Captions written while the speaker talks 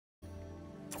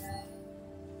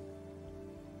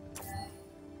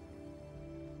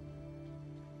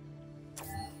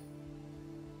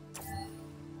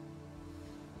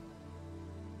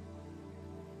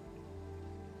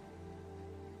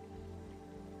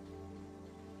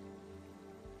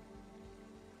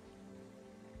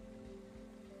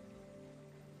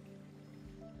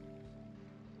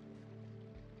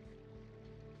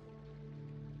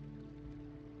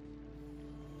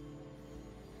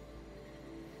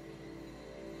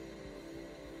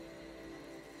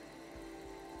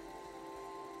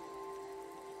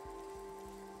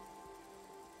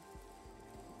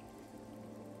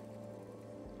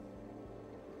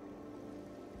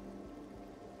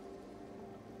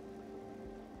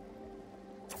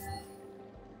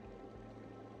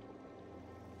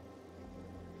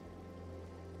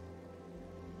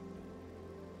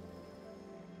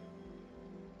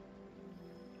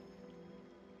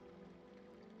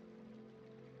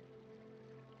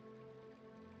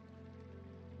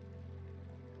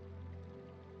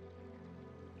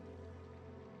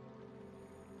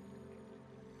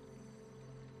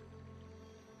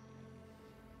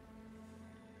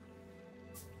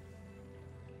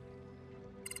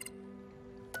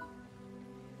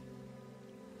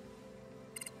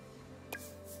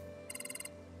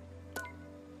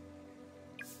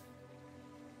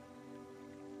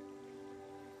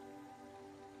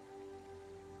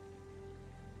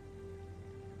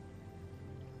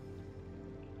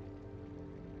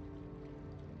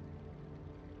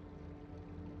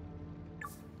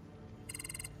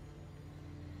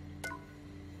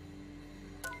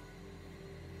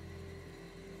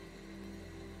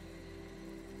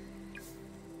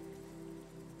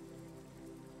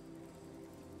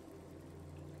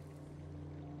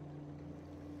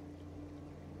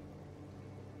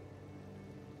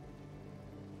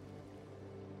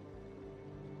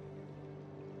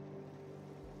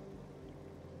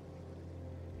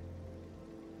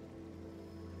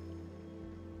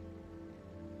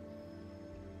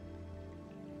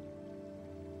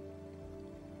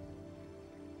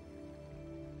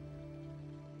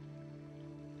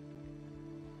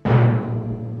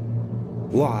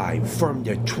live from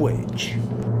the Twitch.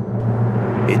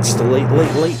 It's the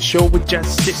Late Show with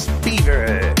Justice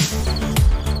Beaver.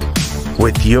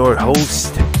 With your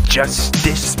host,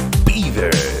 Justice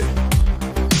Beaver.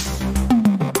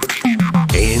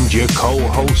 And your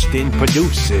co-host and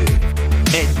producer,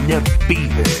 Edna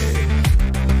Beaver.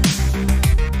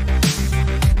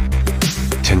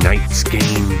 Tonight's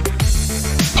game,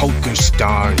 Poker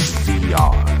Stars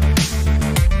VR.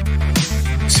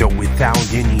 So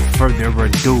without any further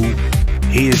ado,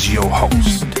 here's your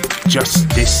host,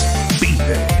 Justice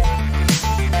Beaver.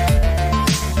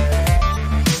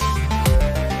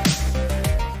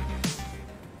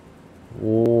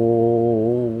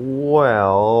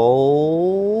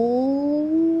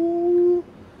 Well,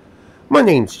 my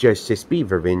name's Justice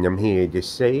Beaver and I'm here to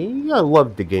say I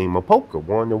love the game of poker.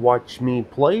 Want to watch me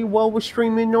play while we're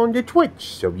streaming on the Twitch,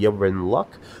 so you're in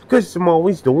luck, cause I'm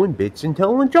always doing bits and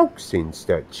telling jokes and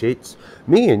such. It's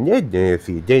me and Edna if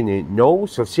you didn't know,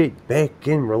 so sit back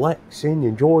and relax and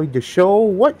enjoy the show.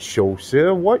 What show,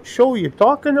 sir? What show you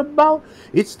talking about?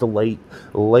 It's the Late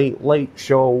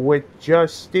Show with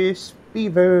Justice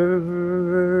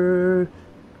Beaver.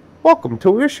 Welcome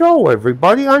to the show,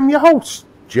 everybody. I'm your host,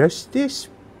 Justice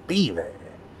Beaver.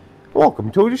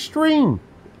 Welcome to the stream.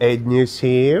 Edna's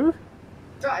here.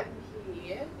 I'm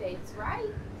here, that's right.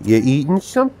 You eating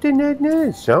something, Edna?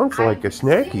 It sounds like a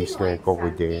snacky snack over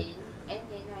there. And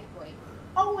then I go,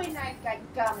 oh, and I got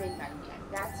gum in my mouth.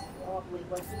 That's probably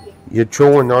what you get. You're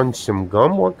chewing on some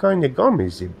gum? What kind of gum?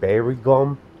 Is it berry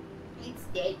gum? It's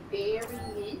that berry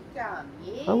mint gum,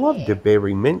 yeah. I love the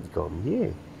berry mint gum,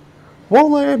 yeah.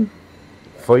 Well,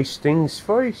 first things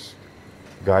first.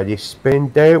 Gotta spin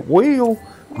that wheel.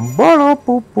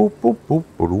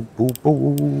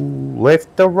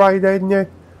 Left or right, Edna?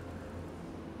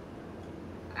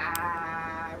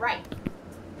 Right.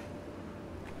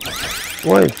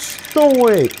 Let's do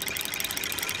it.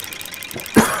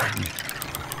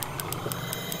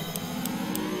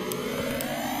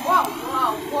 Whoa.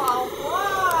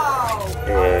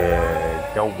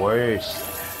 The worst.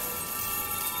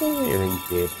 It ain't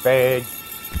that bad.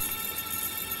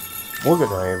 We're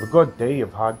gonna have a good day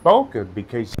of hot poker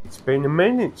because it's been a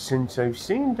minute since I've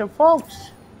seen the folks.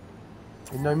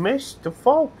 And I missed the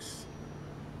folks.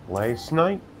 Last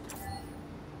night,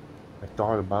 I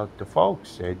thought about the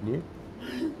folks, didn't you?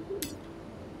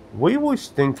 We was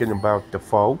thinking about the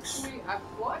folks. Of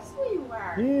course we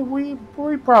were. Yeah,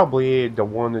 we probably had the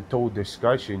one or two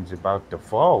discussions about the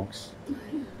folks.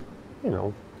 You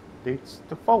know, it's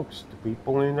the folks, the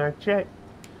people in our chat.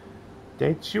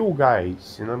 That's you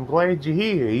guys, and I'm glad you're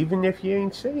here. Even if you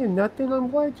ain't saying nothing, I'm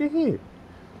glad you're here.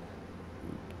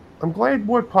 I'm glad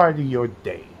we're part of your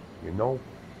day, you know?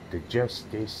 The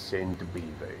Justice and the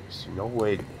Beavers, you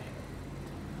know?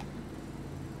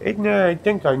 Edna, I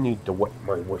think I need to wet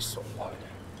my whistle.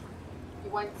 You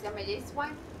want some of this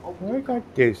one? I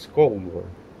got this gold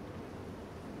one.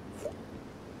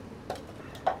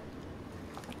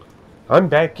 I'm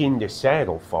back in the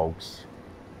saddle, folks.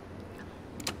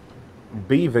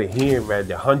 Beaver here at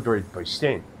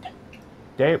 100%.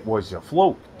 That was a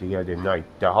fluke the other night,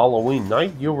 the Halloween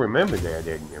night. You'll remember that,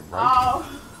 didn't you, right?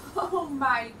 Oh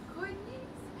my goodness.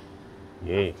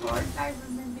 Yeah. Of course I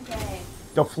remember that.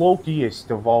 The flukiest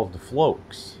of all the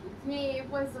flukes. Yeah, it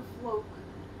was a fluke.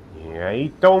 Yeah, I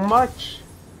ate too much.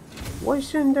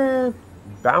 Wasn't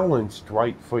balanced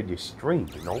right for the stream,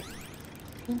 you know?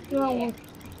 Yeah.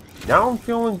 Now I'm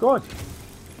feeling good.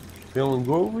 Feeling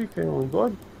groovy, feeling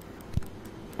good.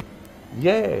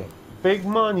 Yeah, big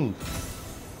money.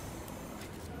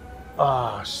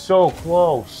 Ah, so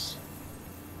close.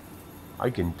 I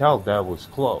can tell that was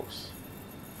close.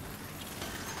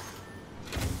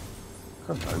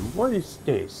 Come on, what is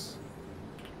this?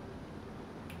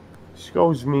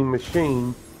 Excuse me,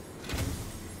 machine.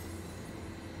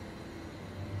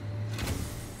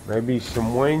 Maybe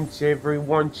some wins every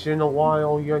once in a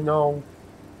while, you know.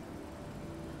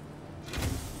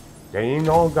 They ain't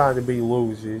all gotta be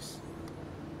losers.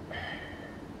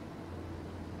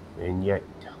 And yet,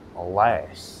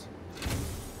 alas,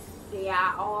 They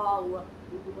are all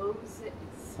losers.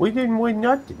 we didn't win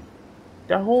nothing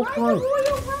the whole Try time. the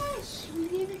Royal Rush. We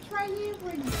didn't try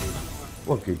everything.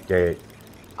 Look at that.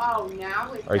 Oh,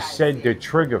 now it I does said it. the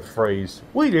trigger phrase,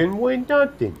 we didn't win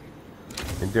nothing.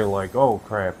 And they're like, oh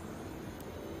crap,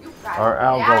 You got our it.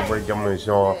 That algorithm is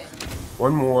off.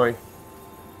 One more.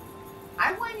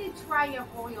 I want to try a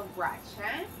Royal Rush,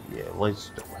 huh? Yeah, let's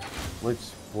do it.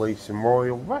 Let's play some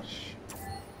Royal Rush.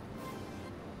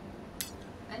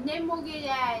 And then we'll get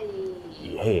out of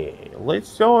here. Yeah,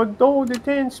 let's do the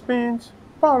 10 spins.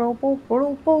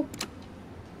 Ba-do-bo-ba-do-bo.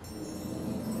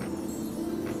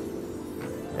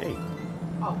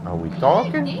 Oh, Are we yeah,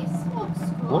 talking? this looks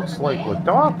good, Looks like man. we're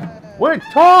talking. We're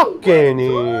Hey, talking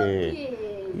we're here.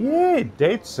 talking. Yeah,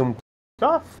 that's some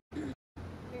stuff. Hang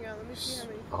on, let me see how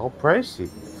many. I'll press it.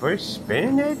 First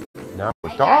spin it. Now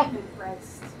we're I'm talking.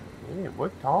 impressed. Yeah, we're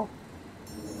talking.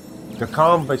 The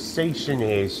conversation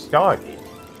has started.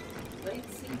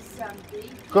 Let's see some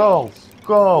big Go, fish.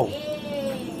 go. Yeah. Yeah,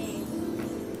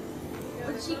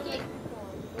 What'd she get?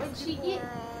 What'd she people get?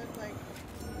 are on like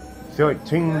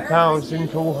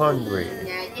 13,200. Now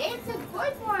that's a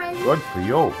good one. Good for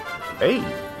you. Hey.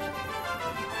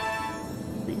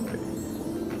 Beaver.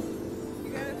 you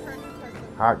gotta try to press the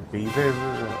Hot Beaver,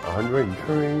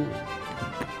 103.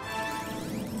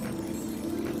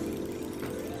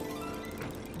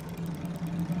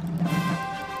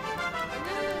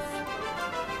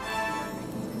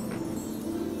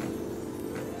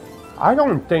 I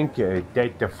don't think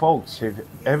that the folks have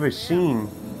ever seen,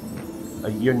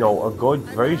 you know, a good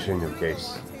version of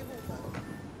this.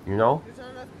 You know? There's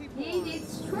not enough people Yeah, on.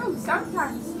 it's true.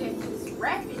 Sometimes they're just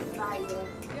rapid fire.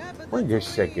 Yeah, but Wait a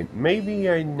second. Maybe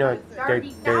I'm not. That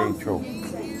ain't 30,000 true. in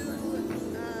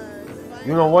seconds.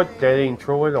 You know what? That ain't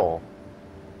true at all.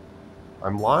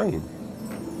 I'm lying.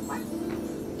 What?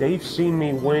 They've seen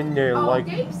me win there Oh, like.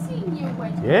 they've seen you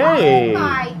win. Yay! Oh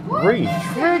my goodness.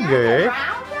 Retrigger. Another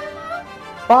round of them?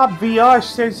 Bob VR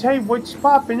says, hey, what's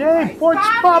poppin'? Hey, what's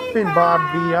poppin', Bob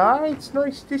VR? It's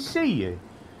nice to see you.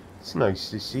 It's nice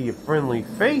to see a friendly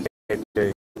face at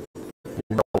you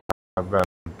know,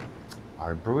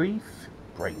 our brief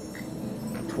break.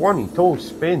 22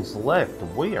 spins left.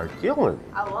 We are killing it.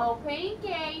 Hello,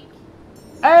 pancake.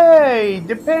 Hey,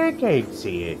 the pancake's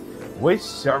here with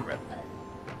syrup.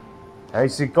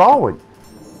 How's it going?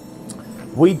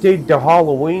 We did the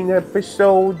Halloween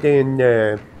episode,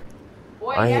 and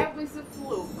Boy, that was a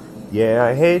fluke. yeah,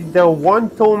 I had one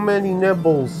too many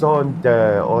nibbles on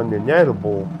the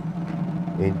edible,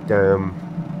 and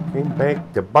came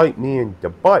back to bite me in the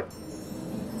butt.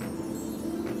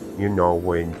 You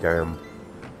know, and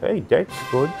hey, that's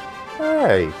good.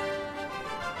 Hey,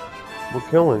 we're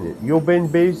killing it. You been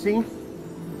busy?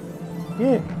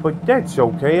 Yeah, but that's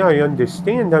okay. I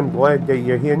understand. I'm glad that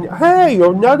you're here. Hey,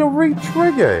 another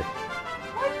re-trigger.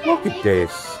 Look at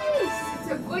this. It's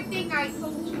a good thing I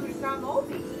told you to come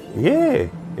over here. Yeah,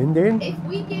 and then. If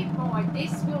we get more,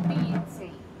 this will be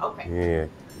insane. Okay. Yeah.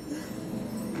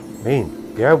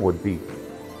 Man, that would be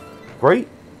great.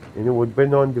 And it would have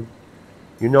been on the.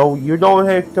 You know, you don't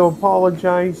have to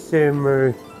apologize,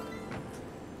 you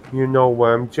know,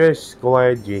 I'm just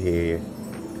glad you're here.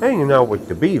 Hanging out with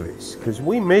the Beavers, because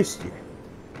we missed you.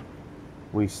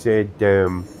 We said,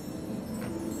 come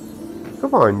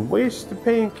on, where's the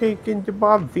pancake and the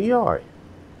Bob VR?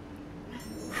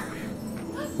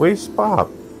 Where's Bob?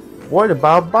 What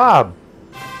about Bob?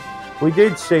 We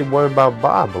did say what about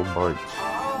Bob a bunch.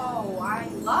 Oh, I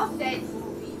love that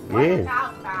movie. What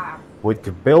about Bob? With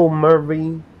the Bill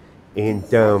Murray and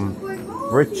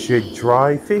Richard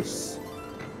Dreyfuss,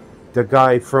 the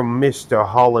guy from Mr.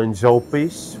 Holland's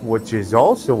Opus, which is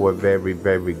also a very,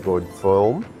 very good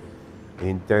film.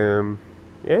 And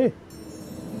yeah,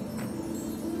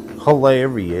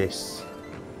 hilarious.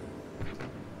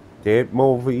 That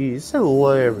movie is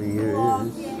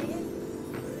hilarious.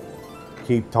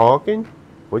 Keep talking.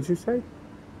 What'd you say?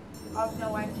 Oh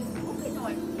no, I'm just looking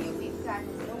on here. We've got a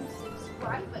no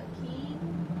subscriber, King.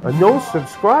 A no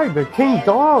subscriber, King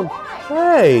Dog.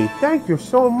 Hey, thank you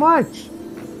so much.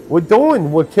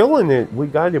 We're killing it. We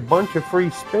got a bunch of free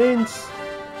spins.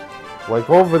 Like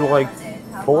over like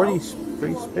 40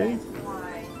 free spins.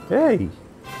 Hey.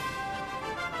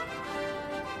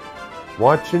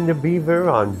 Watching the Beaver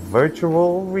on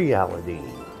virtual reality.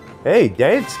 Hey,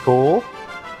 that's cool.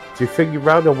 Did you figure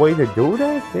out a way to do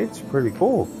that? That's pretty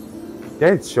cool.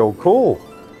 That's so cool.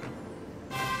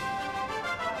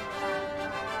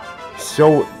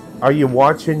 So, are you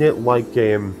watching it like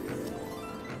you're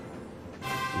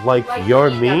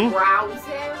me?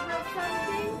 Browser or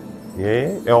something?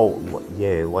 Yeah. Oh,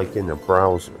 yeah, like in the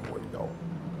browser window.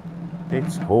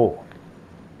 It's cool.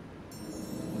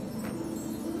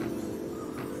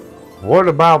 What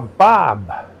about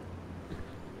Bob?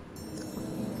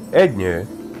 Edna,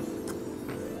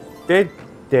 that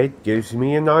gives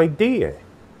me an idea.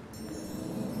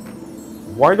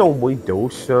 Why don't we do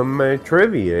some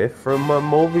trivia from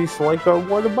movies like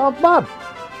What About Bob?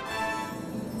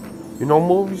 You know,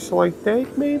 movies like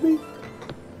that, maybe?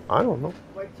 I don't know.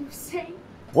 What'd you say?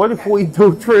 What if we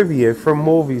do trivia from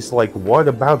movies like What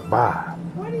About Bob?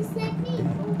 What does that mean?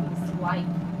 Movies like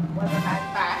What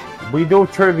About Bob? We do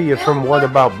trivia from What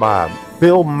About Bob?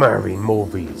 Bill Murray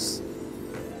movies.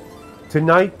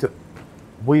 Tonight,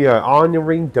 We are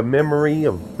honoring the memory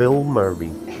of Bill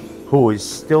Murray, who is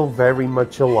still very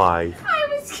much alive. I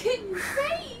was gonna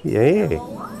say he's Yeah. still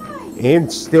alive.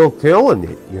 And still killing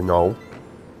it, you know.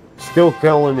 Still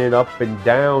killing it up and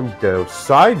down the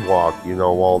sidewalk, you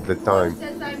know, all the time.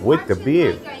 Says I'm With the watching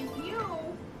beer. like I'm you.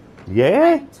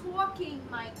 Yeah? I'm talking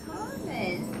my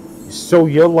comments. So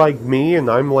you're like me and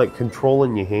I'm like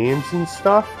controlling your hands and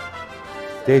stuff?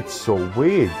 That's so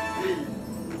weird.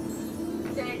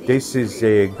 This is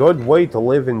a good way to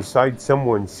live inside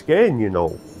someone's skin, you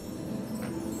know.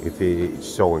 If it's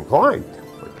so inclined.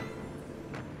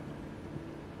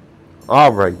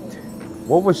 Alright.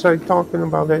 What was I talking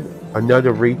about? That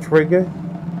another retrigger?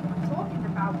 I'm talking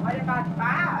about what about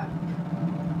Bob?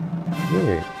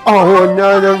 Yeah. Oh,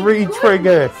 another my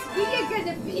retrigger. goodness, we are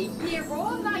gonna be here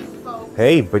all night, folks.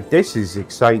 Hey, but this is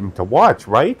exciting to watch,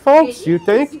 right, folks? It You is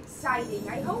think? exciting.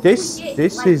 I hope This we get,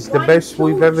 this like, is the one best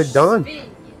we've huge ever done. spin, you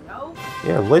know?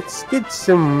 Yeah, let's get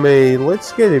some.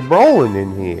 Let's get it rolling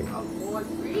in here. A more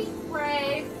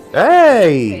refresh.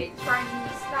 Hey. They're trying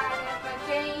to start up a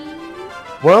game.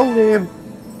 Well,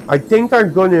 I think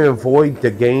I'm going to avoid the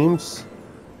games.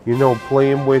 You know,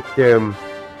 playing with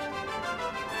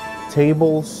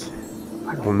tables.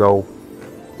 I don't know.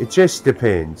 It just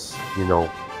depends, you know.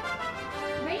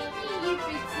 Maybe if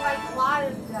it's like a lot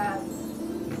of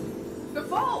the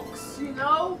folks, you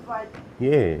know, but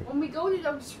Yeah. when we go to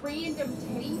those random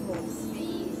tables,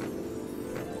 Steve.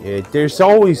 Yeah, there's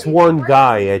always one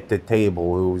guy at the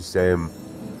table who's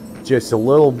just a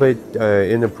little bit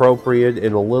inappropriate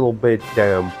and a little bit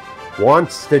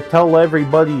wants to tell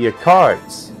everybody your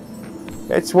cards.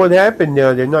 That's what happened the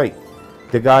other night.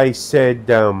 The guy said,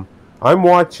 I'm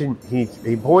watching, he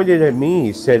pointed at me,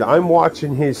 he said, I'm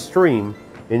watching his stream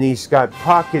and he's got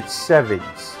pocket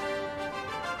sevens.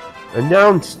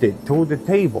 Announced it to the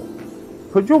table.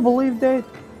 Could you believe that?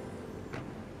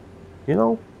 You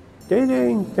know, that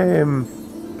ain't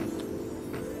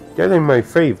my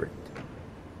favorite.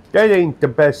 That ain't the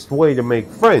best way to make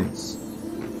friends.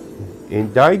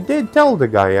 And I did tell the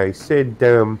guy, I said,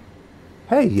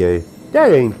 hey,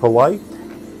 that ain't polite.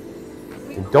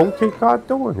 And don't get caught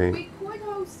doing it. We could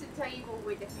host a table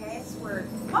with a password,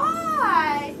 but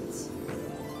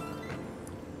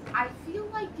I feel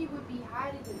like it would be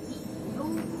harder to meet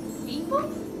new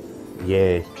people.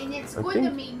 Yeah. And it's I good think-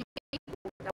 to meet new people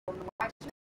that will watch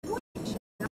your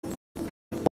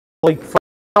Like for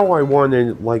now, I want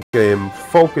to like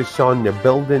focus on the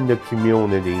building the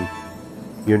community,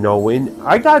 you know. And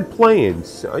I got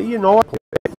plans, you know. I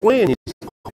plan is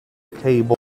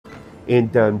table,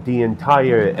 and the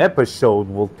entire episode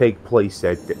will take place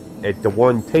at the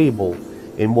one table,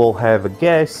 and we'll have a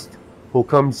guest who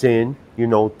comes in, you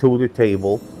know, to the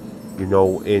table, you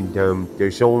know, and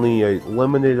there's only a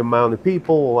limited amount of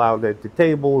people allowed at the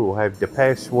table who have the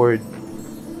password,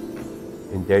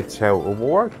 and that's how it will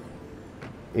work.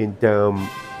 And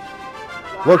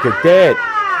look at that,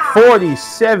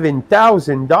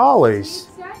 $47,000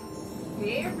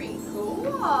 Very cool.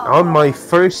 on my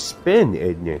first spin,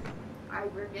 isn't it? I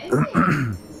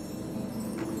remember.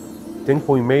 Think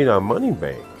we made our money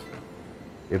back.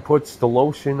 It puts the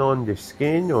lotion on the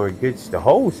skin or it gets the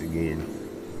hose again.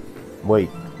 Wait,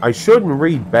 I shouldn't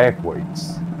read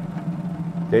backwards.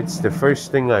 That's the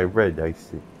first thing I read. I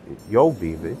said, yo,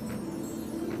 Beaver.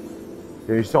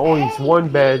 There's always one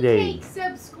bad egg.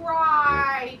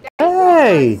 Subscribe.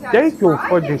 Hey, thank you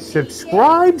for the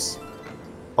subscribes.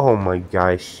 Oh my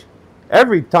gosh.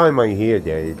 Every time I hear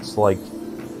that, it's like,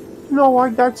 you know, I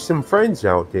got some friends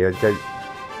out there that,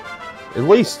 at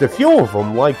least a few of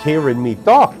them, like hearing me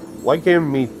talk. Like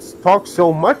hearing me talk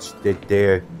so much that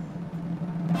they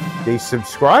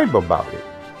subscribe about it.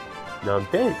 Now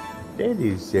that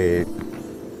is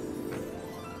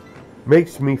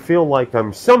makes me feel like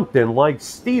I'm something like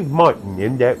Steve Martin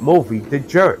in that movie The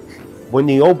Jerk, when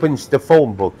he opens the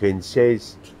phone book and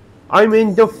says, I'm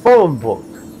in the phone book.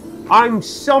 I'm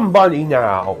somebody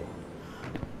now.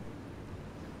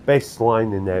 Best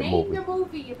line in that movie. Name the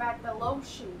movie about the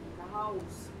lotion in the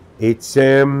house. It's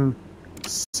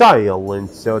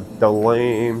Silence of the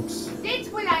Lambs. That's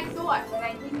what I thought, but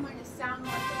I didn't want to sound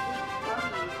like a big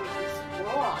dummy if it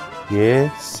was wrong. Yeah,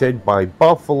 said by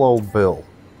Buffalo Bill.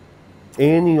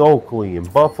 Annie Oakley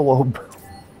and Buffalo Bill.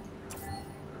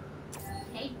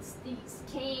 Hates these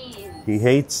cans. He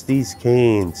hates these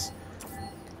cans.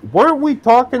 Weren't we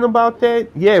talking about that?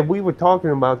 Yeah, we were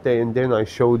talking about that, and then I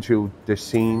showed you the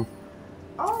scene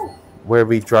Oh. where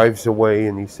he drives away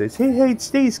and he says, he hates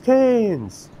these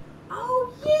cans.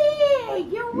 Oh, yeah.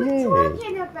 You were Yeah.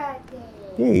 talking about that.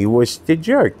 Yeah, he was the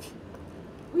jerk.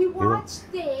 We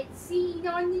watched that scene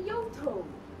on the YouTube.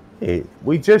 Hey,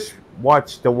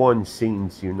 watch the one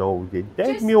scenes, you know. That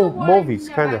Just the movie's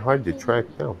one kind of about hard the to track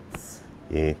down. kids.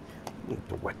 Yeah.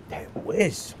 What that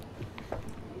was?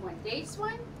 You want this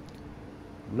one?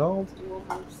 No. You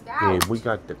want Yeah, stout? we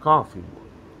got the coffee one.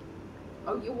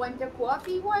 Oh, you want the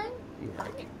coffee one? Yeah, I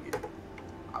can get it.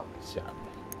 Oh, sorry.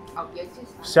 Oh, yes,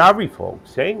 just. Sorry,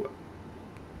 folks. Hey.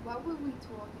 What were we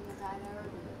talking about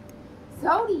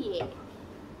earlier? Zodiac.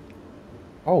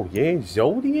 Oh, yeah,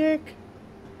 Zodiac?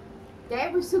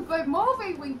 That was a good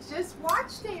movie. We just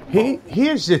watched it.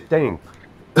 Here's the thing.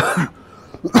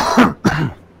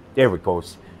 There it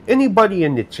goes. Anybody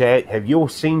in the chat, have you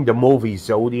seen the movie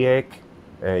Zodiac?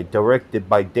 Directed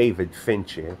by David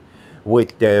Fincher.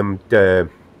 With the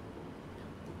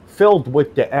filled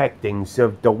with the actings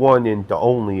of the one and the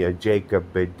only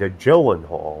Jacob the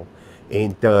Gyllenhaal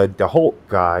and the Hulk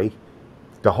guy,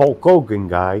 the Hulk Hogan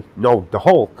guy. No, the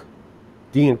Hulk,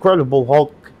 the Incredible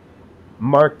Hulk,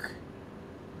 Mark.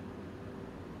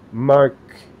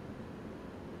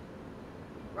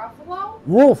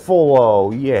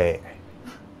 Ruffalo, yeah.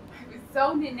 I was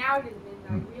zoning out and then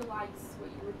I realized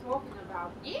what you were talking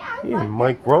about. Yeah, I like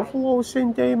Mike that guy. Ruffalo's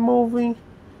in that movie.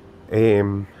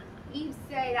 He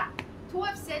said,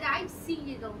 Torf said, I've seen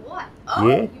it a lot. Oh,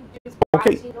 Yeah. you just watch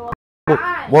Okay. it all the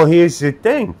time. Well, here's the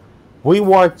thing. We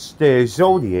watched the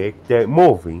Zodiac, that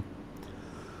movie.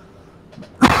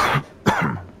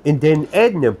 And then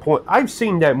Edna I've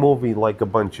seen that movie like a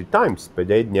bunch of times, but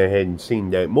Edna hadn't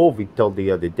seen that movie till the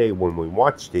other day when we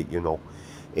watched it, you know.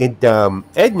 And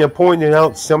Edna pointed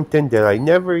out something that I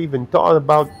never even thought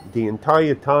about the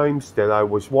entire times that I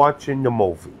was watching the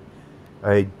movie.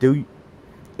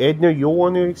 Edna, you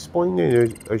want to explain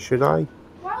it, or should I?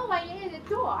 Well, I had a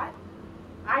thought.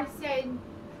 I said,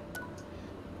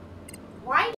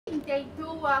 why didn't they do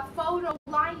a photo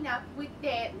lineup with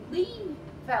that Lee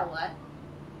fella?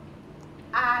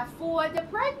 For the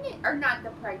pregnant, or not the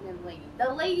pregnant lady,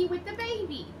 the lady with the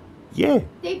baby. Yeah.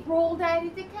 They rolled out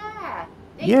of the car.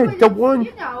 They Yeah, could've, the one-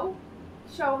 You know,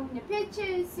 showing the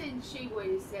pictures, and she would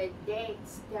have said,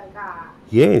 that's the guy.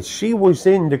 Yeah, she was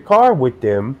in the car with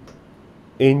them,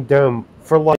 and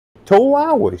for like 2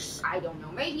 hours. I don't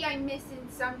know, maybe I'm missing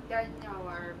something,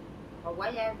 or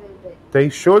whatever, but They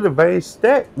should have asked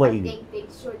that I lady. think they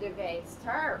should have asked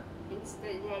her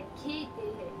instead of that kid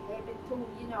they had been through,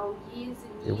 years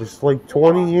and years. It was like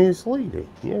 20 years later.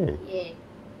 Yeah. Yeah.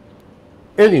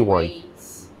 Anyway,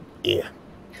 Anyways. yeah.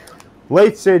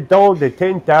 Let's though the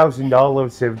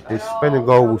 $10,000 have the spinner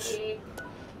goes. Okay.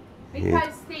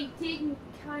 Because they didn't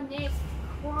connect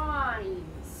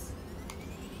crimes.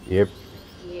 Yep.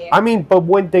 Yeah. I mean, but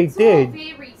when they It's all did,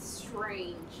 very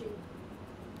strange.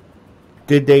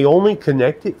 did they only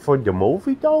connect it for the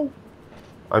movie though?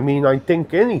 I mean, I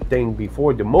think anything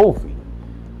before the movie,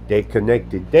 they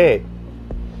connected that.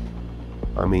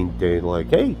 I mean, they're like,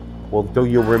 hey, well, do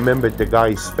you remember the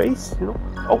guy's face? You know?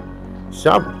 Oh,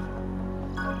 sorry.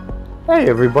 Hey,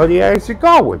 everybody, how's it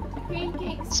going?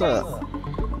 Pancakes. What's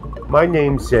up? My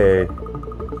name's the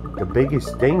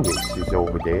biggest dingus is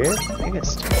over there.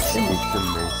 Biggest.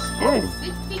 Yeah.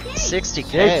 60K.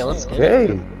 60K, let's get it.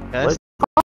 Hey, Guys,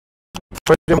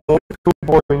 President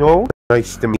 2.0,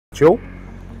 nice to meet you.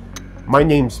 My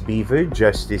name's Beaver,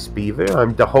 Justice Beaver.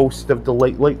 I'm the host of the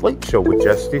Late Late Late Show with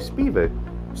Justice Beaver,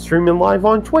 streaming live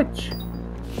on Twitch.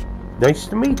 Nice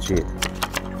to meet you.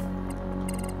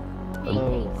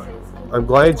 I'm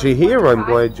glad you're here. I'm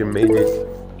glad you made it.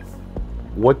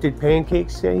 What did Pancake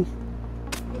say?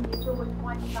 Can you do a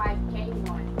 25K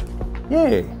one?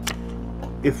 Yeah.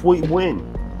 If we win,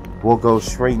 we'll go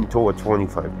straight into a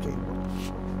 25K.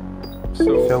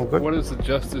 So, Sound good? what is the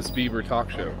Justice Beaver talk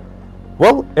show?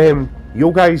 Well,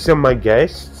 you guys are my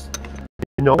guests.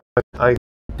 You know, I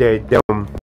did.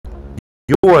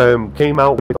 You came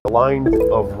out with a line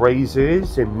of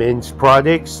razors and men's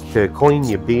products to clean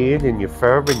your beard and your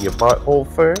fur and your butthole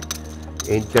fur,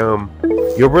 and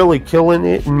you're really killing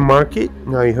it in market.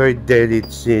 And I heard that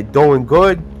it's doing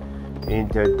good, and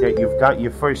that you've got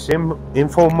your first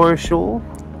infomercial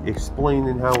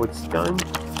explaining how it's done.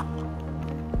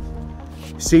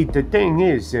 See, the thing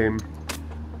is,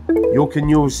 you can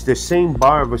use the same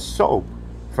bar of soap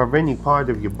for any part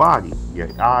of your body. Your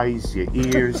eyes, your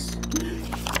ears,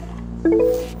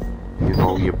 you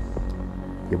know, your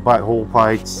butthole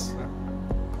parts.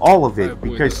 All of I it,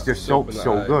 believe because it. the Soap in soap's the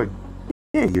so eye. good.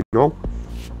 Yeah, you know.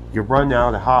 You run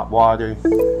out of hot water.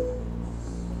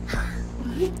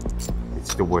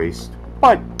 It's the waste.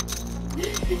 But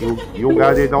you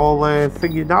got it all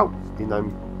figured out, and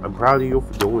I'm proud of you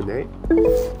for doing that.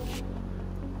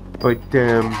 But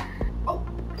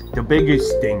the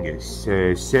biggest thing is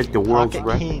set the world's Pocket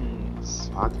record. Kings.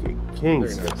 Pocket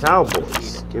Kings, Very the nice.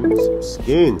 Cowboys. Give me some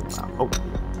skin. Oh,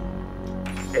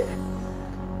 yeah.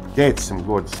 That's some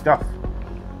good stuff.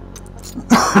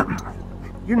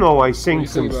 You know, I What do sing you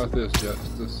some. think about this,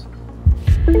 Justice?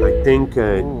 I think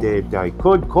that I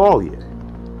could call you,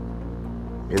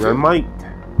 and I might.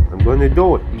 I'm gonna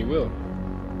do it. You will.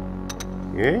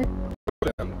 Yeah.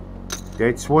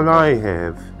 That's what I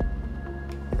have.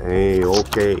 Hey,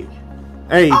 okay.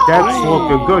 Hey, that's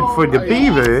looking good for the Nice.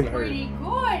 Beaver. Pretty good,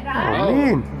 Oh huh?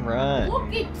 man, Right.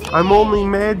 Look at this. I'm only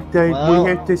mad that Well- we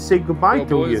had to say goodbye Well,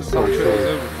 to you boys, the so talk show is soon.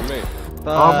 over for me.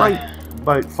 All right,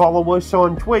 but follow us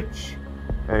on Twitch,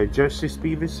 Justice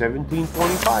Beaver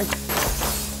 1725.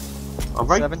 All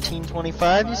right.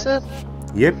 1725, you said?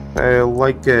 Yep,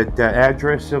 like the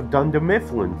address of Dunder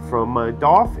Mifflin from The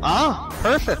Office. Ah,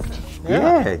 perfect.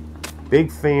 Yeah,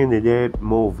 big fan of that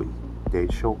movie.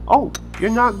 That show. Oh, you're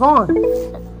not gone.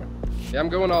 Yeah, I'm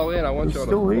going all in. I want You're y'all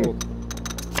still to here. roll.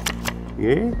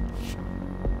 Yeah.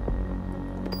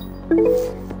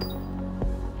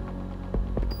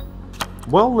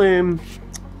 Well,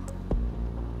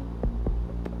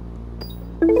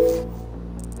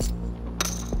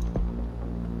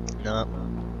 No.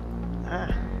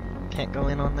 Ah, can't go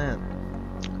in on that.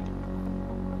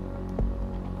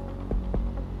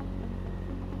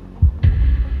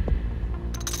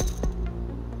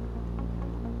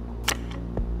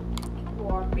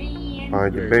 For me. by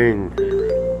the bang.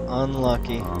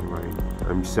 Unlucky. All right.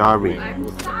 I'm sorry, I'm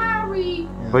sorry.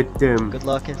 but Good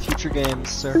luck in future games,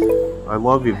 sir. I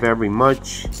love you very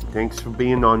much. Thanks for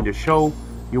being on the show.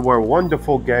 You were a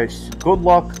wonderful guest. Good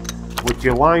luck with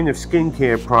your line of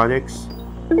skincare products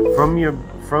from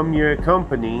your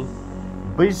company,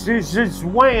 Business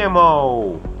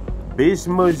Whammo.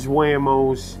 Bisma's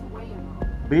Whammos.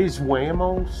 Biz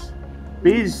Whammos?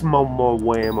 Bismamo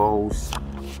Whammos.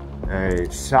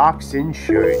 Socks and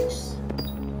shirts.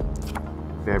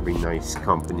 Very nice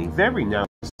company. Very nice.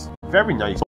 Very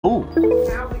nice. Ooh.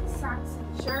 Now it's socks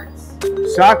and shirts.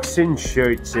 Socks and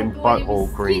shirts and I thought it was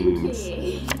butthole creams.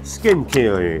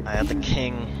 skincare. Skincare. I had the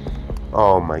king.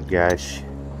 Oh my gosh.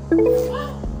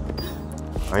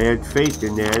 I had faith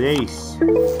in that ace.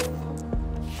 You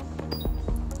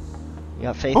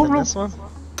got faith Oh, in no. this one?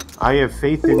 I have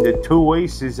faith in the two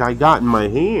aces I got in my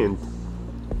hand.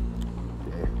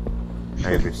 I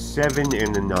have a 7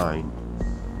 and a 9.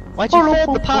 Why'd you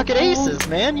fold the pocket aces,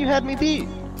 man? You had me beat.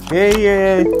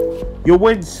 Hey, you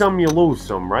win some, you lose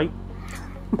some, right?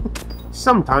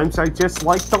 Sometimes I just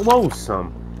like to lose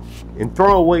some and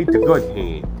throw away the good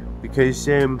hand because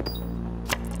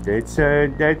that's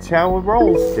how it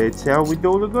rolls. That's how we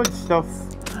do the good stuff.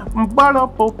 I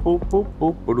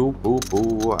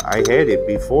had it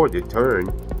before the turn.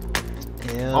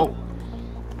 Yeah. Oh,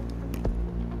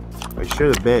 I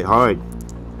should have bet hard,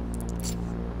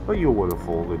 but you would have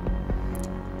folded.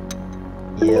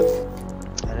 Yep.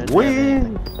 I didn't have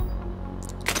Win, anything.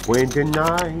 win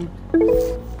tonight.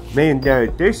 Man,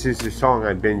 this is the song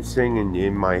I've been singing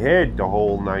in my head the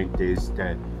whole night. Is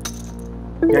that?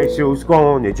 Guess who's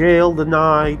going to jail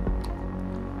tonight?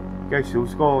 Guess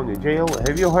who's going to jail?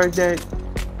 Have you heard that?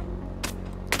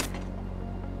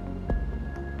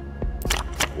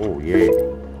 Oh yeah.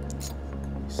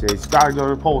 Says God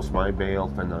gonna post my bail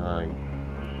tonight.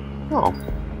 No.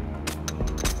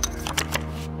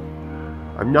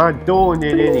 I'm not doing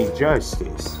it any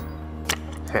justice.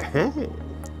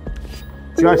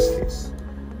 Justice.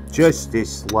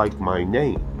 Justice like my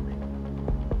name.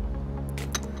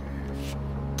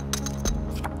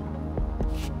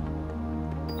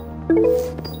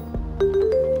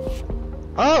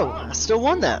 Oh, I still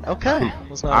won that. Okay.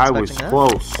 Was not I was expecting that.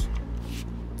 close.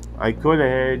 I could have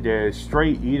had a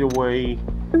straight either way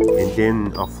and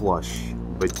then a flush.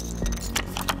 But,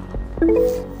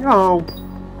 you know,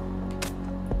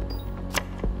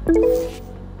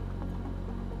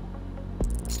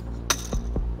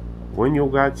 when you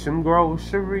got some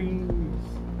groceries,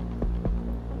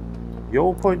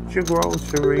 you'll put your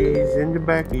groceries in the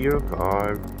back of your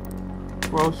car.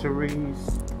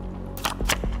 Groceries.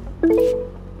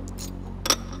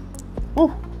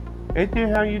 Oh, Eddie,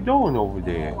 how you doing over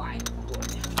there? Oh, I'm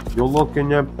good. You're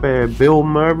looking up Bill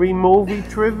Murray movie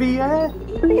trivia?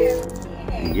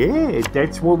 Yeah,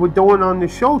 that's what we're doing on the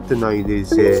show tonight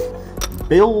is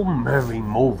Bill Murray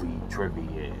movie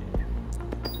trivia.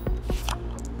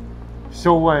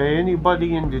 So,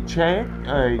 anybody in the chat,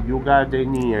 you got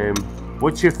any,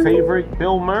 what's your favorite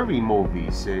Bill Murray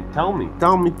movies? Tell me.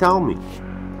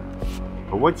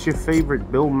 What's your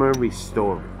favorite Bill Murray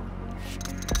story?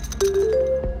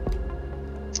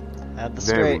 Had the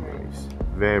Very straight. nice.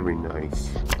 Very nice.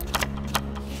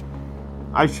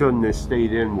 I shouldn't have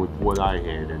stayed in with what I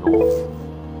had at all.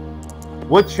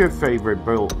 What's your favorite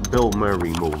Bill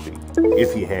Murray movie,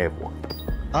 if you have one?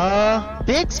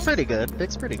 Big's pretty good.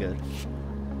 Big's pretty good.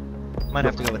 Might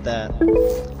have to go with that.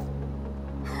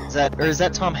 Is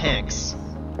that Tom Hanks?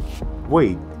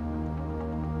 Wait.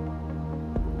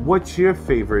 What's your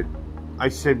favorite? I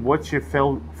said, what's your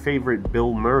favorite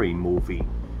Bill Murray movie?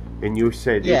 And you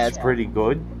said it's pretty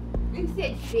good? You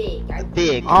said Big.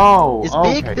 Big. Oh, Is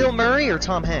okay. Big Bill Murray or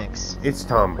Tom Hanks? It's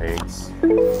Tom Hanks.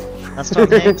 That's Tom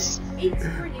Hanks? It's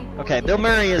pretty good. Okay, Bill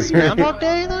Murray is Groundhog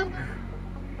Day then?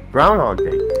 Groundhog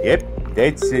Day. Yep,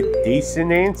 that's a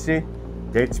decent answer.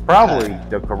 That's probably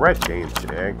the correct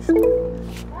answer, actually.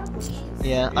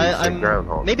 Yeah, It's I'm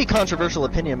Groundhog. maybe controversial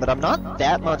opinion, but I'm not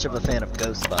that much of a fan of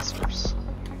Ghostbusters.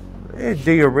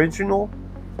 The original?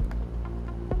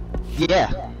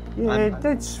 Yeah. Yeah,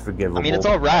 that's forgivable. I mean, it's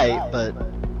alright, but...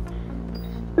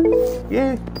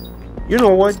 Yeah, you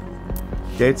know what?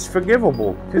 That's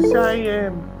forgivable, because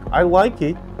I like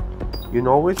it. You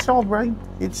know, it's alright.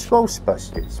 It's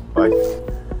Ghostbusters, but,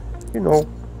 you know,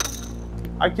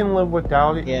 I can live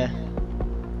without it. Yeah.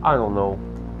 I don't know.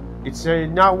 It's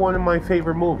not one of my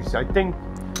favorite movies. I think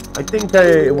that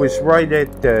it was right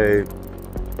at the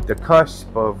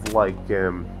cusp of like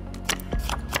the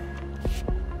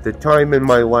time in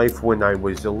my life when I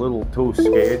was a little too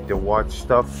scared to watch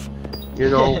stuff, you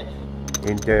know.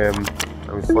 And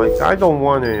I was like, I don't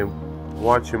want to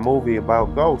watch a movie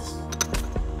about ghosts.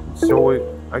 So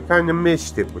I kind of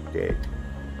missed it with that.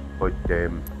 But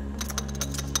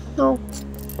no.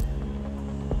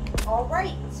 All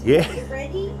right. Yeah. You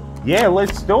ready? Yeah,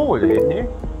 let's do it, isn't it?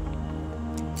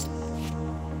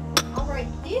 All right.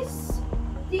 This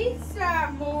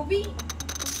movie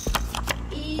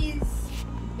is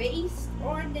based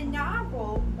on the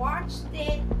novel Watch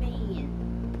That Man.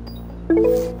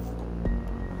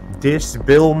 This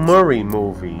Bill Murray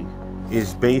movie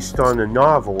is based on a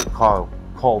novel called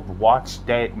Watch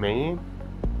That Man.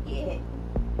 Yeah.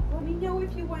 Let me know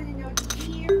if you want to know the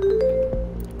year.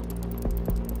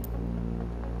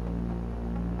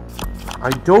 I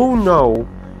do know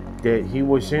that he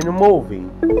was in a movie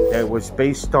that was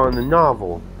based on a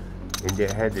novel and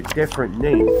it had a different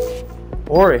name,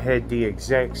 or it had the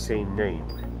exact same name,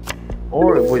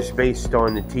 or it was based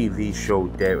on a TV show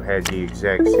that had the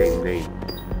exact same name.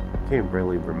 Can't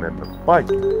really remember. But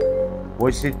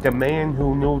was it The Man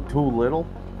Who Knew Too Little?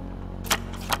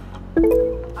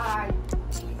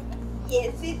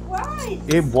 Yes, it was.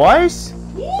 It was?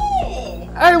 Yeah.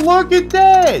 Hey, look at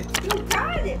that! You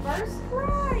got it first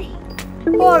try.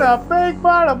 What a big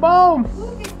bada boom!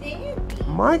 Look at that.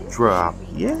 Mic drop,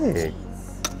 yeah.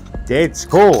 That's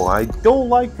cool. I do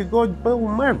like a good Bill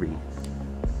Murray.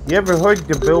 You ever heard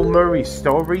the Bill Murray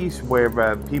stories where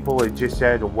people are just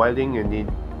at a wedding and he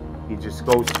just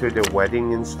goes to the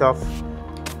wedding and stuff?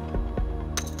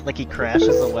 Like he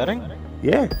crashes the wedding?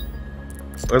 Yeah.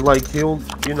 Or like he'll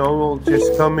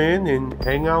just come in and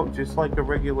hang out just like a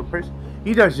regular person.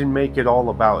 He doesn't make it all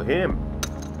about him.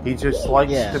 He just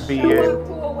likes to be Show up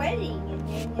to a wedding and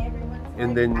then everyone's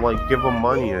and then like give him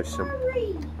money or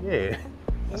something. Yeah.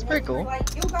 That's pretty cool.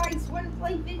 Like, you guys want to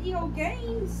play video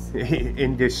games?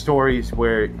 In the stories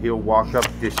where he'll walk up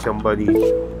to somebody's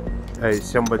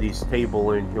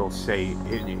table and he'll say,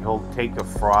 he'll take a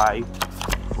fry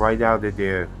right out of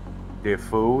their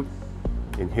food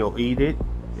and he'll eat it,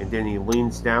 and then he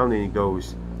leans down and he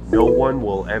goes, "No one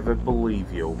will ever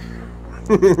believe you."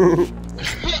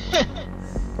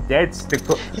 That's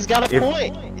the. He's got a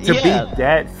point. To be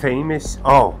that famous,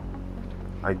 oh,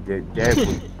 I did that.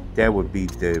 That would be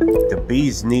the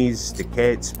bee's knees, the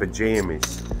cat's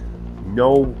pajamas.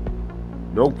 No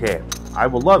cap. I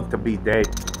would love to be that.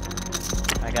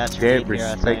 I got you. That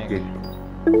respected.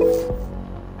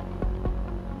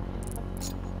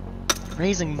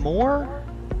 Raising more?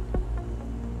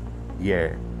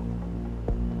 Yeah.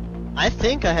 I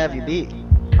think I have you beat.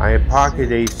 I had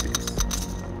pocket aces.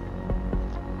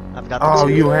 I've got the Oh,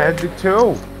 two. you had the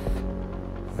two.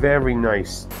 Very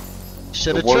nice.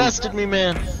 Should have The one- trusted me,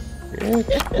 man. Yeah.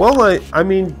 Well, I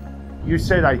mean, you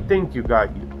said I think I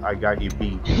got you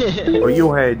beat, or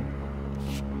you had.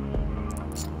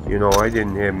 You know, I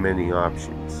didn't have many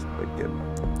options, but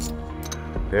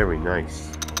very nice.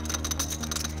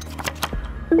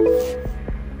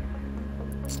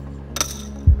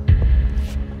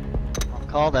 I'll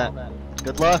call that.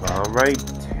 Good luck. All right.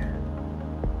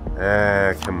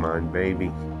 Come on,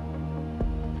 baby.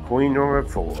 Queen or a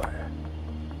four.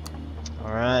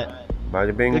 All right.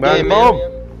 Bada bing, Good bada game,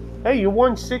 boom. Hey, you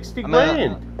won 60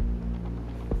 grand.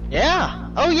 Yeah.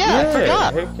 Oh yeah, I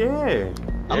forgot. Heck yeah.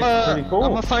 I'm That's pretty cool.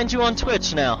 gonna find you on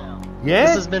Twitch now. Yeah?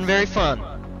 This has been very fun.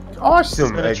 awesome.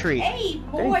 It's been a treat. Hey,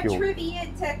 more Thank you. trivia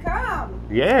to come.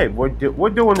 Yeah, we're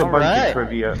doing a All bunch right. of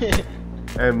trivia.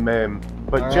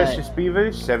 But All Justice Beaver,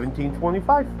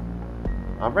 1725.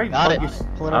 All right, Got it. buggies.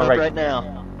 Pulling it All up right. right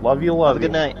now. Love you, Have love a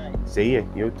good you. night. See ya.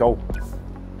 You too.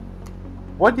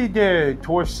 What did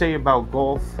Tor say about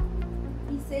golf?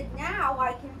 He said now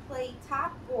I can play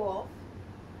top golf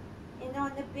and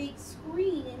on the big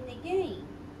screen in the game.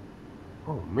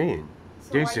 Oh man,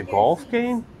 So there's I a guess golf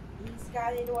game? He's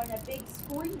got it on a big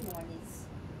screen on his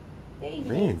thing.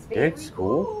 Man, It's very that's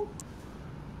cool.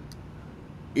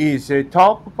 Is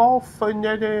Top Golf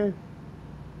another?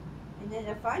 And then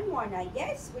a fun one, I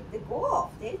guess, with the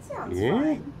golf. That sounds Yeah.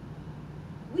 fun.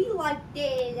 We like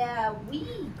that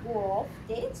Wii golf.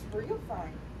 That's real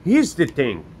fun. Here's the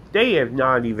thing. They have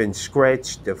not even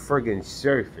scratched the friggin'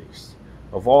 surface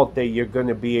of all that you're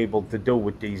gonna be able to do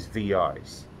with these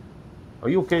VRs. Are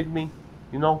you kidding me?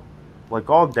 You know? Like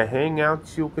all the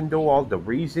hangouts you can do, all the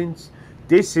reasons.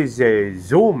 This is a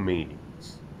Zoom meetings.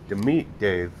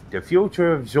 The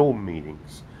future of Zoom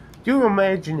meetings. Do you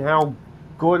imagine how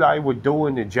good I would do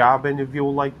in a job interview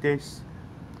like this?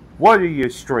 What are your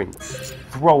strengths?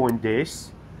 Throwing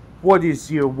this. What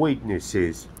is your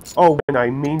weaknesses? Oh, when I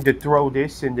mean to throw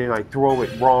this and then I throw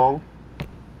it wrong.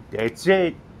 That's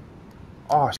it.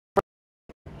 Oh,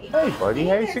 hey buddy,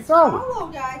 how's it going?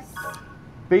 Followed us.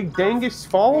 Big Dingus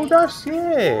followed us?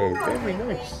 Yeah, Hello, very Big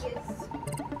nice. Dingus.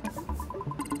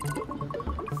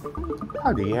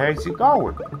 Buddy, how's it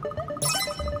going?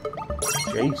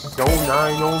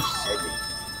 Jason907.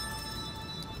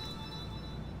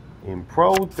 And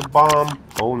Pro the Bomb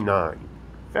 09.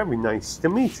 Very nice to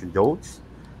meet you, dudes.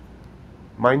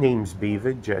 My name's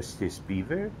Beaver, Justice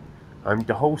Beaver. I'm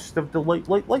the host of the Late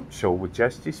Late Late Show with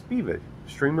Justice Beaver,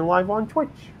 streaming live on Twitch.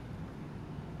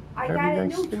 I Very got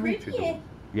nice a new to meet you, trivia.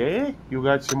 Yeah, you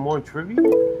got some more trivia?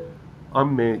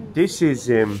 This is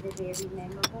The very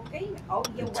memorable game. Oh,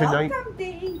 you're Tonight- welcome,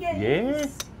 Dingus. Yeah.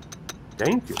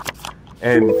 Thank you.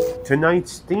 And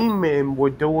tonight's theme, we're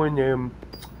doing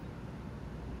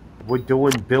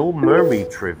Bill Murray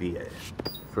trivia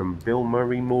from Bill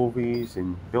Murray movies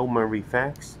and Bill Murray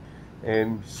facts.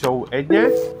 And so Edna,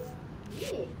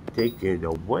 Yeah. take it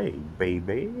away,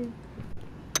 baby.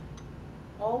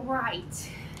 All right.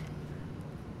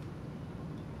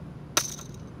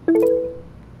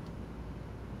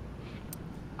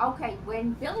 Okay,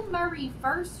 when Bill Murray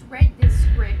first read the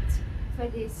script for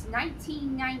this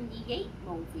 1998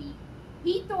 movie,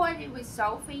 he thought it was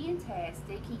so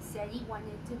fantastic, he said he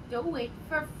wanted to do it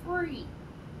for free.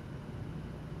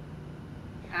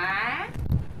 Huh?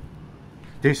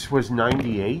 This was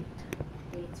 98?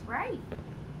 That's right.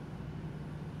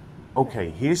 Okay,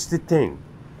 here's the thing.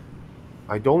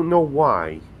 I don't know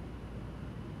why,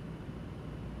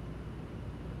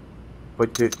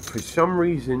 but for some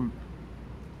reason,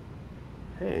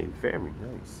 hey, very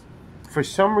nice. For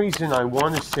some reason, I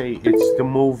want to say it's the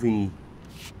movie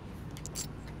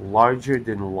Larger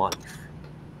Than Life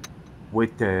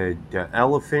with the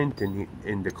elephant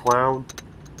and the clown.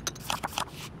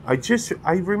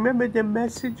 I remember the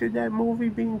message of that movie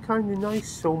being kind of nice,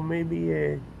 so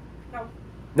maybe No,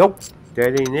 nope,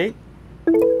 that ain't it.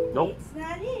 Nope, it's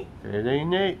not it. that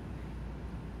ain't it.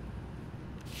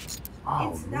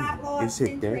 Oh, It's man. not lost Is it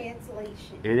in that?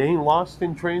 translation. It ain't lost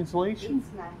in translation?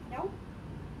 It's not. Nope.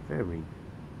 Very,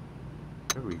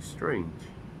 very strange.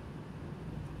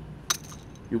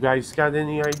 You guys got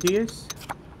any ideas?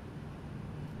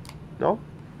 No?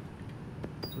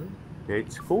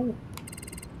 It's cool.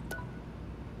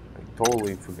 I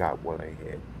totally forgot what I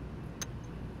had.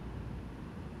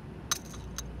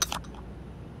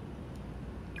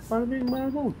 Bada bing,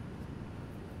 bada boom.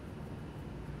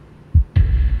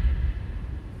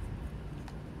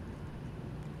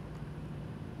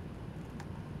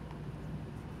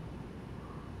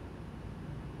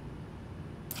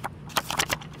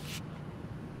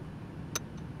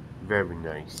 Very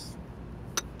nice.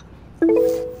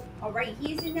 All right,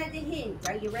 here's another hint.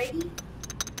 Are you ready?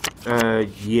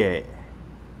 Yeah.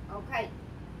 Okay.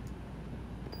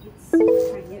 It's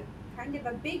kind of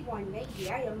a big one, maybe.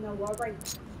 I don't know. All right.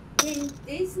 When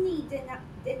Disney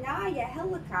denied a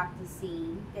helicopter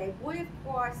scene that would have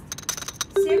cost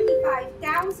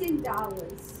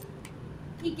 $75,000,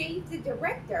 he gave the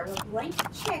director a blank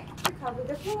check to cover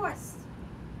the cost.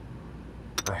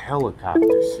 A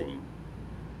helicopter scene.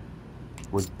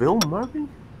 With Bill Murray?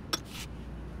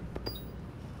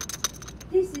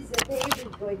 This is a very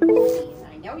good movie, and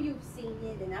I know you've seen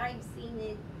it, and I've seen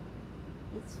it.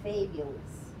 It's fabulous.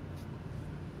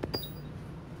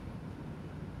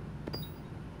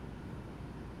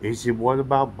 Is it What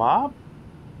About Bob?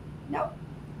 No,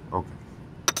 Okay.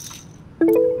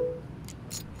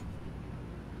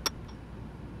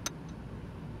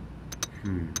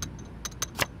 I'm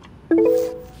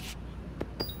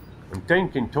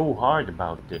thinking too hard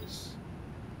about this.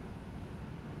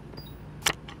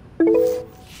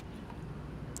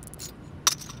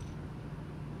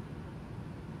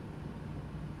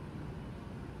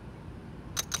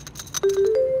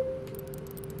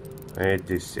 Add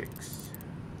the 6.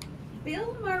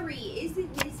 Bill Murray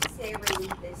isn't necessarily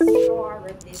the star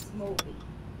of this movie.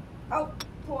 Oh,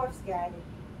 Torf's got it.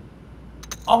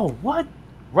 Oh, what?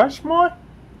 Rushmore?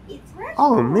 It's Rushmore.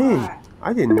 Oh, man.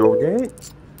 I didn't know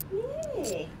that.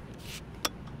 Yeah.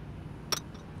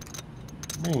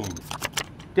 Man.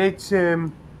 That's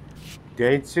a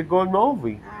good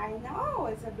movie. I know.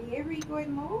 It's a very good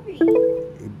movie.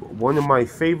 One of my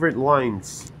favorite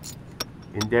lines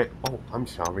in that... Oh, I'm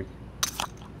sorry.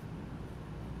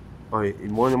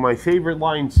 One of my favorite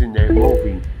lines in that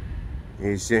movie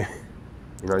is, and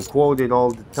I quote it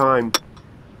all the time,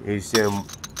 is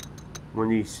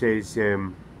when he says,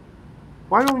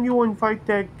 why don't you invite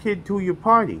that kid to your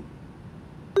party?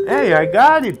 Hey, I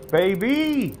got it,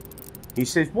 baby! He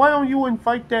says, why don't you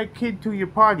invite that kid to your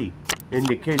party? And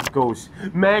the kid goes,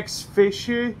 Max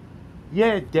Fisher?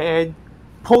 Yeah, Dad.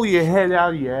 Pull your head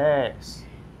out of your ass.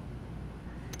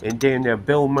 And then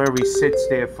Bill Murray sits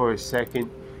there for a second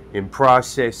and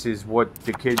processes what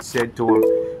the kid said to him,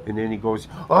 and then he goes,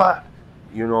 ah,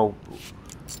 you know,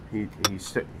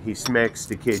 he smacks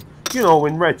the kid. You know,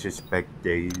 in retrospect,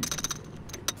 I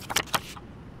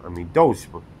mean, those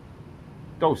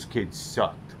kids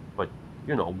sucked, but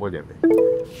you know, whatever.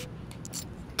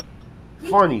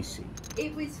 Funny scene.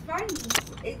 It was funny.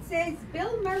 It says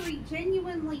Bill Murray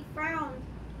genuinely found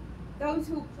those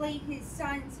who played his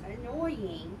sons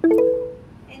annoying.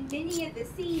 And many of the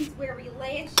scenes where he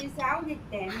lashes out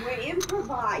at them were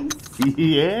improvised.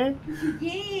 Yeah?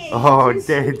 Yeah. Oh,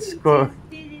 that's good.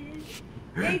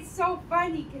 It's so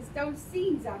funny because those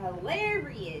scenes are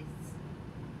hilarious.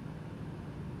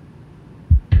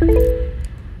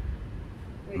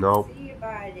 No. Let's see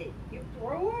about it. You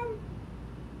threw him?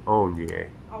 Oh, yeah.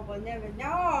 Oh, we'll never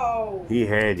know. He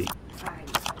had it.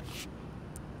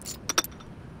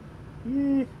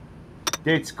 Yeah.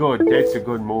 That's good. That's a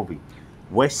good movie.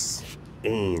 Wes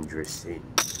Anderson.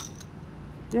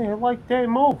 Yeah, I like that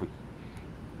movie.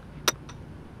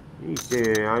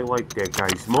 I like that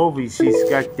guy's movies. He's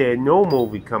got that new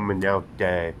movie coming out,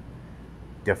 the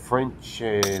French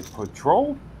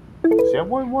Patrol. Is that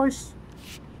what it was?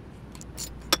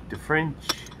 The French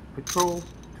Patrol?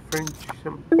 The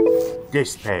French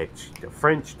Dispatch. The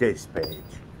French Dispatch.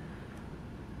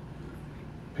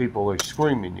 People are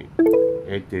screaming it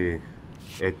at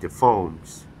the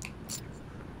phones.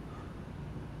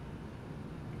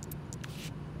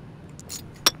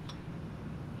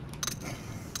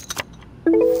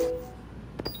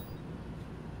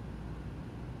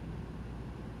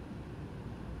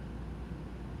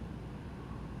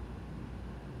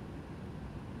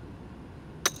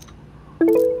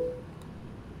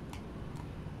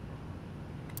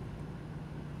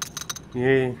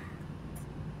 Yeah.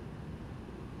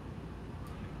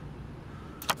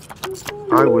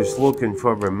 I was looking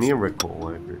for a miracle,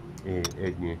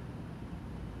 isn't you?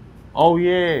 Oh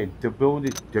yeah, the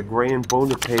Grand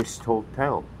Budapest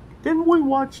Hotel. Didn't we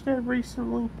watch that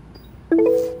recently?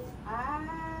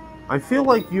 I feel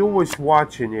like you was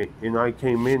watching it, and I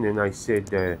came in and I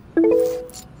said,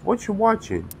 "What you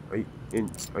watching?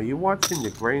 Are you watching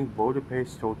the Grand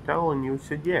Budapest Hotel?" And you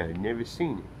said, "Yeah, I've never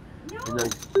seen it."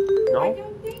 No. And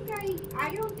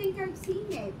I don't think I've seen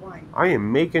that one. I am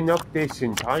making up this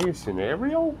entire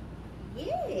scenario?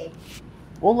 Yeah.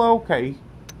 Well, okay.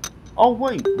 Oh,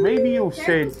 wait, maybe you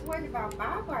said... That was What About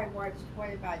Bob. I watched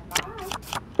What About Bob.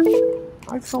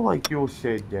 I feel like you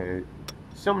said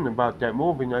something about that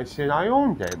movie, and I said I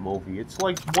own that movie. It's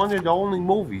like one of the only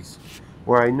movies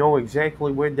where I know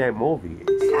exactly where that movie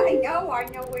is. I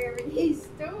know where it is,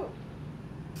 too.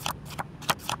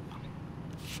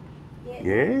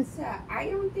 Yeah? I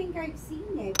don't think I've seen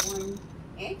that one,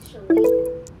 actually.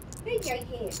 I think I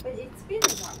have, but it's been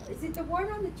a while. Is it the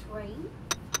one on the train?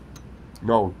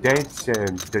 No, that's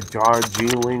the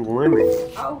Darjeeling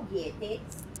Lemonade. Oh, yeah,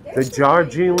 that's The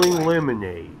Darjeeling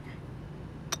Lemonade.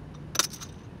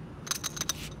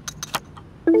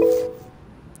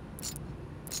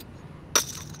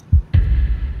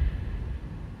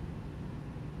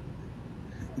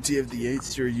 Do you have the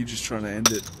 8s, or are you just trying to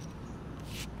end it?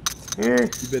 Yeah.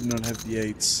 You better not have the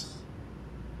 8s.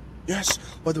 Yes,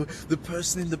 by the way, the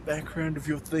person in the background of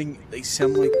your thing, they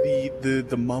sound like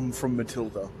the mum from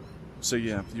Matilda. So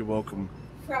yeah, you're welcome.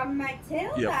 From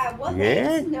Matilda? Yeah. Well, Yeah?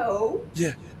 let's know.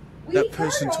 Yeah, We that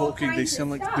person heard all talking, they kinds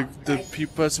sound of like stuff, the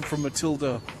person from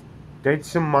Matilda.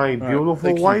 That's my Alright, beautiful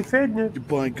thank you. wife, isn't it?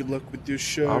 Goodbye. Good luck with your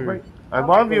show. All right. I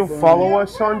love you. Bye-bye. Follow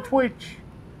us on Twitch.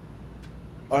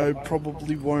 I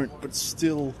probably won't, but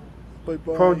still. Bye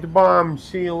bye. Pro the bomb.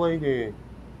 See you later.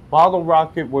 Bottle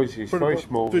Rocket was his first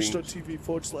movie.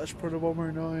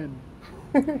 Twitch.tv/Protobomber9.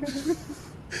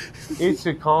 It's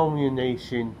a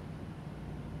culmination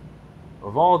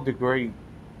of all that is great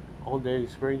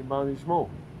about his movie.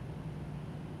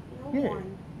 No Yeah.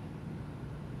 one.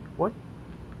 What?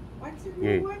 What's the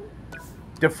Yeah. new one?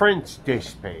 The French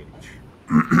Dispatch.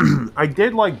 I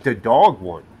did like the dog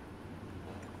one.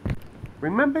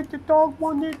 Remember the dog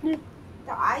one, didn't you?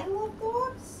 The Isle of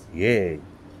Dogs? Yeah.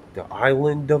 The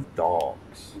Island of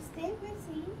Dogs. Is that what's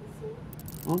easy?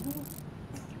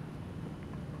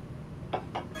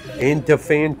 And the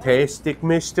Fantastic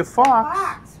Mr. Fox.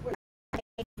 Fox.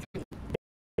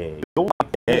 Yeah, you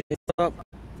like that. Oh,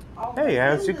 Hey,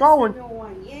 how's it Beaver's going? the new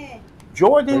one, yeah.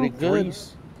 Jordan Pretty good.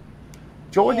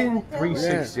 Jordan Yeah,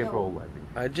 36011.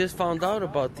 I just found out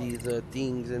about these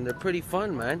things, and they're pretty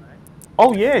fun, man.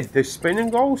 Oh yeah, the spinning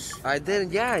ghosts. I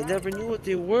didn't, yeah, I never knew what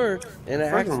they were, and I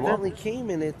Friggin' love accidentally came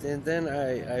in it, and then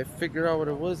I figured out what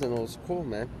it was, and it was cool,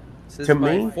 man. This To is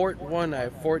my me?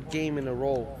 fourth game in a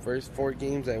row. First 4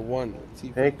 games I won. Let's see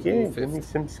if I Heck can yeah, do give me fifth.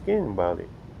 some skin about it.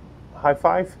 High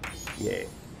five? Yeah.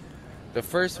 The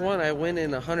first one I went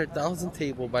in 100,000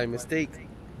 table by mistake,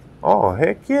 Oh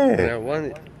heck and yeah. I won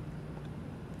it.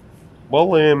 Well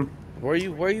Where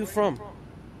are you from?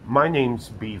 my name's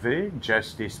Beaver,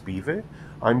 Justice Beaver.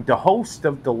 I'm the host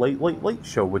of the Late Late Late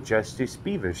Show with Justice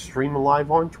Beaver, streaming live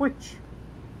on Twitch.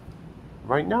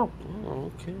 Right now.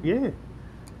 Oh, okay. Yeah.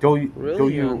 Do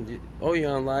Really? you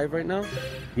You're on live right now?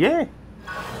 Yeah.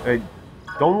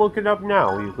 Don't look it up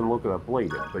now. You can look it up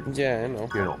later. But Yeah, I know.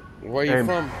 you know, Where are you Um,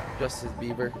 from, Justice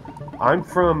Bieber? I'm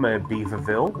from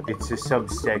Beaverville. It's a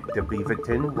subsect of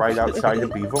Beaverton, right outside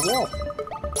of Beaver Wall.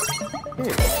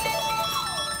 Yeah.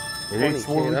 And it's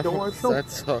where we do our show. That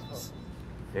sucks.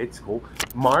 It's cool.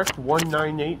 Mark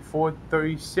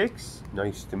 198436.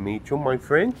 Nice to meet you, my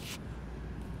friend.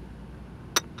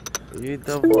 You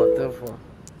devil.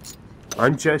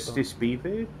 I'm Justice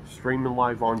Beaver, streaming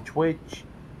live on Twitch.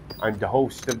 I'm the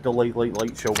host of the Late Late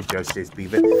Late Show with Justice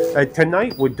Beaver.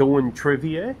 Tonight we're doing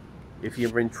trivia. If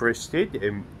you're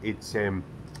interested, it's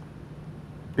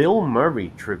Bill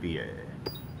Murray trivia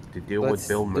to deal with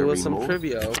Bill Murray. Do some movies.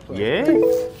 trivia. Okay.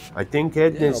 Yeah, I think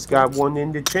Edna's Yeah, I'll got one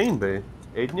in the chamber,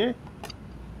 isn't it?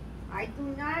 I do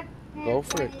not have Go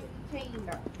for one it. in the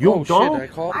chamber. You Oh don't? shit!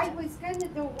 I called. I was gonna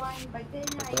do one, but then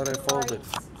I thought I folded.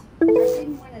 realized I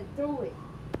didn't want to do it.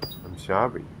 I'm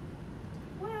sorry.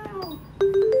 Wow.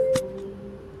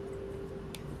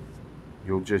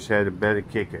 You just had a better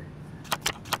kicker.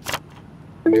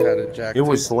 You had a jack. It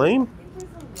was lame. It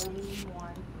was a lame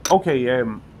one. Okay,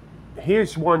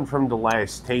 here's one from the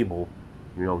last table.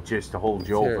 You know, just to hold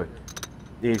you Sure. over.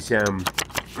 Is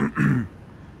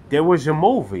there was a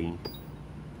movie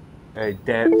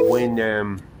that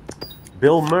when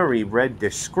Bill Murray read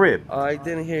the script. I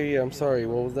didn't hear you. I'm sorry.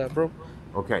 What was that, bro?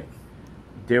 Okay,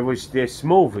 there was this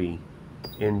movie,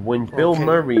 and when Bill Okay.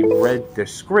 Murray read the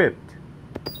script,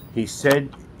 he said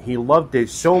he loved it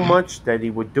so much that he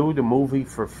would do the movie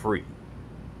for free.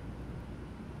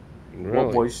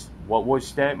 Really? What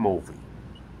was that movie?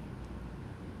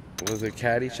 Was it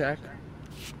Caddyshack?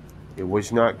 It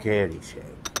was not Caddyshack.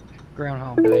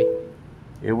 Groundhog Day.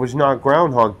 It was not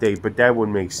Groundhog Day, but that would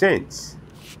make sense.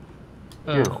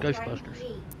 You know. Ghostbusters.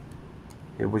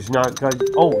 It was not God.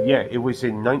 Oh yeah, it was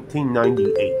in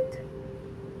 1998.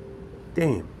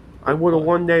 Damn, I would have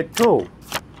won that too.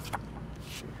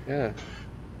 Yeah.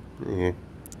 Yeah,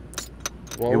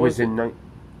 What it was it? in.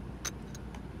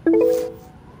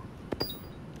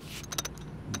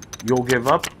 You'll give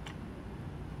up?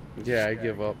 Yeah, I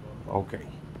give up. Okay.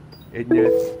 Isn't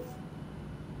it?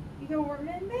 You don't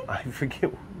remember? I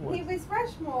forget. What. He was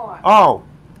Rushmore. Oh,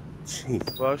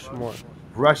 jeez. Rushmore.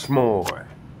 Rushmore.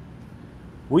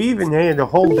 We even had a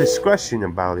whole discussion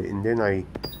about it, and then I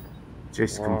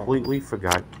just Wow. completely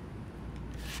forgot.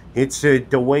 It's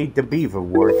the way the beaver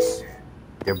works.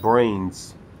 Their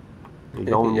brains. They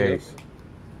don't. Yep.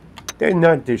 They're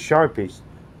not the sharpest.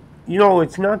 You know,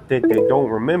 it's not that they don't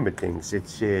remember things.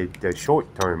 It's the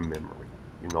short-term memory.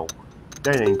 You know,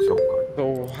 that ain't so good.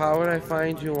 So how would I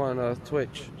find you on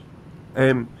Twitch?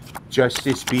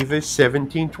 Justice Beaver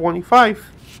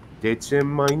 1725. That's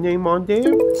my name on there.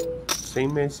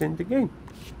 Same as in the game.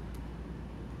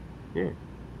 Yeah.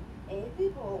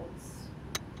 Edibles.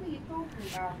 What are you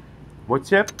talking about? What's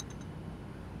that?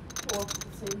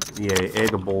 Torkelson. Yeah,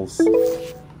 edibles.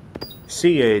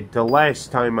 See, the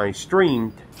last time I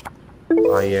streamed,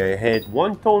 I had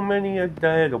one too many of the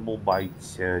edible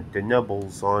bites, the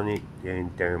nibbles on it,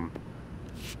 and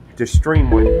the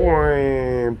stream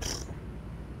went.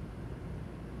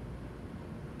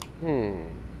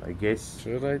 I guess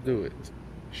Should I do it?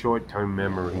 short-term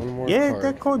memory. One more Yeah, card.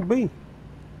 that could be.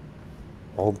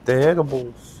 All the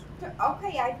edibles.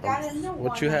 Okay, I've got a new one.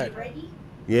 What you Are had? you ready?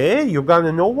 Yeah, you got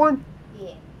a new one?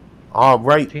 Yeah. All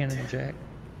right. Ten and Jack.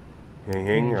 Hey,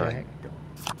 hang on. Jack.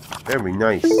 Very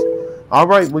nice. All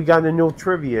right, we got a new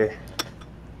trivia.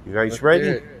 You guys Let's ready? do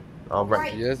it. All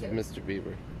right. Yes, Mr.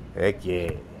 Beaver. Heck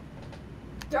yeah.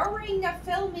 During the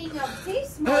filming of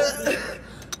this movie.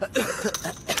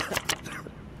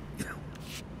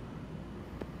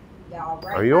 Y'all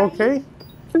right? Are you okay?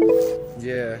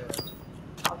 Yeah.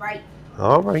 All right.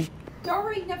 All right.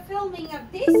 During the filming of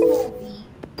this movie,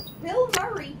 Bill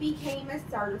Murray became a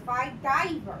certified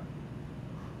diver.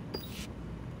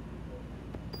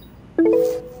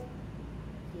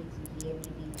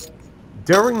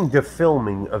 During the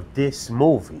filming of this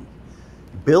movie,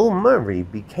 Bill Murray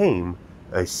became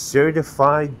a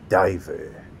certified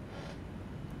diver.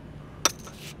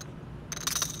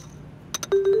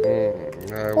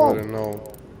 I wouldn't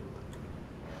know.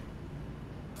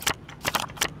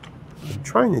 I'm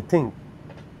trying to think.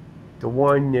 The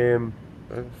one,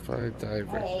 Certified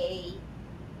diver. Hey,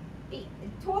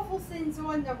 Torfelson's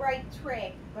on the right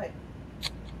track, but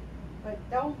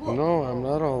don't look. No, I'm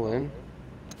not all in.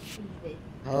 David.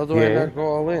 How do I Yeah. not go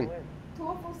all in?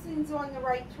 Torfelson's on the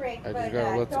right track, I but just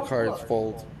gotta let the don't cards look.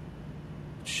 fold.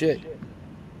 Shit.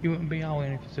 You wouldn't be all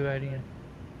in if you threw that in.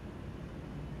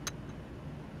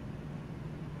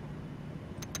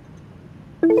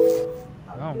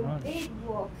 Oh, You nice. did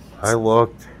look. I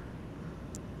looked.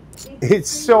 Did It's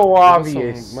see- so Give us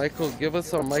obvious. some give us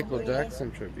some Michael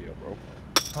Jackson trivia, bro.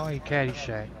 Oh, you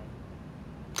Caddyshack.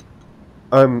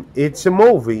 It's a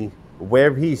movie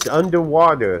where he's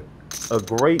underwater a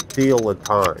great deal of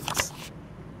times.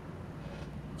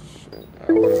 Shit,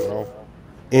 I wouldn't know.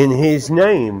 And his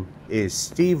name is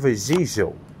Steve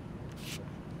Zissou.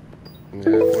 Yeah, I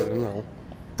wouldn't know.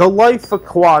 The Life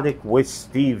Aquatic with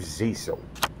Steve Zissou.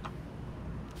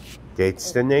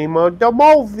 That's the name of the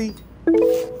movie.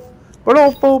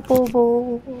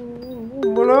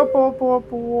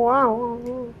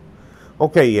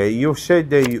 Okay, you said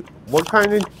that what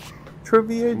kind of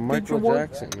trivia did you Michael want?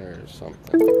 Jackson or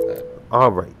something like that.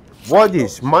 All right. What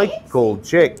is Michael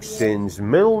Jackson's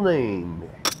middle name?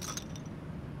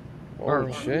 Oh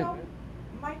Earl. shit. No,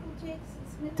 Michael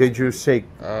Jackson's middle Did you name. say He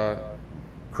said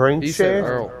Crankshaft?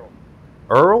 Earl.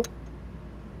 Earl?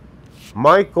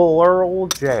 Michael Earl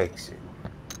Jackson.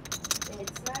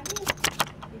 That's not it.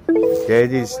 That You know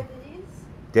is- what it is?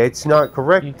 That's not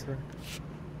correct. Ether.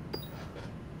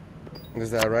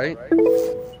 Is that right?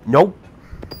 Nope.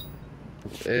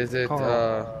 Is it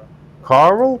Carl.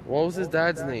 Carl? what was his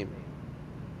dad's name?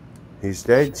 His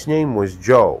dad's name was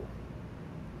Joe.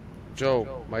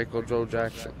 Joe. Michael Joe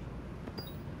Jackson.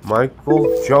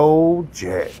 Michael Joe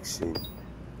Jackson.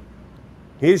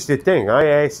 Here's the thing. I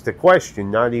asked the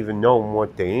question not even knowing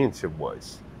what the answer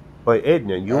was. But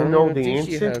Edna, I you don't know even the think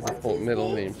he answer? has a What's full his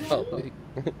middle dad's name, name? probably.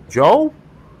 Joe?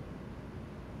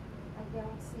 I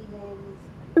don't see that.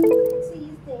 I don't see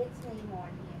his dad's name on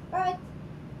here. But,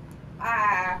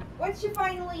 what's your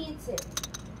final answer?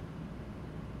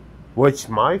 What's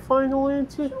my final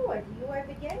answer? Sure, do you have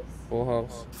a guess? Full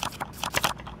House.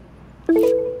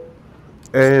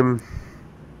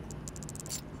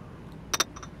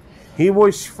 He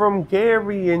was from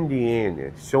Gary,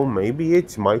 Indiana, so maybe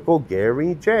it's Michael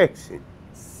Gary Jackson.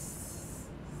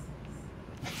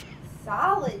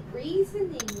 Solid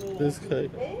reasoning, man. This guy.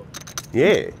 David.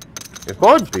 Yeah, it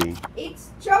could be. It's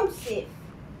Joseph.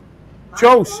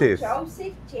 Joseph. Michael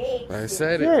Joseph Jackson. I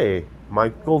said it. Yeah,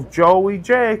 Michael Joey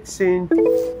Jackson.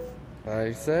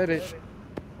 I said it.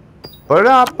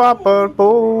 Ba-da-ba-ba-boo,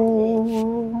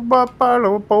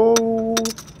 ba-ba-da-boo.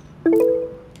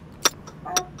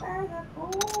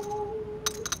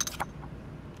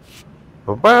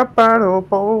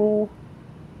 Ba-ba-ba-da-boo.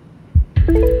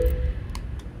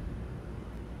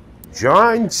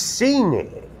 John Cena.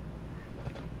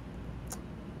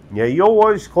 Yeah, you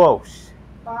was close.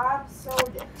 Bob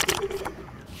Soda.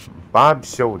 Bob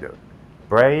Soda.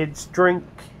 Brad's drink.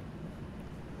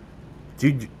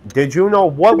 Did you know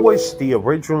what was the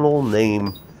original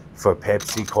name for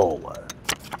Pepsi Cola?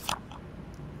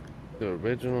 The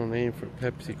original name for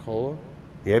Pepsi Cola?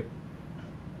 Yep.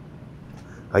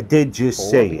 I did just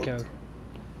say it.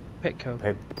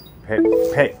 Petco.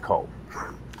 Petco.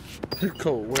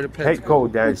 Petco, where the Petco?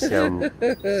 Petco does sound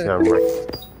right.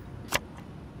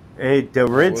 The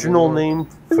original name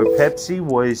for Pepsi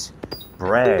was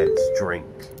Brad's drink.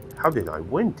 How did I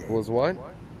win that? Was what?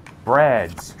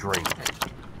 Brad's drink.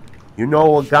 You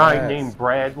know a guy Brad's. named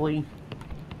Bradley?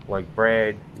 Like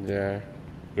Brad? Yeah.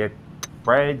 Yep.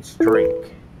 Brad's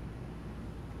drink.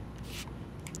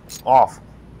 Awful.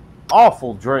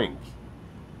 Awful drink.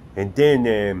 And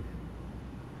then,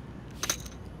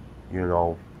 you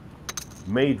know,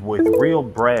 made with real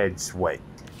Brad sweat.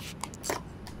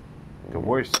 The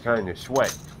worst kind of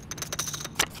sweat.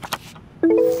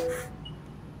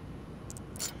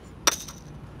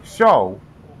 So,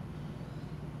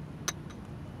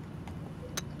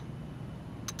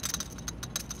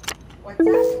 What's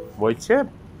up? what's up?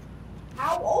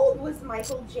 How old was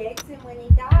Michael Jackson when he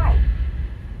died?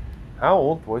 How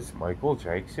old was Michael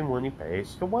Jackson when he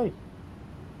passed away?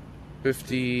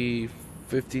 50.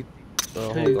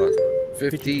 Hold on.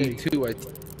 52, I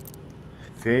think.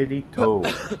 52.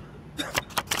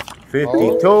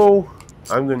 52.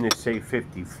 I'm going to say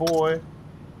 54.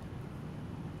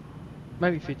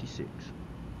 Maybe 56.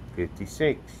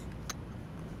 56.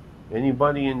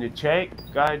 Anybody in the chat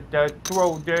got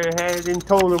throw their head into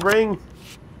the ring?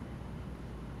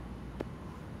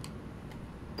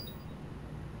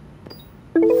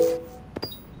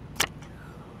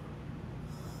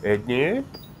 Edna?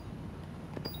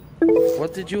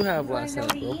 What did you have You wanna last know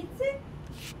night, the bro? answer?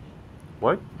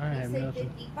 What? I You have say nothing.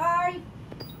 55.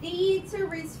 The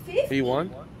answer is 50. He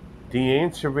won? The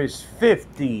answer is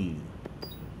 50.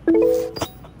 50.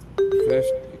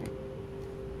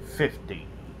 50.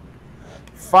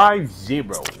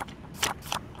 50.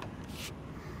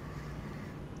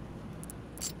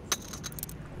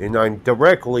 And I'm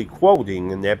directly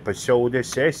quoting an episode of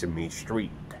Sesame Street.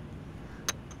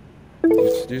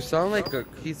 You sound like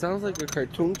he sounds like a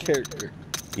cartoon character.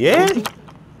 Yeah,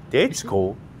 that's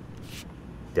cool.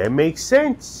 That makes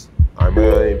sense. I'm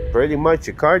pretty much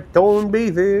a cartoon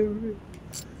beaver.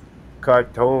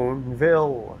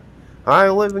 Cartoonville. I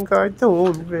live in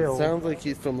Cartoonville. Sounds like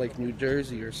he's from like New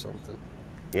Jersey or something.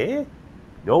 Yeah?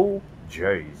 No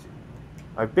Jersey.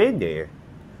 I've been there.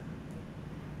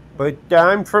 But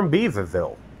I'm from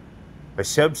Beaverville. A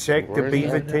subsect Where of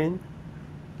is that? Beaverton.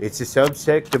 It's a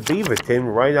subsect of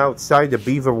Beaverton right outside the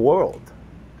Beaver world.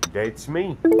 That's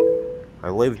me. I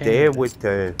live there with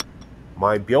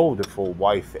my beautiful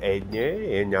wife Edna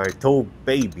and our two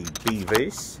baby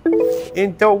beavers.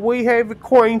 And we have a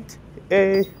quaint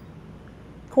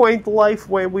life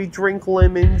where we drink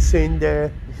lemons and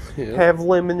Yeah. have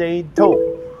lemonade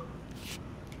too.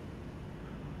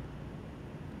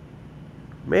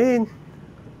 Man,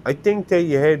 I think that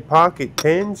you had pocket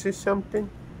tens or something.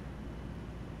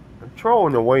 I'm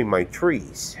throwing away my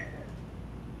trees.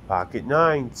 Pocket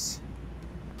nines.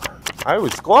 I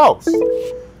was close.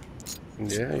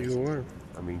 Yeah, you were.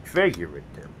 I mean, figure it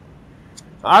then.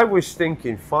 I was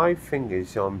thinking 5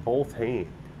 fingers on both hands.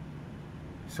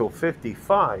 So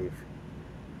 55.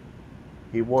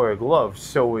 He wore a glove,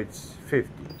 so it's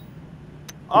 50.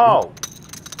 Oh!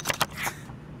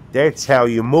 That's how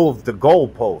you move the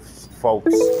goalposts,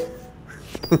 folks.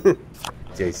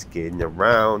 Just kidding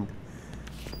around.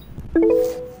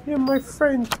 You're my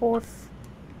friend, Torf.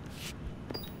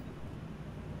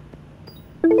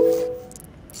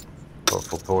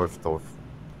 Torf.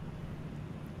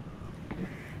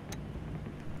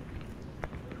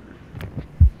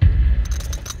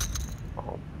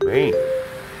 Oh, man.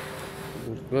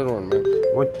 Good one, man.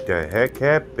 What the heck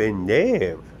happened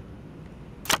there?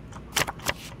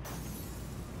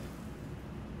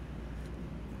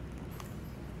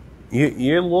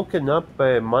 You're looking up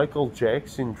Michael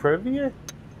Jackson trivia?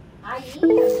 I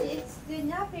am. They're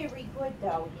not very good,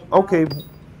 though. You know? Okay,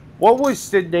 what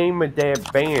was the name of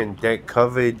that band that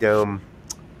covered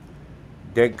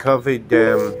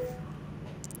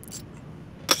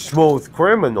Smooth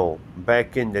Criminal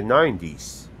back in the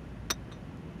 90s?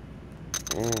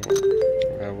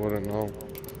 I wouldn't know.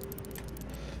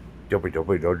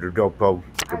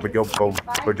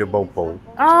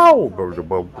 Ow!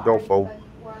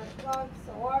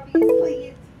 So obviously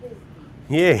it's 50.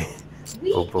 Yeah. We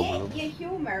get your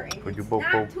humor, and it's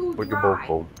not too dry.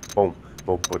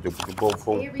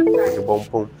 Very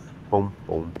dry.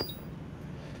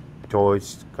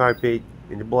 Toys, carpet,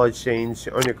 and the blood stains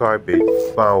on the carpet.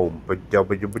 Boom.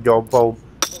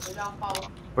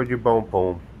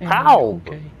 Boom. How?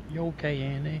 You okay,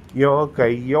 Annie? You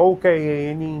okay,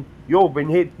 Annie? You've been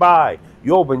hit by,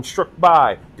 you've been struck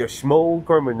by the smooth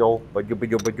criminal.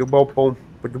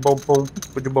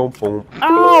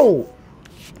 Ow!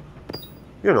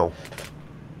 You know,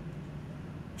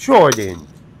 Jordan,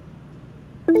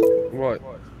 What?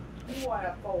 You want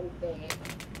to fold back.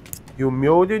 you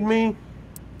muted me?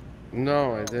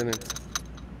 No, I didn't.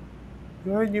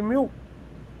 You had your mute.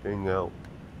 thing out.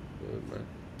 Good,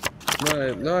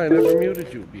 man. No, I never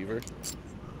muted you, Beaver.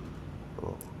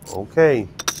 Okay.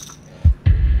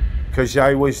 Because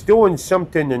I was doing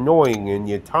something annoying and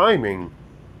your timing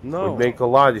No. would make a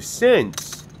lot of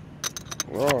sense.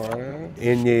 Oh,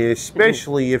 And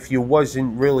especially if you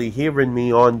wasn't really hearing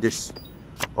me on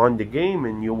the game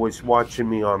and you was watching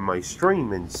me on my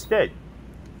stream instead.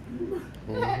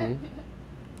 mm-hmm.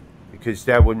 Because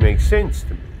that would make sense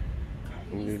to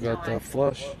me. You got that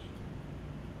flush.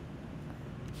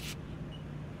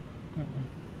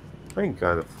 I ain't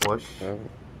got a flush.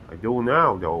 I do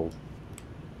now, though.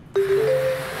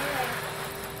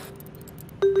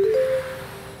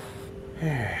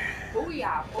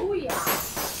 Booyah, booyah.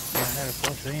 Yeah, I had a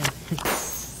flush in.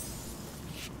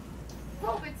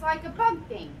 Poop, it's like a bug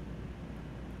thing.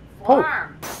 Poop.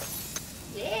 Farm.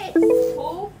 Yes,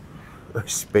 poop. A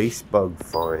space bug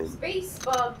farm. Space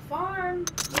bug farm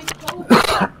with poop.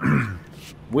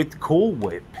 With Cool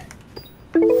Whip.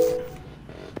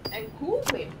 And Cool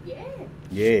Whip, yeah.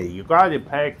 Yeah, you gotta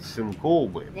pack some Cool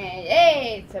Whip. Yeah,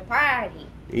 it's a party.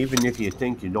 Even if you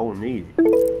think you don't need it.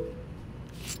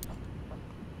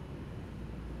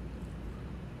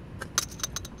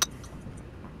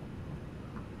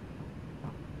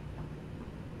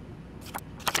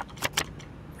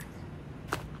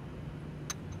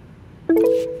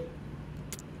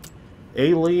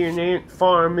 Alien Ant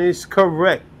Farm is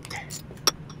correct.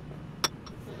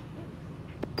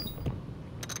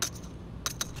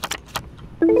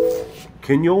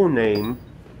 Can you name,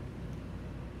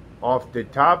 off the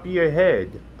top of your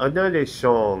head, another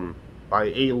song by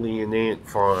Alien Ant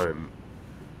Farm?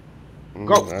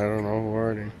 Go. I don't know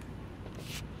already.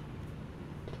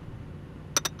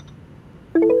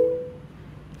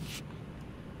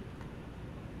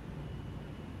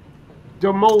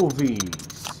 The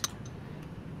Movies.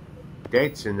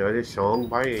 That's another song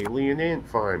by Alien Ant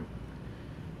Farm.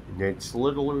 And that's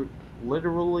literally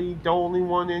the only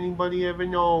one anybody ever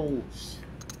knows.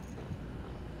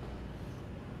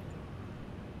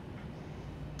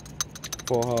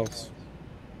 Full House.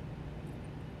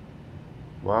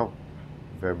 Wow.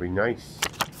 Very nice.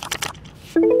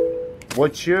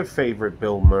 What's your favorite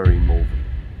Bill Murray movie?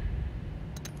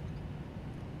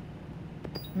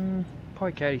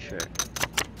 Probably Caddyshack.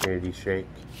 Caddyshack.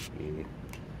 Yeah.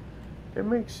 That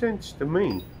makes sense to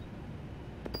me.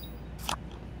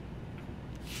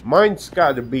 Mine's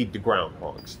gotta be the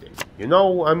Groundhog's Day. You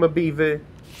know, I'm a beaver.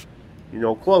 You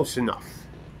know, close enough.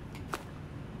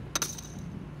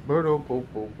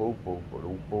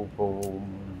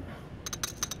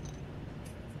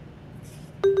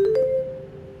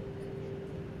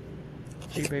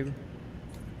 See you, baby.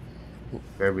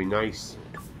 Very nice.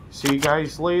 See you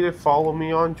guys later. Follow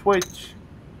me on Twitch.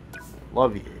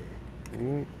 Love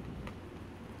you.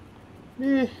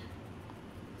 Eh.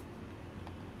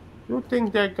 You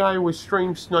think that guy was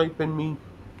stream sniping me?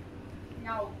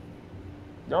 No,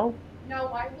 No? no,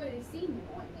 I would have seen him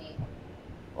on there.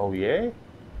 Oh, yeah?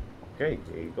 Okay,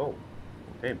 there you go.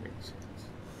 That makes sense.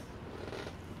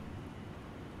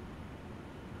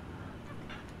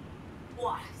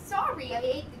 Oh, sorry, I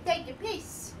hate to take a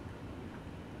piss.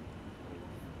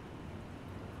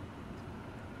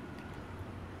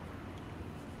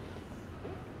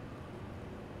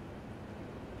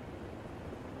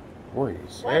 What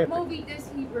is What happening? movie does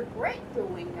he regret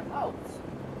doing the most?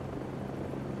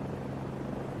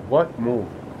 What movie?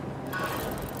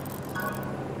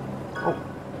 Oh,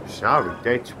 sorry,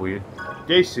 that's weird.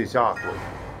 This is awkward.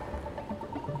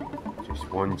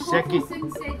 Just 1 second.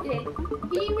 Wilson said that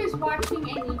he was watching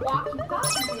and he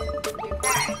walkie-talkie with your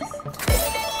guys.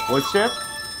 What's that?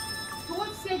 George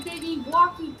said that he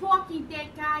walkie-talkied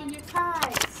that guy your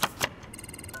cards.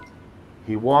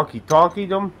 He walkie-talkied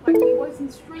them? Like he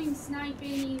wasn't stream sniping,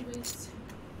 he was...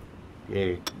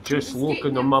 Yeah, just He's looking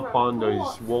getting them them up from on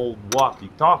North. those old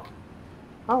walkie-talkie.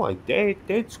 I like that.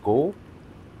 That's cool.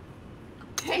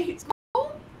 Hey, it's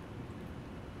cool.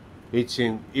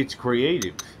 It's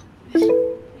creative.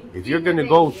 If you're gonna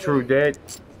go through that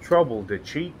trouble to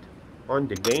cheat on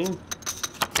the game,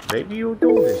 maybe you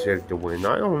do deserve to win.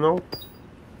 I don't know.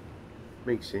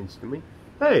 Makes sense to me.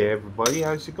 Hey everybody,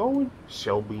 how's it going?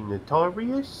 Shelby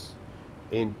Notorious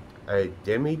and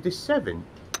Demi the 7.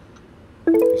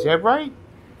 Is that right?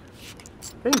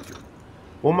 Thank you.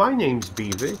 Well, my name's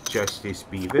Beaver, Justice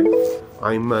Beaver.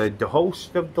 I'm the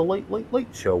host of the Late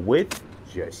Show with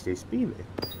Justice Beaver.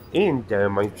 And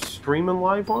I'm streaming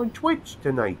live on Twitch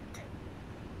tonight.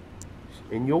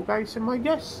 And you guys are my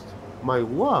guests. My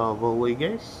lovely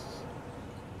guests.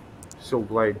 So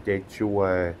glad that you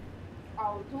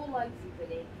Oh, who likes you for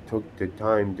that? took the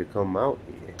time to come out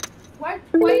here. What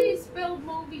is Bill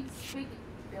Movie's big...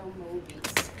 Bill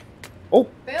movies. Oh,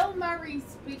 Bill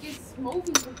Murray's biggest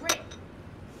movie regret.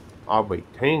 oh wait,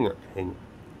 hang on. You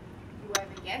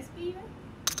have a guess, Beaver?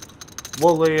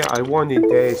 Well, I wanted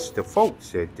to ask the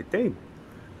folks at the table.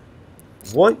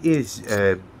 What is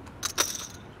the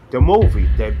movie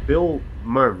that Bill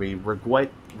Murray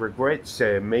regrets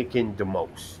making the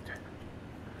most?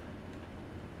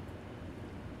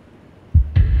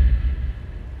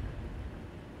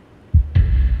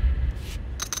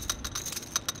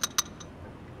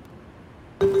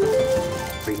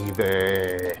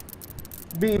 Beaver.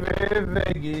 Beaver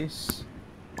Vegas.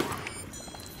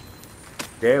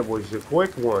 That was a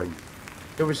quick one.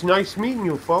 It was nice meeting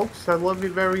you folks. I love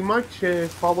you very much.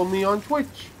 Follow me on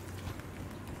Twitch.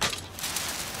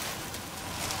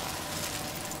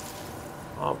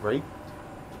 Alright.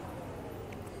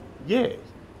 Yeah.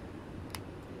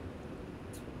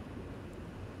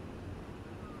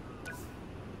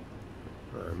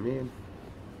 Oh man.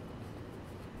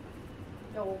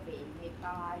 No been hit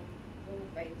by. No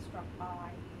been struck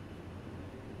by.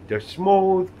 The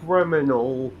smooth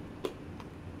criminal.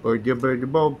 Or the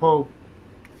bopo.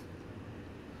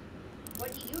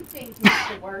 What do you think is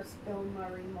the worst Bill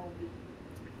Murray movie?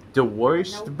 The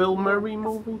worst No, Bill no. Murray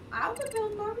movie? All the Bill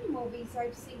Murray movies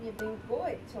I've seen have been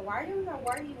good, so I don't know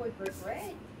what he would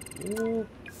regret.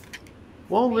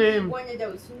 Well, Maybe one of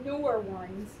those newer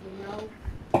ones, you know.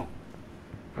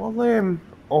 well,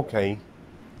 okay.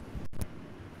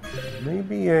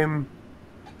 Maybe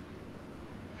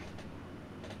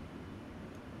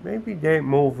that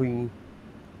movie.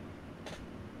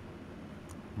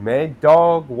 Mad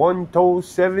Dog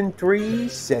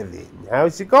 12737.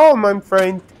 How's it going, my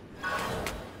friend?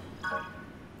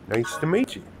 Nice to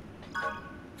meet you.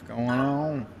 What's going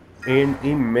on? And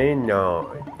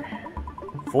Imenon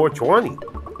 420.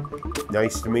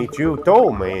 Nice to meet you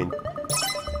too, man.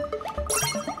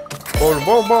 Boom,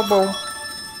 boom, boom, boom.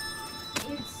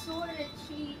 It's sort of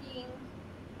cheating.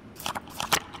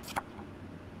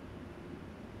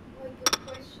 Like a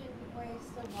question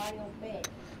lasts a while back.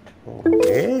 Oh,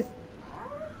 yeah?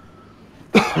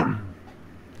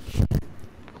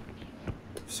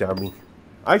 Sorry.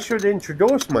 I should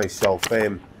introduce myself.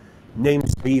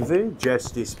 Name's Beaver,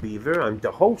 Justice Beaver. I'm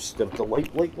the host of the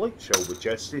Late Late Late Show with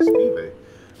Justice Beaver.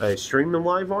 Streaming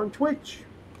live on Twitch.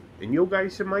 And you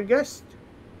guys are my guest.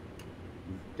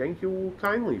 Thank you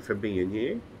kindly for being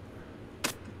here.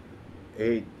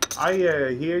 I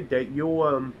hear that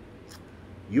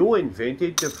you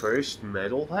invented the first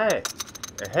metal hat.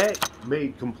 A hat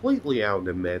made completely out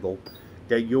of metal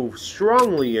that you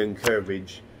strongly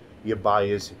encourage your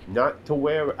buyers not to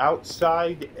wear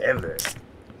outside ever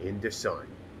in the sun.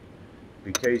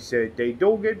 Because they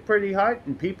do get pretty hot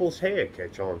and people's hair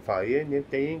catch on fire, and if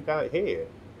they ain't got hair,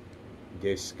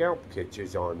 their scalp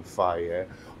catches on fire.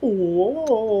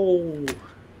 Whoa!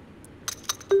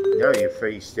 Now you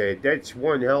face that. That's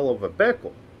one hell of a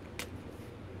beckle.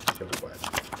 So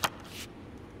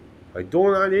I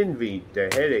do not envy the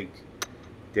headache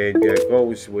that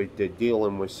goes with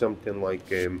dealing with something like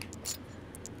the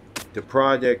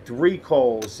product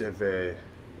recalls of an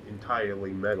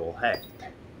entirely metal hat.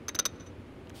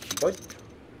 But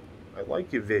I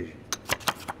like your vision.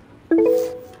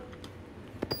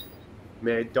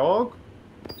 Mad Dog,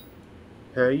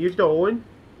 how you doing?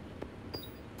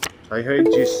 I heard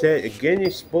you set a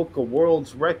Guinness Book of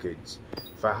World Records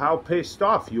for how pissed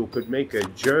off you could make a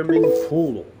German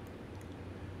poodle.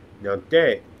 Now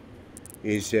that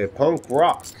is punk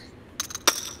rock.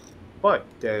 But,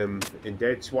 and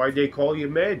that's why they call you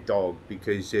Mad Dog,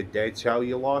 because that's how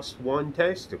you lost one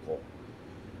testicle.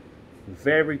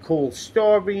 Very cool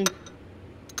story.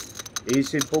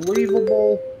 Is it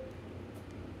believable?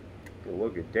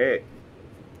 Look at that.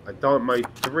 I thought my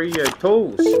three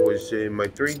toes was my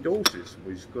three doses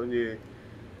was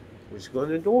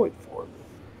gonna do it for me.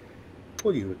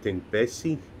 What do you think,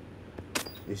 Bessie?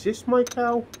 Is this my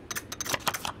cow?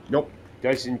 Nope,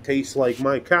 doesn't taste like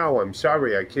my cow. I'm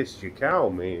sorry I kissed your cow,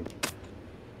 man.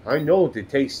 I know the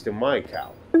taste of my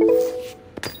cow.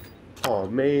 Oh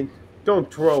man,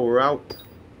 don't throw her out.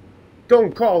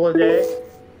 Don't call her that.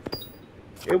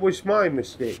 It was my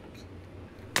mistake.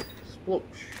 Sploosh.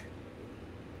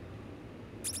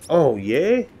 Oh,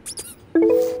 yeah?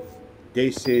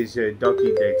 This is a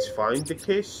ducky that's fine to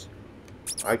kiss.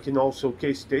 I can also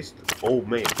kiss this. Oh,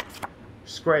 man.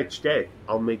 Scratch that.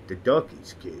 I'll make the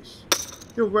duckies kiss.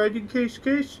 You ready, kiss,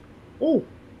 kiss? Oh,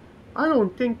 I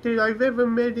don't think that I've ever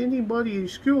met anybody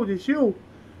as good as you.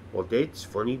 Well, that's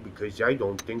funny because I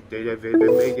don't think that I've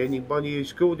ever met anybody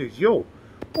as good as you.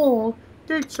 Oh,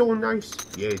 that's so nice.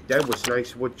 Yeah, that was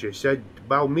nice what you said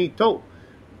about me, too.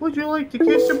 Would you like to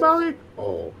kiss about it?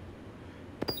 Oh,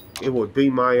 It would be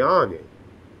my honor.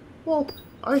 Well,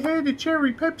 I had a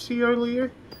cherry Pepsi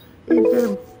earlier,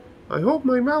 and I hope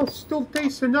my mouth still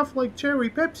tastes enough like cherry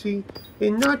Pepsi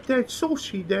and not that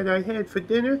sushi that I had for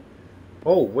dinner.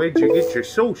 Oh, where'd you get your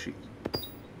sushi?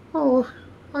 Oh,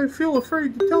 I feel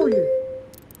afraid to tell you.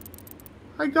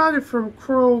 I got it from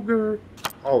Kroger.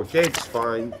 Oh, that's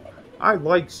fine. I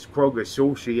like Kroger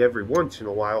sushi every once in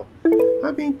a while.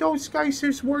 I mean, those guys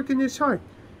just working as hard.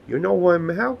 You know,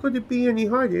 how could it be any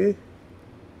harder?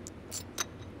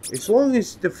 As long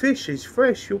as the fish is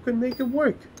fresh, you can make it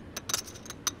work.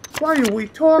 Why are we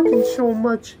talking so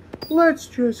much? Let's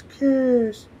just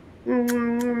kiss.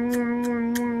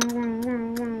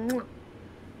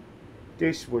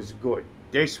 This was good.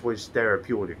 This was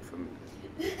therapeutic for me.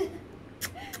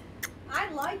 I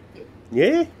liked it.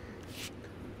 Yeah?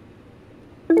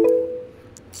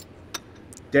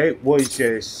 That was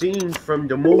a scene from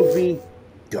the movie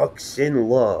Ducks in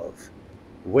Love,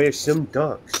 where some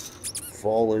ducks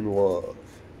fall in love.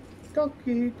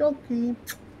 Ducky, ducky.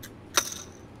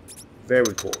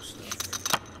 Very cool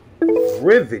stuff.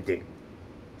 Riveting,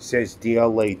 says the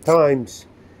LA Times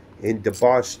and the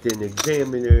Boston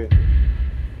Examiner.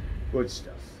 Good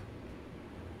stuff.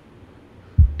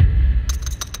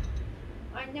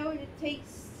 I know the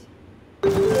taste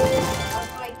of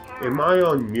my cow. Am I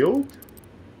on mute?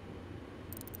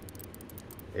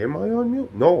 Am I on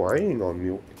mute? No, I ain't on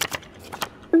mute.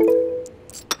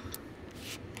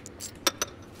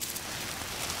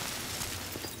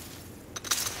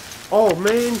 Oh,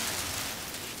 man.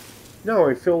 Now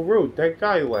I feel rude. That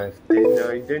guy left, and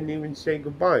I didn't even say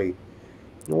goodbye.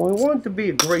 No, I want to be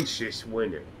a gracious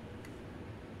winner.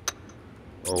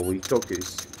 Oh, he took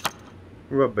his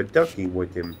rubber ducky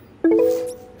with him.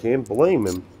 Can't blame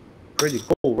him. Pretty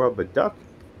cool rubber ducky.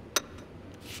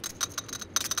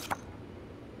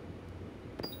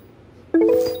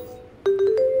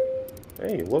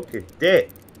 Hey, look at that.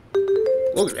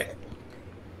 Look at that.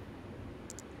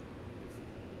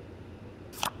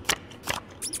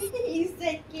 You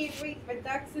said can't wait for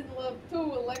Ducks in Love 2,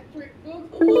 Electric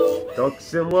Boogaloo.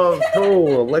 Ducks in Love 2,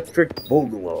 Electric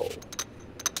Boogaloo.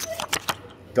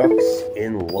 Ducks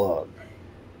in Love.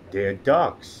 They're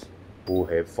ducks who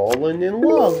have fallen in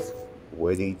love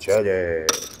with each other.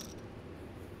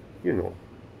 You know.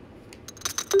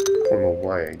 I don't know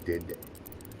why I did that.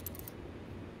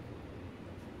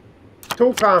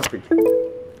 Too confident.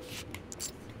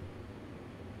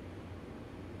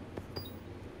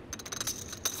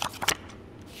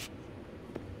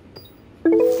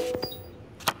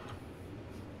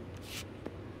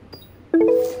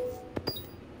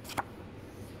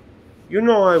 You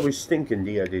know, I was thinking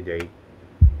the other day,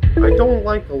 I don't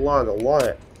like a lot of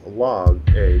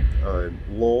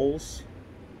lols.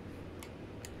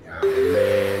 Oh,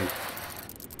 man.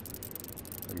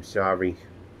 I'm sorry.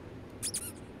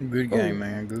 Good game,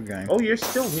 man. Good game. Oh, you're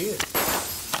still here.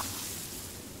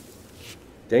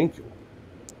 Thank you.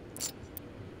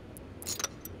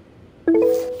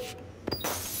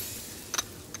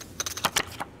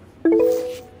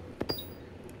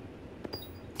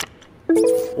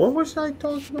 What was I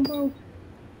talking about?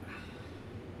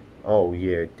 Oh,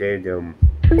 yeah, that,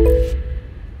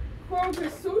 Kroger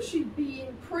sushi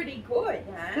being pretty good,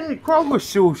 huh? Hey, Kroger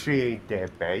sushi ain't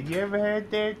that bad. You ever had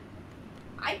that?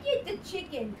 I get the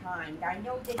chicken kind. I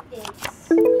know that that's,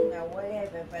 you know,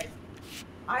 whatever, but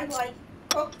I like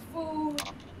cooked food.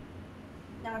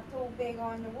 Not too big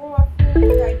on the raw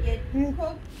food. I get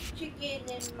cooked chicken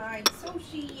in my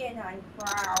sushi, and I'm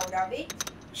proud of it.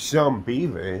 Some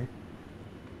Beaver.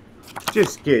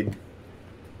 Just kidding.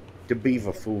 The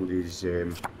Beaver food is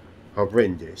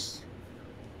horrendous.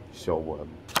 So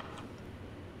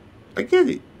I get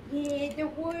it. Yeah, the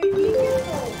word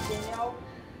difficult, you know,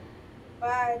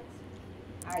 but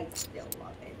I still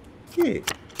love it. Yeah.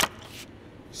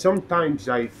 Sometimes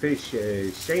I fish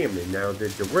salmon out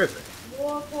of the river.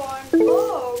 Walk on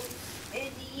boats,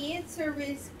 and the answer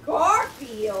is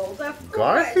Garfield. Of course.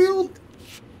 Garfield?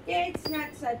 It's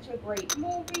not such a great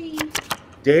movie.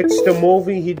 That's the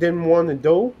movie he didn't want to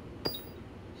do?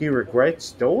 He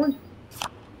regrets doing?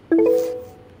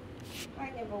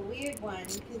 Kind of a weird one,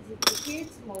 because it's a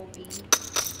kids' movie.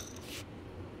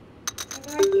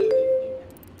 But I get it, you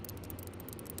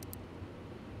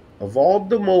know. Of all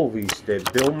the movies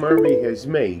that Bill Murray has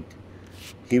made,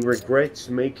 he regrets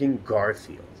making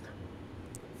Garfield.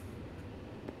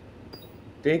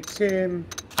 That's,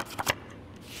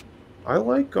 I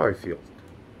like Garfield.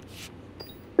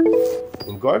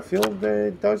 And Garfield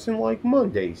doesn't like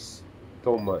Mondays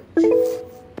so much.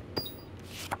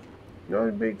 Not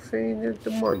a big fan of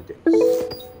the Mondays.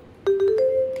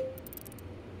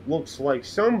 Looks like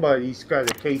somebody's got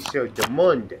a case of the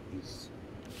Mondays.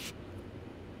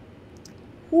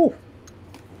 Whew.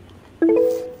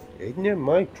 Isn't it?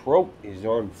 My throat is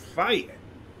on fire.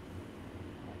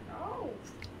 Oh.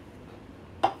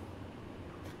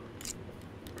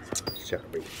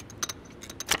 Sorry.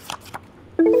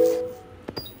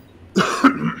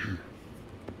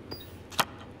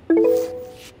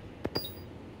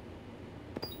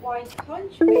 Like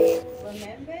Hunchback,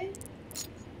 remember?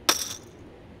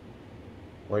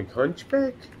 Like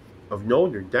Hunchback of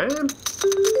Notre Dame?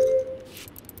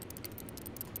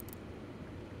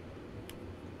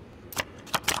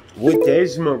 With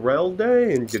Esmeralda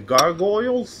and the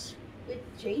Gargoyles? With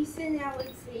Jason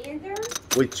Alexander?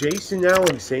 With Jason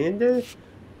Alexander?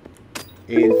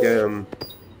 And, And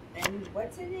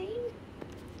what's her name?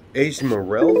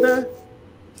 Esmeralda?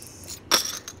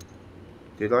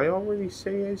 Did I already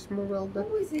say Esmeralda?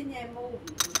 Who was in that movie?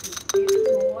 Was it Jimmy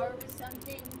Moore or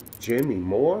something? Jimmy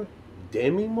Moore?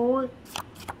 Demi Moore?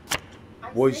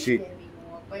 I Was said it- Demi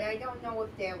Moore, but I don't know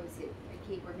if that was it. I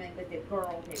can't remember the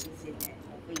girl that was in that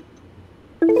movie.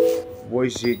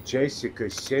 Was it Jessica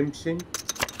Simpson?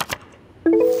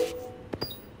 It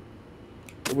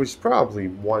was probably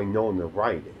Winona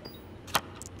Ryder.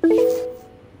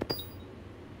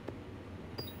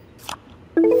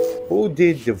 Who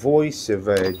did the voice of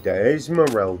the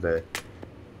Esmeralda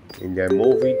in that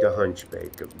movie, The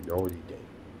Hunchback of Notre Dame?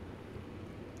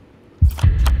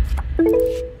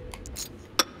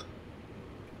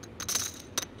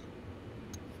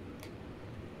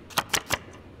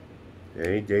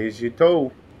 Hey, there's your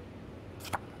toe.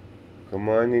 Come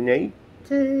on, an 8,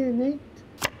 an 8.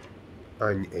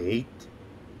 An 8.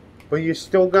 But you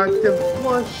still got the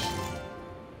flush.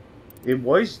 It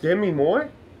was Demi Moore?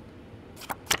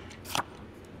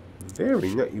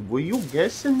 Very nice. Were you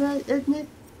guessing that, Edna?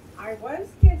 I was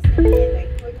guessing that. I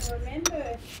couldn't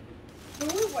remember who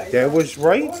it was. That was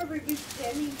right. I thought it was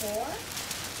Demi Moore.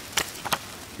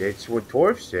 That's what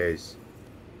Torf says.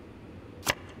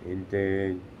 And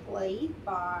then, Played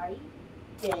by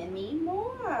Demi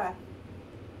Moore.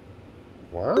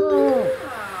 wow.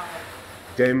 Wow.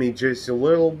 Demi just a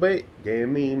little bit,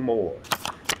 Demi Moore.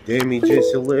 Demi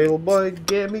just a little bit,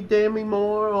 Demi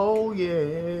Moore, oh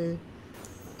yeah.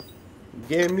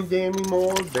 Demi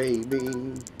Moore,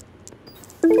 baby.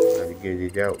 Gotta get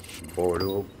it out,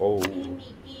 Bordeaux. Oh, Demi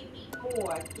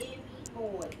Moore. Demi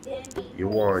Moore. Demi you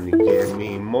Moore. wanna give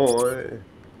me more?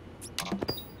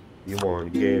 You wanna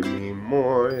give me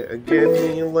more? Give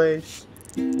me less?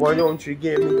 Why don't you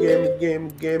give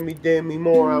me Demi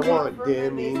Moore? I want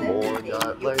Demi Moore,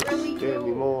 not less.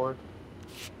 Demi Moore.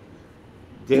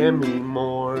 Demi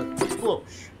Moore.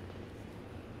 Whoosh.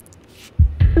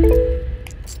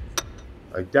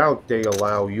 I doubt they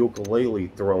allow ukulele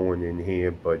throwing in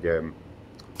here, but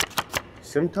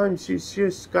sometimes you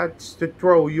just got to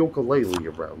throw ukulele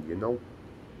around, you know?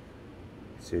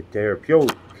 It's a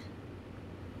therapeutic.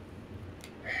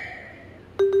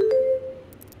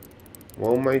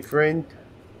 Well, my friend,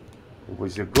 it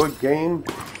was a good game.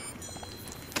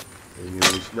 And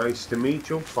it was nice to meet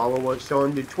you. Follow us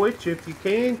on the Twitch if you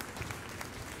can.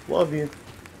 Love you.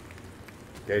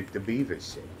 That the Beavers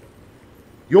say.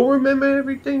 You'll remember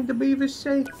everything the Beavers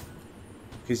say?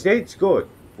 Because that's good.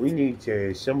 We need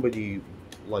somebody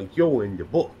like you in the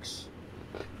books.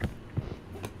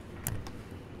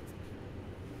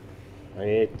 I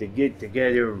had to get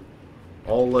together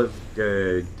all of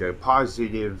the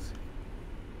positive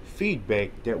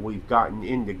feedback that we've gotten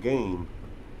in the game.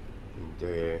 And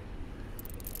it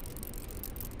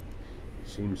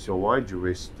seems so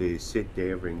arduous to sit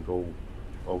there and go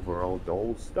over all the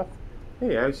old stuff.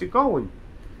 Hey, how's it going?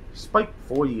 Spike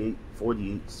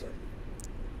 48487.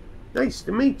 Nice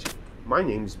to meet you. My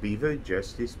name's Beaver,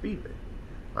 Justice Beaver.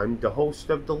 I'm the host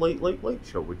of the Late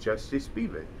Show with Justice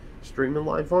Beaver, streaming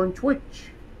live on Twitch.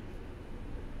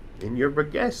 And you're a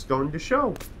guest on the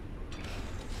show.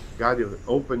 Got to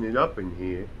open it up in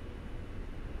here.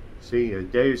 See,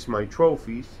 there's my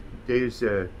trophies. There's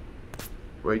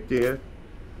right there.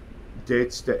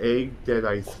 That's the egg that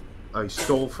I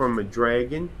stole from a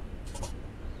dragon.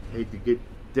 Had to get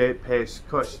that past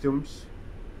customs.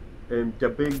 And the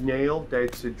big nail,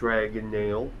 that's a dragon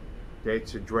nail.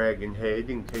 That's a dragon head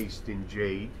encased in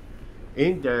jade.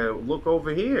 And look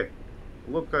over here.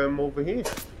 Look, I'm over here.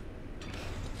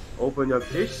 Open up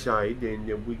this side and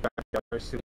we got our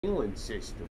surveillance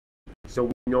system. So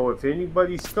we know if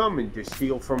anybody's coming to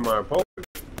steal from our poker.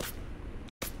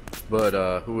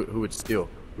 But who would steal?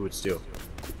 Who would steal?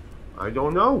 I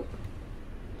don't know.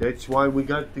 That's why we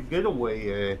got the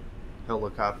getaway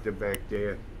helicopter back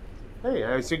there. Hey,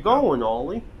 how's it going,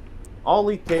 Ollie?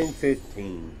 Ollie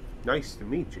 1015. Nice to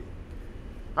meet you.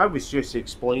 I was just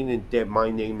explaining that my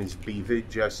name is Beaver,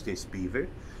 Justice Beaver,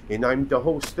 and I'm the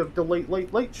host of the Late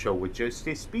Late Late Show with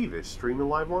Justice Beaver, streaming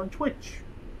live on Twitch.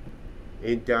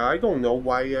 And I don't know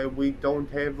why we don't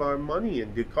have our money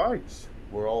in the cards.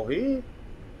 We're all here.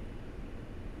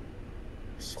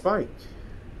 Spike,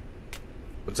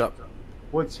 What's up?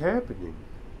 what's happening?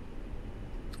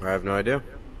 I have no idea.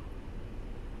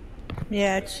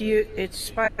 Yeah, it's you. It's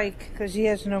Spike because he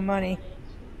has no money.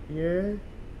 Yeah?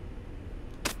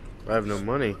 I have no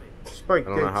money. Spike, I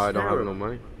don't know that's how I don't have no terrible.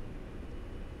 money.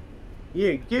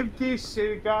 Yeah, give this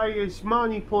guy his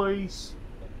money, please.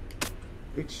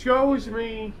 Excuse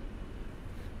me.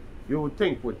 You would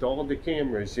think with all the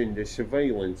cameras in the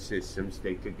surveillance systems,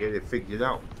 they could get it figured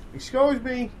out. Excuse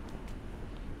me.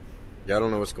 Yeah, I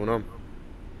don't know what's going on.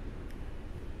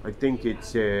 I think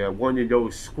it's one of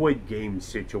those Squid Game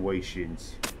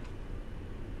situations.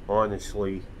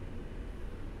 Honestly.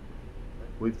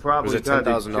 We It was probably a got to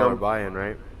 $10,000 jump. buy-in,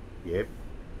 right? Yep.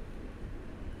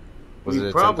 Was We it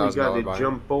a probably $10,000 got to buy-in?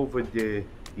 jump over the.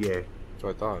 Yeah. That's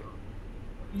what I thought.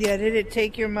 Yeah, did it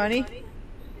take your money?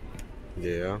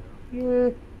 Yeah. Yeah.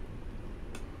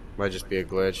 Might just be a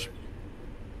glitch.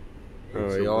 It's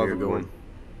Alright, y'all have a weird good one.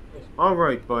 All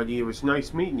right, buddy. It was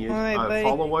nice meeting you. All right, buddy.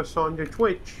 Follow us on the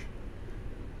Twitch.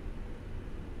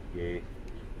 Yeah.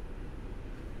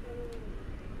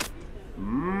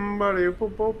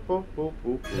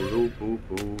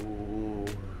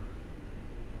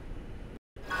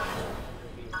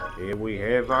 Here we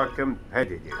have our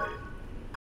competitor.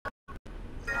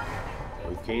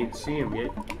 We can't see him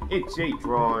yet. It's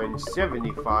Atron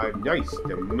 75. Nice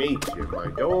to meet you, my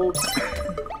dog.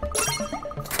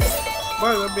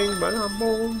 Bada bing, bada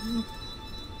boom.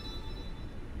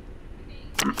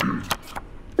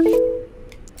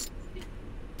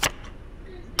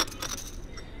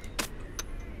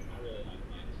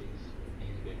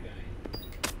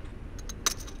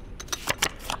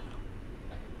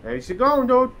 How's it going,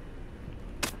 dude?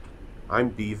 I'm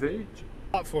Beaver.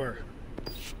 What for?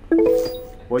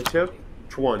 What's up?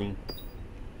 20.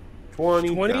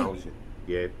 20,000.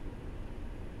 Yeah.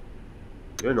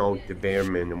 You know, the bare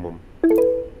minimum.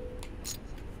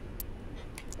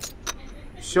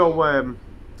 So,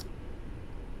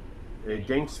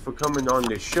 thanks for coming on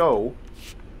the show.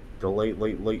 The Late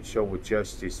Late Late Show with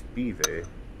Justice Beaver.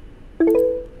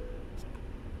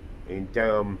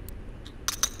 And,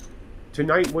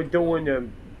 tonight we're doing a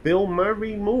Bill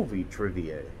Murray movie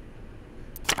trivia.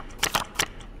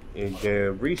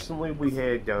 And recently we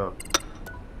had,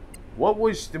 what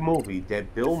was the movie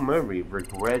that Bill Murray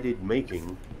regretted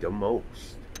making the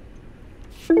most?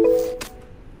 Can't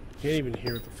even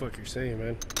hear what the fuck you're saying,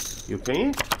 man. You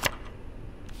can't?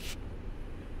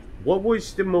 What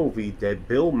was the movie that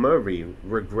Bill Murray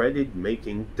regretted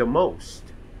making the most?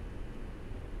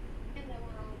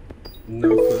 No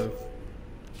clue.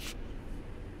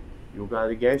 You got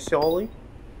a guess, Ollie?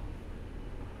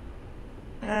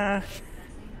 Hang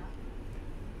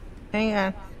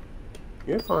on.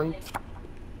 You're fine.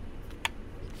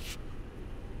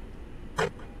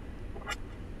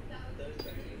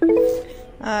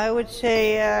 I would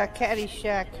say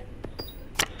Caddyshack.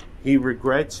 He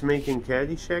regrets making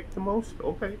Caddyshack the most?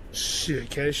 Okay. Shit,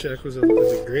 Caddyshack was a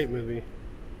great movie.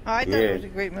 Oh, I thought Yeah. it was a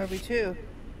great movie too.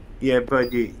 Yeah,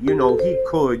 but, you know, he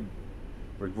could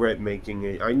regret making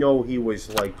it. I know he was,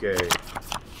 like,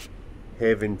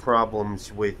 having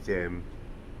problems with So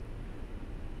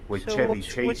Chevy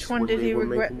Chase. which one when did they he were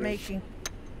regret making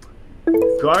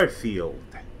making? Garfield.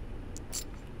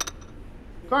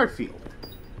 Garfield.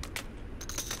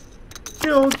 You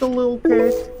know, the little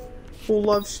cat who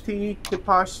loves to eat the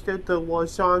pasta, the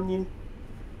lasagna.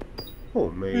 Oh,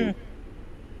 man.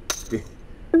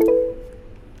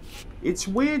 It's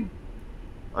weird.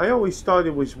 I always thought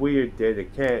it was weird that a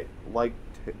cat liked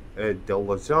the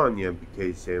lasagna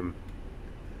because, you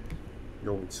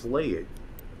know, it's layered.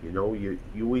 You know, you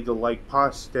either like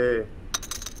pasta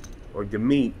or the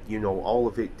meat, you know, all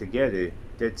of it together.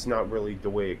 That's not really the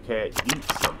way a cat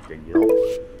eats something, you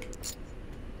know.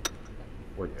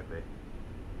 Whatever.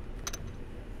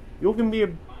 You can be a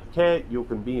cat, you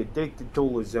can be addicted to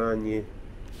lasagna.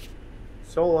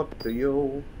 It's all up to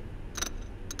you.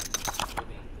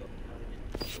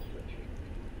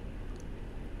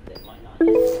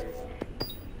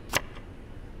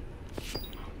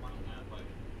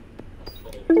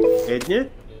 Edna,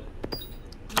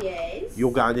 Yes.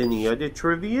 you got any other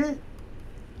trivia?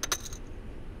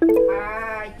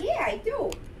 Yeah, I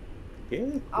do.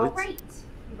 Yeah. All let's- right.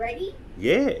 You ready?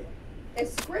 Yeah. The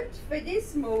script for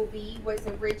this movie was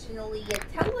originally a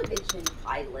television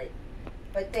pilot.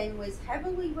 but then was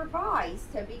heavily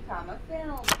revised to become a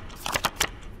film.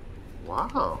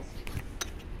 Wow.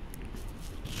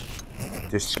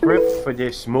 The script for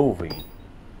this movie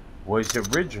was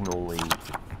originally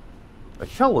a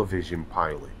television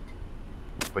pilot,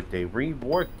 but they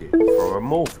reworked it for a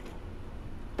movie.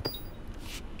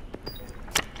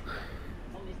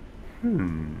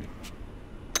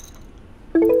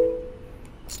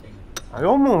 I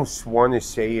almost want to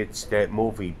say it's that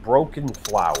movie Broken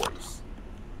Flowers,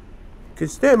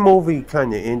 because that movie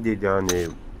kind of ended on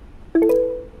an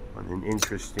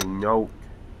interesting note,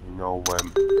 you know. But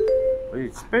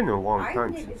it's been a long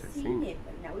time since I've seen it.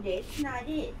 But no, that's not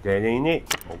it. That ain't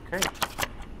it. Okay.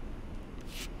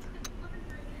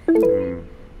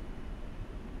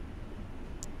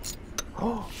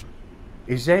 Oh,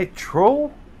 is that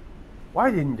true?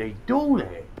 Why didn't they do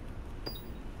that?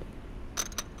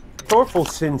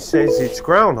 Torkelson says it's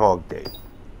Groundhog Day.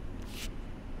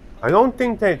 I don't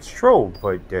think that's true,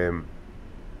 but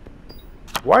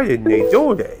why didn't they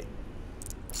do that?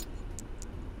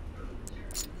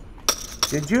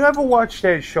 Did you ever watch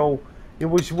that show? It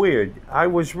was weird. I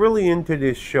was really into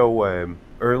this show,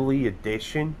 Early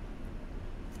Edition.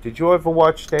 Did you ever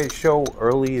watch that show,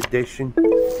 Early Edition?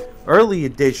 Early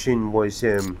Edition was,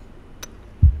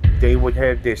 they would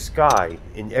have this guy,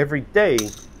 and every day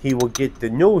he would get the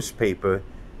newspaper,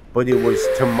 but it was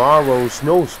tomorrow's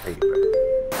newspaper.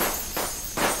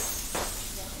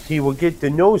 He would get the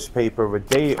newspaper a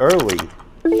day early,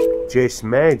 just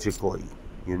magically,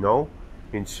 you know?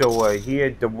 And so he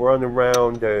had to run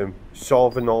around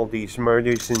solving all these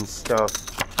murders and stuff,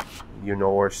 you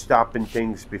know, or stopping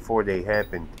things before they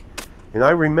happened. And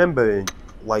I remember,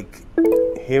 like,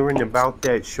 hearing about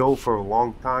that show for a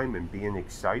long time and being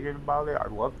excited about it. I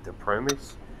loved the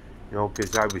premise, you know,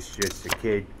 because I was just a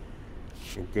kid.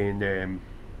 And then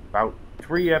about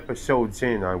 3 episodes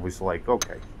in, I was like,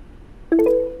 okay,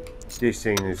 this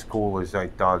ain't as cool as I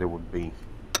thought it would be.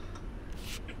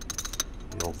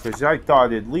 You know, because I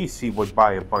thought at least he would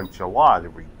buy a bunch of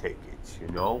lottery tickets, you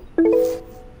know.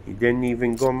 He didn't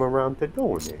even come around to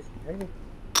doing it. Hey,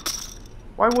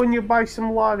 why wouldn't you buy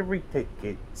some lottery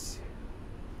tickets?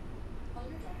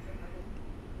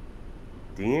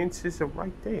 The answers are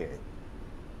right there.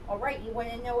 Alright, you want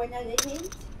to know another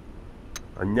hint?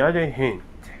 Another hint.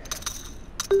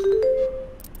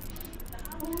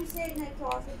 Who said that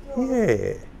talking to him?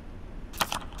 Yeah.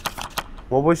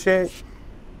 What was that?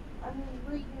 I'm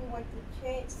reading what the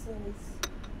chat says.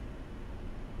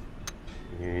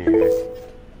 Yeah.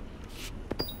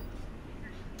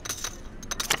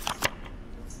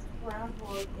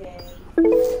 Groundhog Day.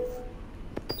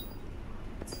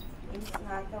 It's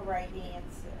not the right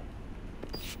answer.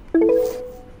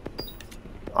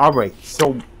 Alright,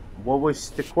 so what was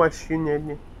the question,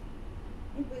 Edna?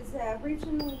 It was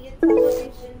originally a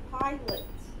television pilot.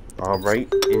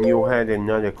 Alright, and you had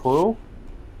another clue?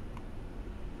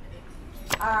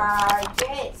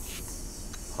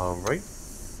 Yes. Alright.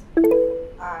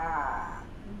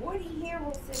 Woody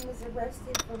Harrelson was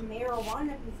arrested for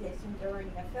marijuana possession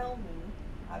during the filming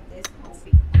of this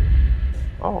movie.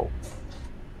 Oh.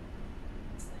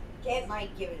 That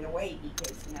might give it away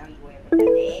because now you have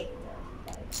another actor.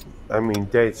 I mean,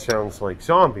 that sounds like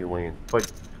Zombieland,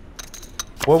 but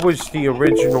what was the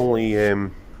originally,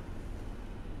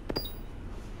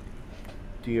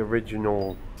 the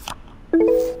original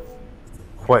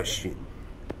question?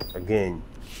 Again.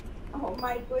 Oh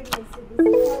my goodness, it was a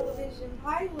television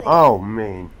pilot. Oh,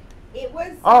 man. It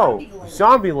was Zombieland.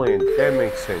 Zombieland. Zombieland. That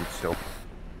makes sense, so.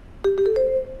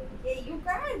 Yeah, you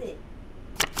got it.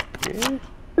 Yeah.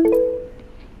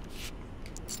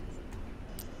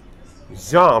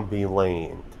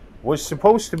 Zombieland was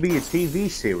supposed to be a TV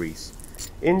series.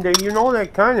 And, you know,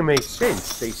 that kind of makes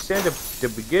sense. They set up the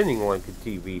beginning like a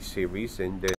TV series,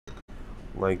 and,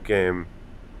 like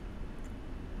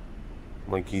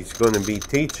he's going to be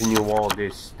teaching you all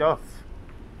this stuff.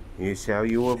 Here's how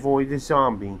you avoid a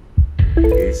zombie.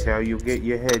 Here's how you get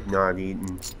your head not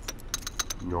eaten.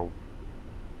 No.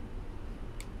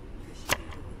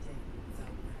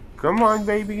 Come on,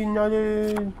 baby,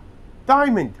 another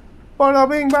diamond. Bada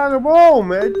bing, bada boom,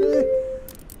 man.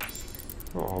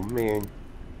 Oh, man.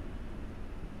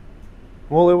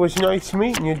 Well, it was nice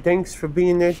meeting you. Thanks for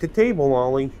being at the table,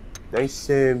 Ollie. Nice,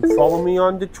 follow me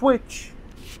on the Twitch.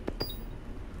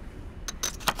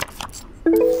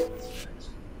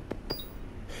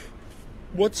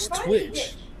 What's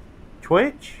Twitch?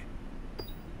 Twitch?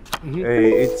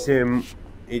 Mm-hmm.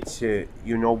 It's you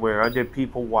know, where other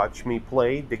people watch me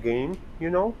play the game, you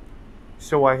know?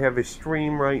 So I have a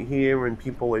stream right here and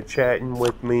people are chatting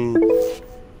with me,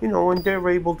 you know, and they're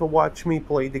able to watch me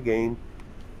play the game.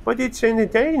 but it's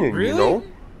entertaining, you Really? know.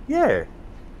 Yeah.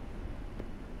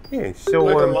 Yeah. So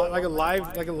Like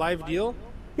a live deal?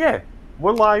 yeah,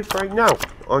 we're live right now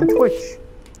on Twitch.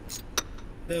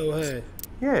 No way.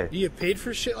 Yeah, Do you get paid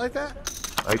for shit like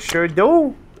that? I sure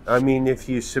do. I mean, if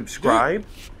you subscribe,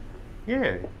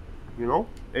 yeah, you know,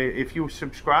 if you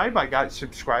subscribe, I got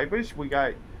subscribers. We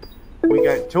got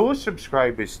 2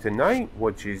 subscribers tonight,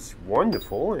 which is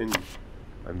wonderful, and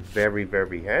I'm very,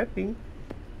 very happy.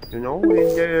 You know,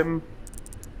 and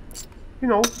you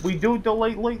know, we do the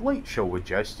late show with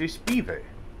Justice Beaver.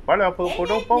 And Edna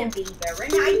Beaver,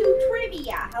 and I do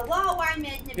trivia. Hello, I'm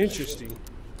Edna Beaver. Interesting.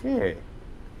 Yeah.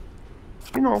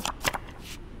 You know,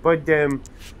 but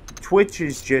Twitch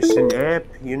is just an app.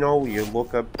 You know, you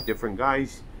look up different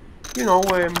guys. You know,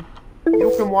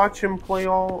 you can watch them play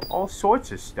all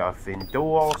sorts of stuff and do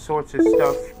all sorts of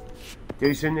stuff.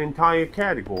 There's an entire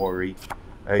category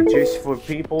just for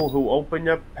people who open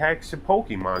up packs of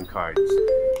Pokemon cards,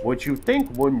 which you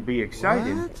think wouldn't be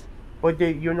exciting, but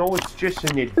you know, it's just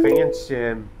an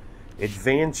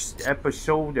advanced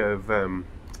episode of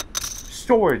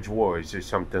Storage Wars or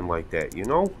something like that. You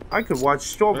know, I could watch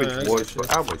Storage Wars for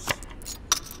hours.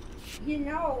 You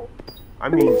know, I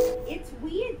mean, it's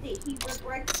weird that he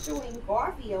regrets doing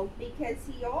Garfield because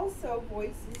he also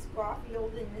voices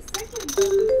Garfield in the second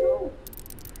movie too.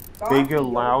 bigger,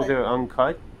 Garfield, louder,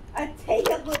 uncut. A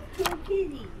Tale of Two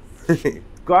Kitties.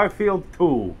 Garfield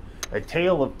 2, A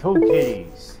Tale of Two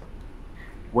Kitties.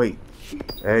 Wait.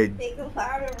 Bigger,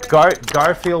 louder,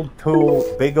 Garfield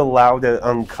 2, Bigger, Louder,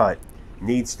 Uncut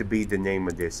needs to be the name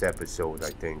of this episode, I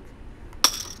think.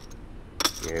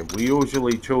 Yeah, we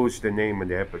usually choose the name of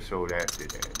the episode after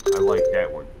that. I like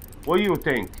that one. What do you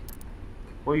think?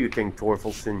 What do you think,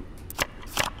 Torfelson?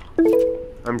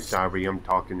 I'm sorry, I'm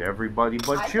talking to everybody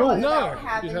but you. No,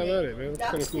 just have at it, man.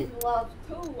 That's kind Ducks of in cool. Love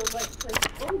too, Electric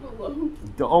Boogaloo.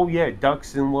 Oh yeah,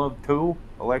 Ducks in Love 2,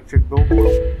 Electric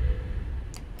Boogaloo.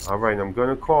 Alright, I'm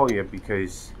gonna call you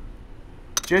because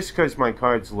just because my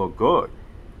cards look good.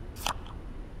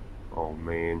 Oh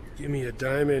man. Give me a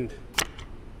diamond.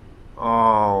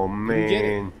 Oh You get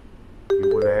it. man.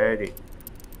 You would have had it.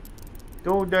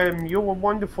 Dude, you were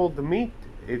wonderful to meet.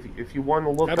 If you want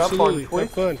to look Absolutely. up on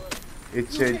Have Twitch, fun.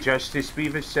 it's Justice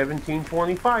Beaver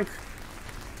 1725.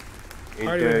 And,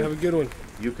 Alright, man. Have a good one.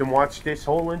 you can watch this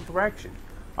whole interaction.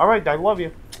 Alright, I love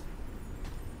you.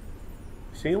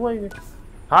 See you later.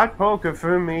 Hot poker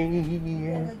for me.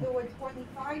 Gonna do a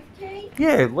 25K?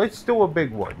 Yeah, let's do a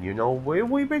big one. You know,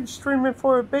 we've been streaming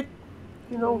for a bit.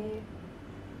 You know,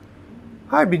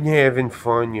 I've been having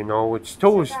fun. You know, it's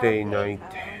Tuesday night.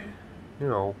 You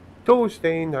know,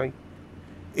 Tuesday night.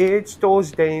 It's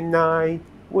Tuesday night.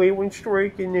 We went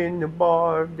striking in the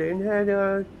bar, then had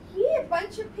a Yeah, a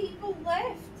bunch of people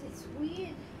left. It's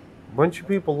weird. bunch of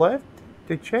people left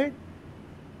to chat.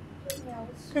 No,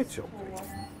 it's just That's okay. cool.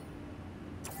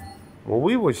 Well,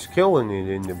 we was killing it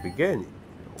in the beginning.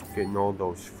 You know, getting all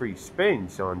those free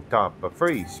spins on top of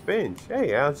free spins.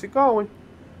 Hey, how's it going?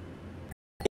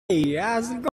 Hey, how's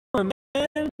it going,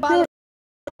 man?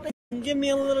 Give me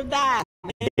a little dive.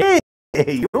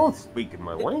 Hey, you're speaking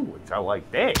my language. I like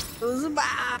that.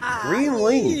 Green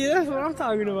Lane. Yeah, that's what I'm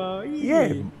talking about.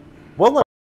 Yeah. Well,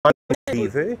 I'm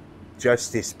Beaver,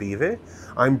 Justice Beaver.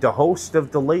 I'm the host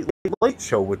of the Late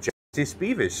Show with Justice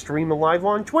Beaver, streaming live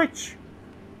on Twitch.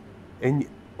 And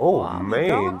oh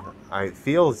man, it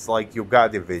feels like you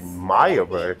got to admire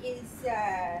her. Is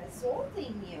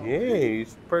salting you. Yeah,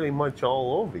 he's pretty much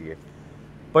all over you.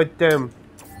 But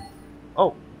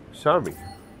oh, sorry.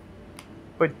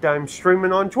 But I'm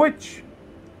streaming on Twitch.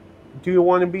 Do you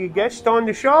want to be a guest on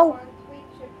the show?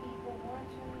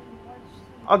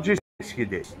 I'll just ask you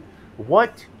this.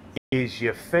 What is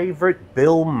your favorite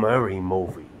Bill Murray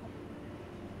movie?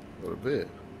 A little bit.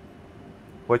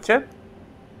 What's that?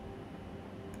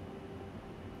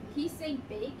 He say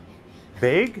big?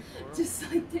 Big? Just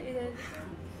like that.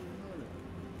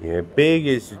 Yeah, Big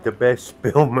is the best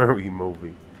Bill Murray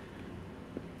movie.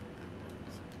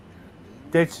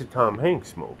 That's the Tom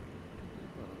Hanks movie.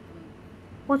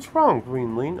 What's wrong,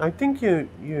 Green Lane? I think you're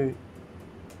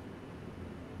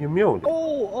muted.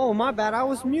 Oh, my bad. I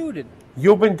was muted.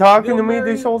 You've been talking Bill to me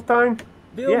Murray- this whole time?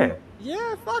 Yeah.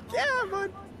 Yeah, fuck yeah,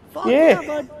 bud. Fuck Yeah. yeah,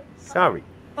 bud. Sorry.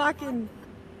 Fucking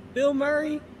Bill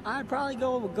Murray, I'd probably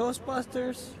go with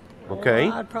Ghostbusters. Okay.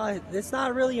 Or I'd probably, it's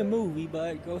not really a movie,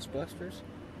 but Ghostbusters.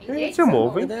 Yeah, it's a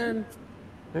movie. And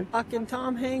then fucking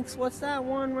Tom Hanks, what's that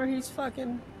one where he's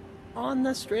fucking on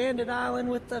the stranded island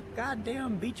with the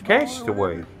goddamn beach ball? or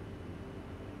Castaway. whatever?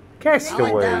 I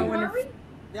like that Castaway. one.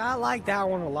 Yeah, I like that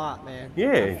one a lot, man.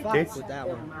 Yeah, I fuck it's- with that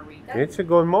one. It's a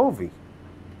good movie.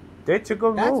 That's a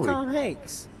good That's movie. Tom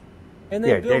Hanks. And then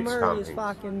Yeah, Bill that's Murray Tom is Hanks.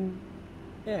 fucking.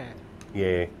 Yeah.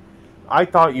 Yeah. I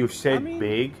thought you said I mean-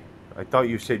 Big. I thought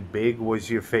you said Big was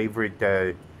your favorite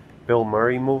Bill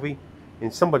Murray movie.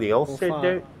 And somebody else Well, said fuck.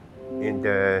 that. And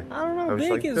I don't know. I was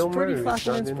Big like, is Bill pretty Murray was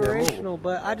fucking not in that movie. inspirational,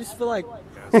 but I just feel like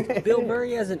Bill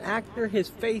Murray as an actor, his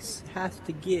face has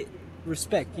to get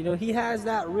respect. You know, he has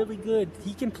that really good.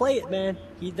 He can play it, man.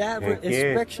 Heck yeah.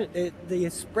 Expression, the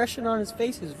expression on his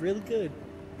face is really good.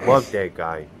 Love that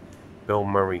guy, Bill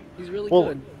Murray. He's really Well,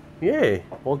 good. Yeah,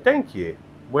 well, thank you.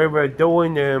 We're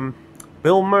doing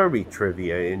Bill Murray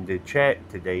trivia in the chat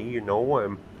today, you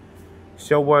know.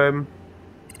 So,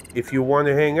 if you want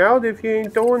to hang out, if you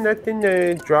ain't doing nothing,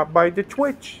 drop by the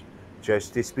Twitch.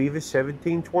 Justice Beaver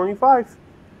 1725.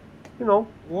 You know.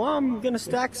 Well, I'm gonna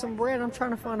stack some bread. I'm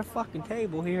trying to find a fucking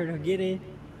table here to get in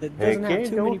that Heck doesn't have yeah,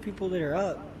 too don't- many people that are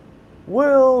up.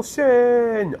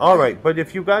 Wilson! Alright, but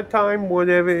if you got time,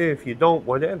 whatever. If you don't,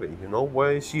 whatever. You know,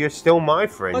 you're still my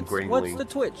friend, What's Greenlee. the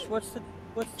Twitch? What's the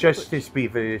Justice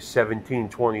Beaver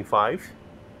 1725.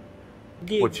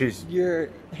 Twitch? Which is your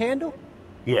handle?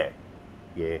 Yeah,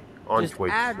 on Just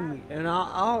Twitch. add me, and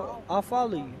I'll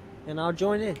follow you, and I'll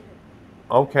join in.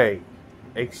 Okay,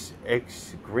 x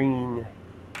green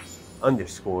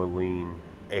underscore lean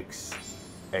x.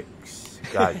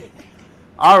 Got it.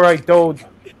 All right, dude.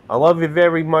 I love you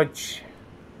very much.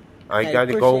 I Hey,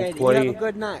 gotta go appreciate it. play. You have a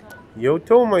good night. You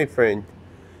too, my friend.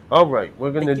 All right,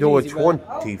 we're gonna Take it do a easy, brother.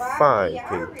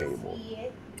 25K table.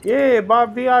 Yeah,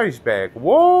 Bob VR's back.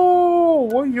 Whoa,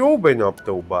 what you been up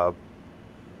to, Bob?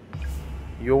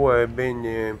 You have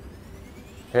been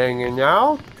hanging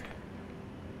out?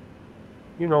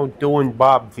 You know, doing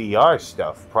Bob VR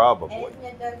stuff, probably.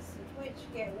 And does the Twitch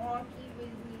get wonky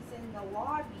when he's in the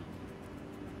lobby?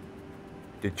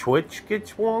 The Twitch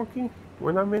gets wonky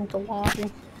when I'm in the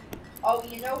lobby? Oh,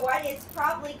 you know what? It's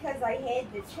probably because I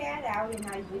had the chat out and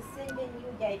I was sending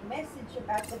you that message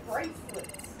about the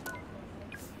bracelets.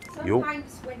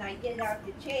 Sometimes when I get out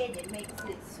the chat, it makes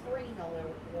it screen a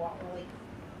little wobbly.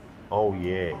 Oh,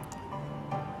 yeah.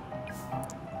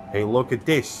 Hey, look at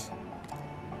this.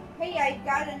 Hey, I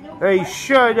got a new Hey, question.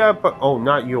 shut up. Oh,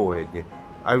 not your head.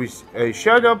 I was...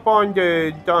 shut up on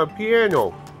the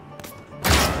piano.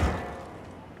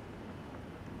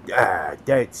 Ah,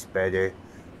 that's better.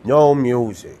 No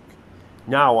music.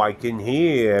 Now I can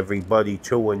hear everybody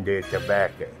chewing their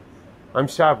tobacco. I'm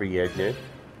sorry, Edna.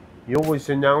 You was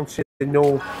announcing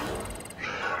no...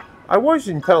 I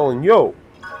wasn't telling you.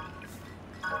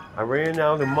 I ran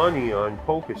out of money on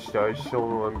Poker Stars,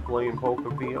 so I'm playing Poker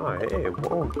VR. Hey,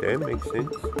 whoa, that makes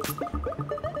sense.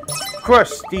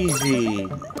 Crust Easy.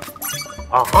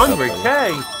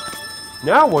 100K?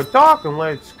 Now we're talking,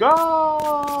 let's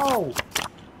go!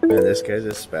 Man, this guy's a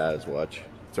spaz, watch.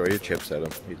 Throw your chips at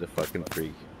him. He's a fucking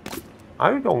freak.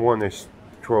 I don't want to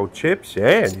throw chips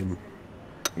at him.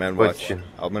 Man, But, watch.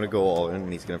 I'm gonna go all in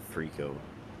and he's gonna freak out.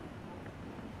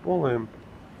 Well,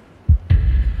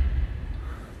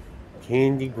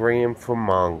 Candy Graham for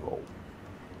Mongo.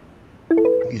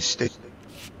 You stay.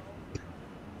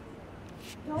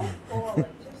 Don't call it,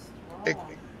 just draw.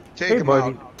 Take Hey, him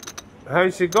buddy. out.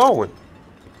 How's it going?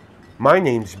 My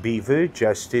name's Beaver,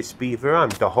 Justice Beaver. I'm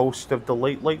the host of the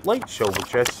Late Late Late Show with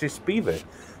Justice Beaver,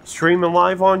 streaming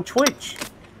live on Twitch.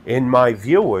 And my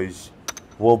viewers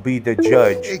will be the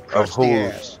judge Hey, of crusty who...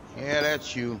 ass. Yeah,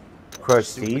 that's you.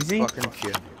 Crust Stupid Easy? fucking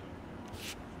kid.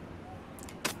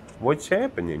 What's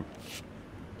happening?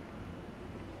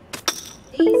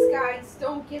 These guys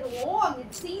don't get along,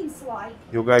 it seems like.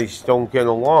 You guys don't get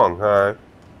along, huh?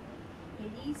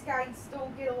 And these guys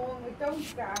don't get along with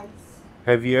those guys.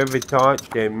 Have you ever thought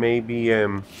that maybe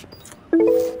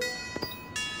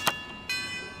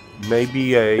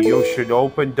you should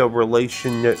open the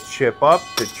relationship up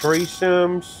to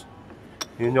threesomes?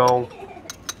 You know,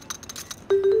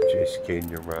 just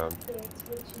kidding around. That's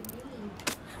what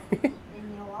you need.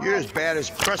 in your life. You're as bad as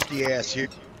crusty ass here.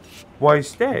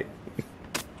 Why's that?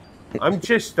 I'm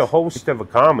just the host of a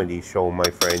comedy show, my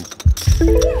friend.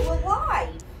 Yeah, we're live.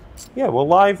 Yeah, we're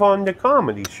live on the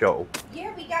comedy show.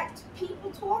 Yeah, we got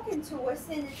people talking to us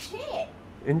in the chat.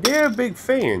 And they're big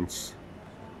fans.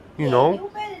 You Yeah, know?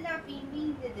 You better not be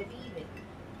mean to the Beaver.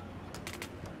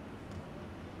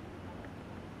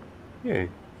 Yeah.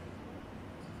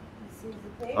 This is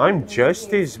a bad I'm one.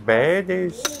 just Yes, as bad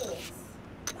yes. as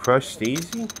Crust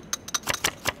Easy.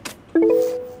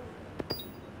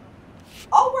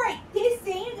 Alright, this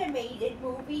animated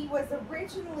movie was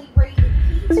originally rated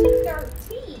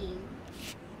PG-13,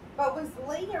 but was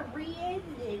later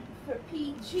re-edited for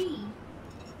PG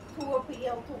to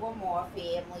appeal to a more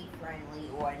family-friendly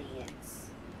audience.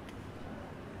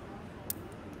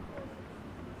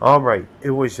 Alright,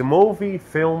 it was a movie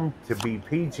filmed to be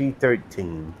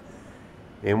PG-13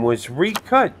 and was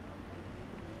recut.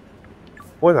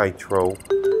 What I throw?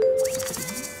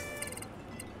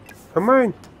 Come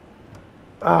on.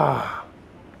 Ah,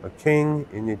 a king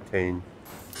and a 10.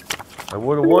 I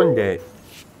would have won that.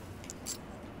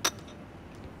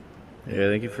 Yeah, I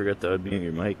think you forgot to unmute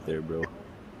your mic there, bro.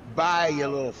 Bye, you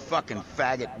little fucking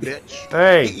faggot bitch.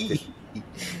 Hey.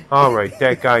 Alright,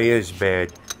 that guy is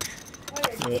bad.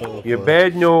 Oh, Your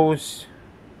bad news.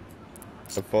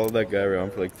 I followed that guy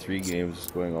around for like 3 games,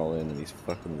 just going all in, and he's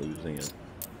fucking losing it.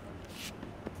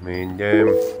 Man,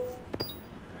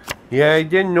 yeah, I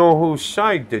didn't know whose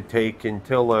side to take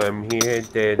until he had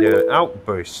that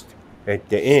outburst at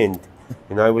the end.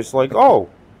 And I was like, oh,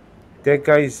 that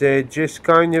guy's just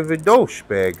kind of a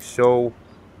douchebag, so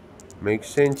makes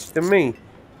sense to me.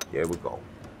 There we go.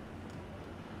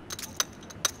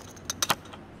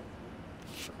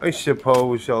 I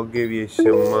suppose I'll give you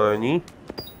some money.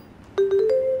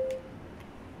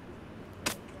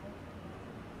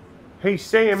 Hey,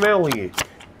 Sam Elliott,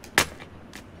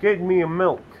 get me a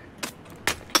milk.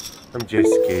 I'm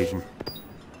just kidding.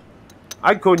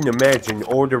 I couldn't imagine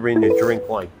ordering a drink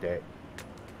like that.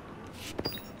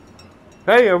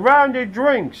 Hey, a round of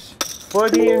drinks for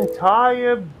the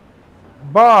entire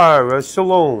bar or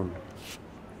saloon.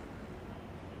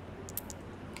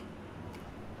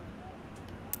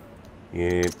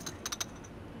 Yeah.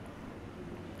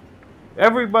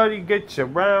 Everybody gets a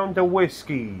round of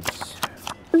whiskeys.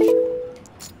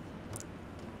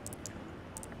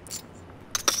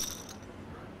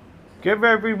 Give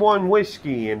everyone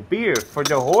whiskey and beer for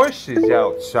the horses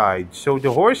outside so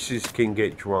the horses can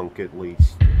get drunk at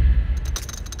least.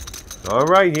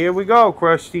 Alright, here we go,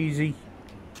 Crust Easy.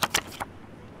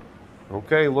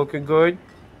 Okay, looking good.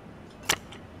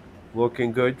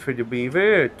 Looking good for the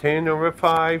Beaver. A 10 or a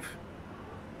 5.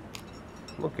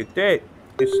 Look at that.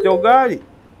 It still got it.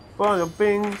 Bada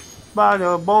bing,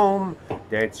 bada boom.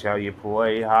 That's how you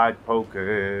play hot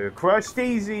poker. Crust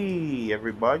Easy,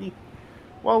 everybody.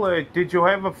 Well, did you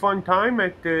have a fun time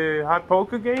at the hot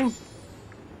poker game?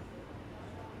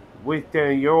 With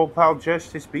your old pal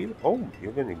Justice Beaver? Oh,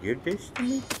 you're going to give this to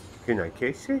me? Can I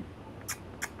kiss it?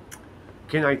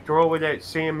 Can I throw it at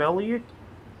Sam Elliott?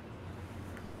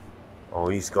 Oh,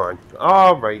 he's gone.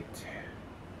 All right.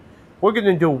 We're going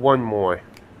to do one more.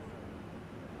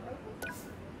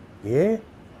 Yeah?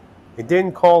 And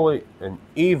then call it an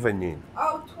evening.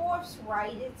 Oh, Torf's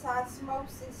right. It's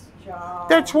Osmosis Jones.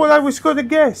 That's what I was going to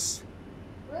guess.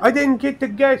 Really? I didn't get to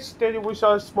guess that it was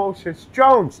Osmosis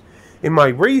Jones. And my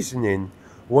reasoning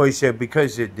was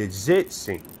because of the zit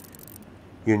scene.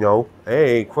 You know,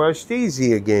 hey, Crust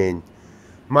Easy again.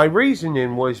 My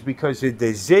reasoning was because of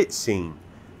the zit scene.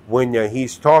 When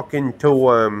he's talking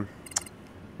to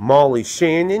Molly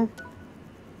Shannon.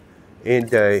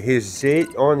 And his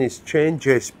zit on his chin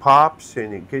just pops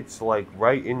and it gets like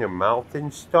right in the mouth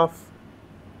and stuff.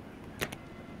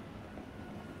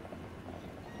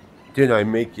 Did I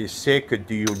make you sick or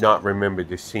do you not remember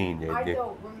the scene? I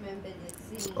don't remember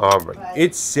the scene. Alright,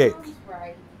 it's sick.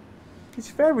 Right. It's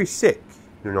very sick,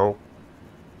 you know.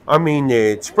 I mean,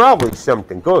 it's probably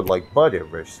something good like butter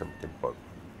or something, but...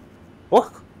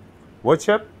 Look, what's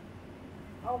up?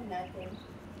 Oh, nothing.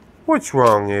 What's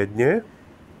wrong, Edna?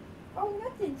 Oh,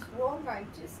 nothing's wrong. I'm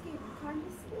just getting kind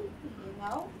of sleepy, you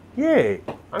know? Yeah,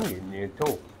 I'm getting there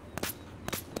too.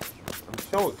 I'm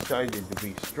so excited to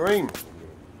be streaming.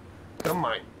 Come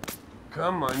on.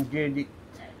 Come on, get it.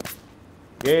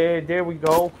 Yeah, there we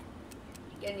go.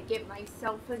 I'm gonna get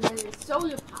myself another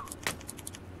soda pop.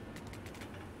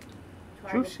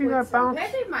 Did you see that bounce?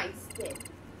 Head in my stick.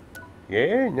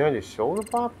 Yeah, another soda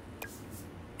pop?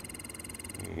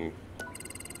 Yeah.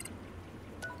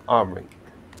 Alright.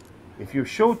 If you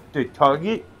shoot the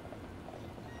target,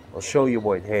 I'll show you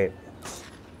what happens.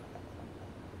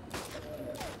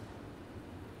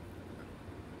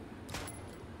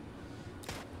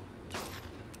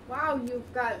 Wow,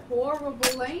 you've got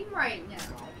horrible aim right now.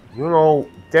 You know,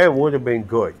 that would have been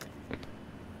good.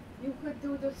 You could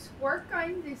do the squirt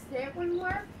gun. Does that one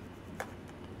work?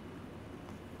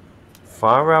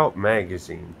 Far Out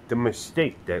Magazine, the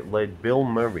mistake that led Bill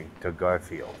Murray to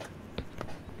Garfield.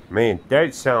 Man,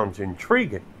 that sounds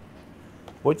intriguing.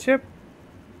 What's up?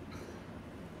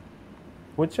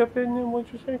 What's up in there?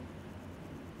 What'd you say?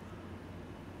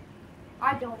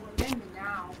 I don't remember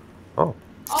now. Oh.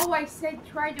 Oh, I said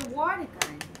try the water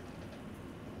gun.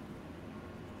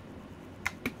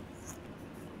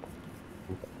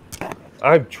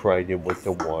 I've tried it with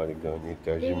the water gun. It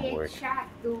doesn't work. Shot,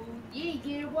 dude. Yeah,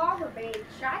 get a water bag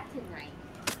shot tonight.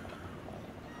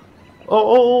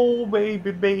 Oh,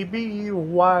 baby, baby,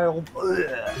 wild.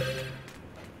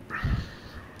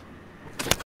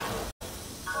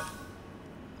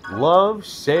 Love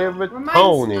Reminds me of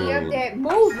serotonin. that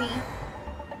movie,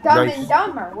 Dumb Nice. and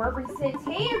Dumber, where he says,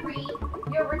 Harry,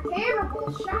 you're a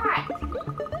terrible shot.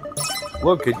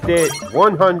 Look at that,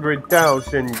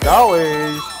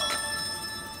 $100,000.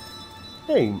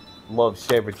 Hey, love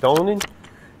serotonin.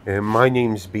 And my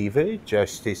name's Beaver,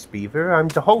 Justice Beaver. I'm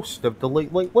the host of the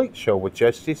Late Late Late Show with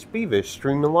Justice Beaver,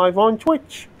 streaming live on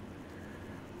Twitch.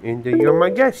 And you're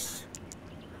my guest.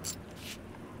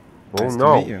 Oh Nice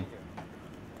no. to meet you.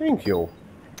 Thank you.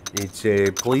 It's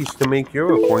pleased to make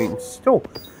your acquaintance too.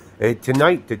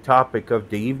 Tonight, the topic of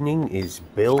the evening is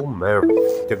Bill Murray.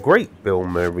 The great Bill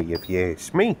Murray, if you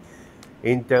ask me.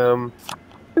 And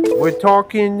we're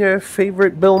talking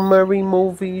favorite Bill Murray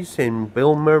movies and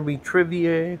Bill Murray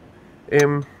trivia.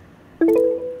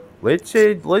 Let's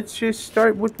just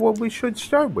start with what we should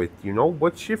start with. You know,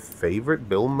 what's your favorite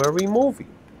Bill Murray movie?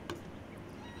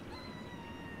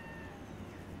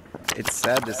 It's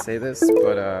sad to say this,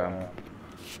 but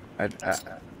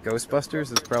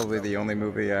Ghostbusters is probably the only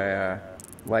movie I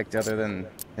liked other than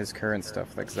his current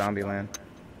stuff, like Zombieland.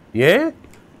 Yeah?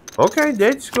 Okay,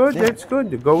 that's good. Yeah. That's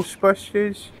good. The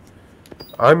Ghostbusters.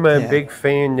 I'm a big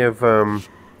fan of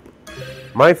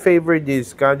my favorite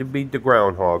is got to be the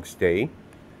Groundhog's Day.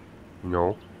 You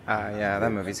know. Yeah,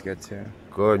 that movie's good too.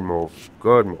 Good movie.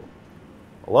 Good movie.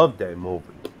 I love that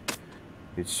movie.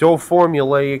 It's so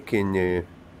formulaic and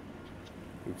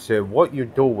it's what you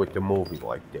do with the movie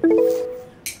like that.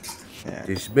 Yeah.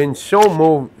 There's been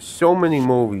so many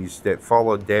movies that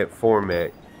followed that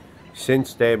format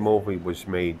since that movie was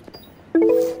made,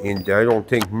 and I don't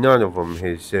think none of them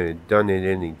has done it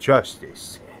any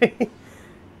justice.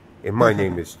 And my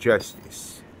name is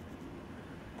Justice.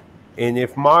 And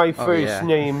if my first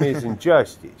name isn't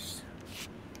Justice,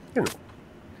 you know.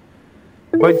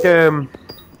 But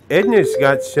Edna's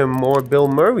got some more Bill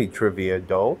Murray trivia,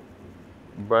 though.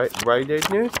 Right,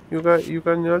 Edna? You got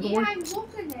another one? Yeah, I'm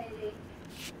looking at it.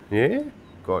 Yeah?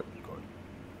 Good.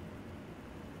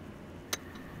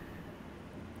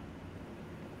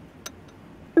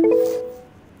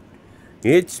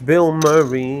 It's Bill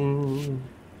Murray.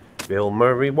 Bill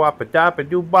Murray, wappa dappa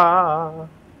doo ba.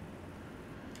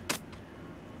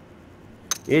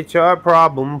 It's our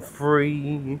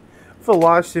problem-free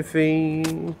philosophy.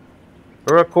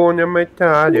 Hakuna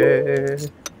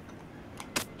Matata.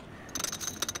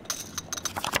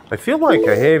 I feel like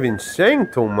I haven't sang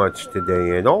too much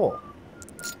today at all.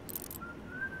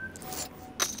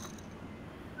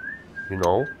 You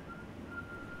know?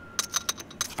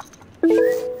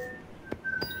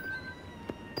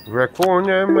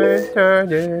 Hakuna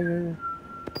Matata.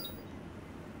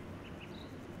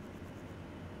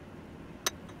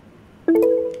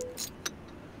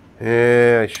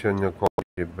 Yeah, I shouldn't have called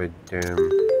you, but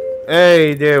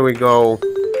hey, there we go.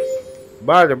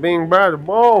 Bada bing, bada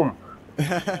boom.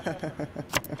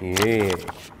 Yeah.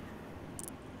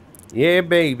 Yeah,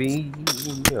 baby.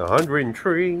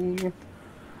 103.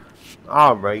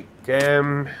 Alright,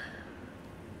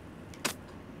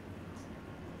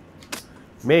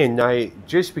 man,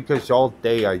 just because all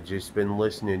day I just been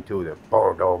listening to the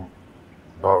bodom,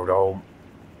 bodom,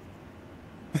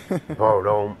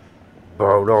 bodom,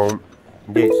 bodom.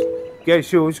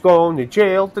 Guess who's going to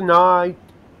jail tonight?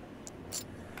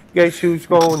 Guess who's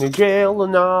going to jail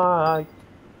tonight?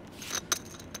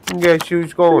 Guess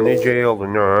who's going to jail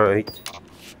tonight?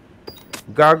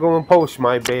 Gotta go and post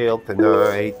my bail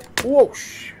tonight.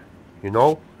 Whoosh! You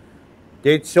know?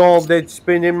 That's all that's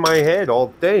been in my head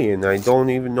all day, and I don't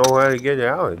even know how to get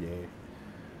out of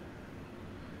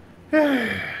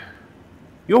there.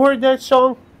 You heard that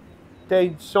song?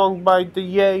 That song by the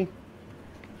Yay?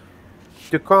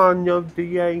 The Con of the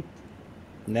Yay?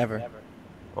 Never.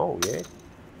 Oh, yeah.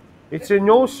 It's a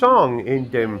no song,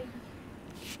 and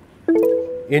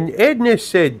Edna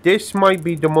said this might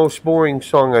be the most boring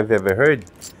song I've ever heard,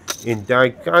 and I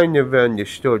kind of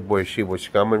understood where she was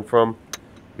coming from,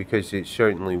 because it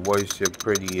certainly was a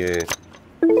pretty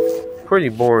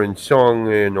boring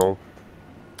song, you know,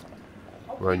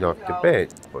 right off the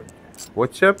bat. But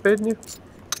what's up, Edna?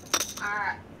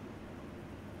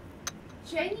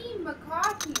 Jenny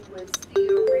McCarthy was the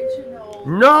original.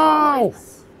 No!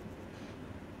 Voice.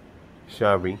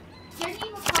 Sorry.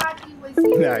 Jenny McCarthy was the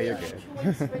original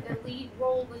choice for the lead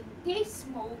role in this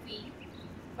movie,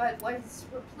 but was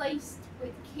replaced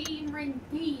with Cameron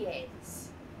Diaz.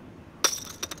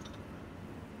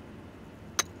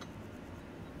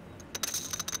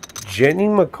 Jenny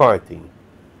McCarthy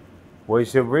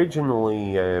was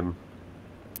originally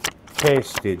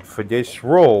casted for this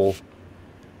role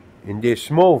in this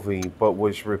movie, but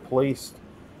was replaced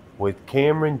with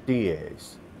Cameron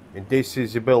Diaz. And this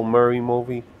is a Bill Murray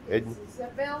movie. This is a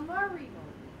Bill Murray movie.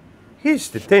 Here's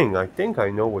the thing. I think I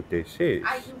know what this is. You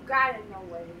gotta know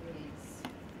what it is.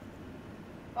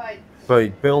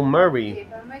 But Bill Murray. Give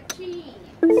him a chance.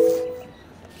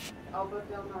 Oh, but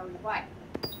Bill Murray what?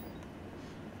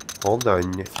 Hold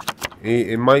on.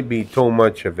 It might be too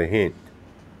much of a hint.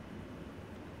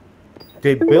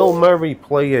 Did Bill Murray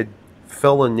play a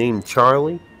fella named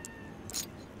Charlie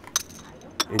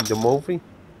in the movie?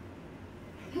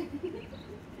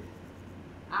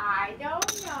 I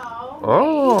don't know.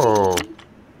 Oh.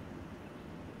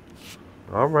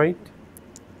 All right.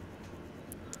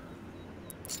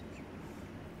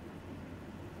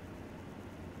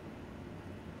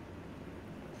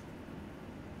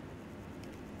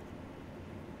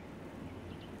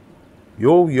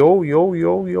 Yo, yo, yo,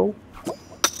 yo, yo.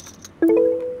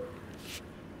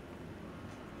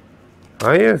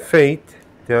 I have faith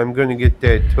that I'm going to get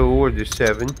that 2 or the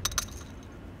 7.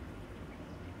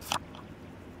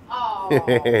 Oh,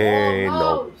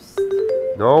 No.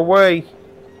 No way.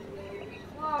 Very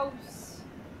close.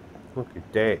 Look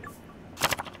at that.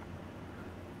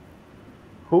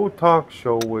 Who talk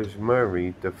show was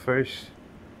Murray the first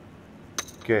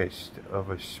guest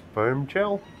of a sperm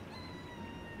gel?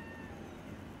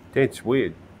 That's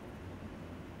weird.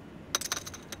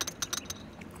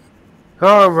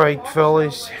 All right,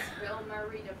 fellas. Bill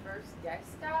Murray the first guest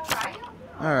star? I don't know.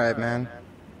 All right, man.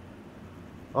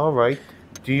 All right.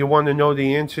 Do you want to know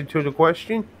the answer to the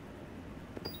question?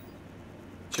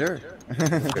 Sure.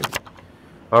 Okay.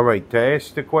 All right. To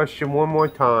ask the question one more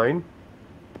time.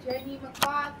 Jenny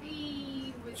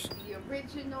McCarthy was the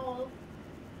original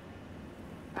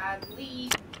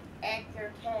lead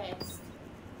actor cast.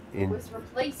 It was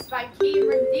replaced by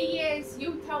Cameron Diaz.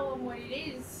 You tell him what it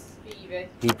is, Beaver.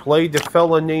 He played a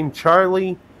fella named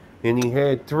Charlie, and he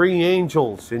had 3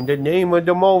 angels, and the name of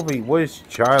the movie was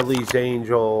Charlie's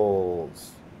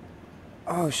Angels.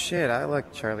 Oh shit! I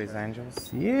like Charlie's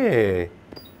Angels. Yeah.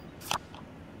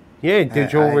 Yeah,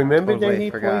 did you I remember totally that he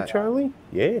forgot. played Charlie?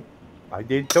 Yeah, I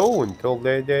did too until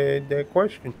that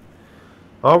question.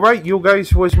 All right, you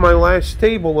guys was my last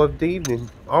table of the evening.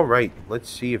 All right, let's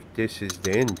see if this is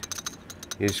the end.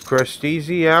 Is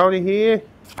Crusteezy out of here?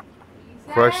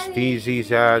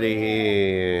 Crusteezy's out of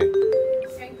here.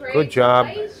 Good job.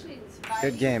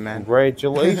 Good game, man.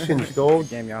 Congratulations, dude. Good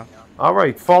game, y'all. All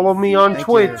right, follow me on Thank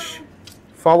Twitch. you.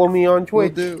 Follow me on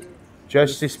Twitch. Will do.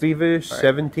 Justice Beaver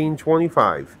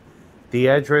 1725. The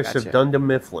address of Gotcha. Dundee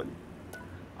Mifflin.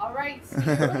 All right, see you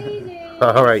later.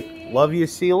 All right, love you.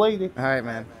 See you later. All right,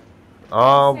 man.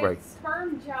 All Said right.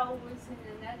 Sperm gel was in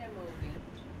another movie.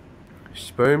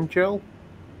 Sperm gel?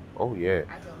 Oh, yeah.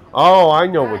 I don't know. Oh, I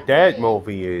know what that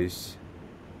movie is.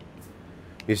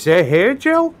 Is that hair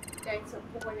gel? That's a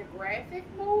pornographic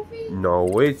movie?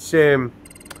 No, it's,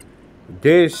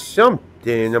 there's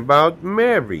something about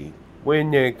Mary.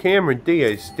 When Cameron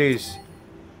Diaz, it's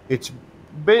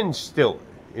Ben Stiller.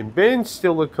 And Ben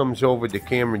Stiller comes over to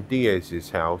Cameron Diaz's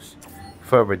house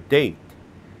for a date.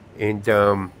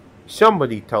 And,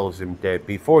 somebody tells him that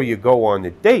before you go on a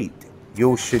date,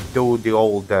 you should do the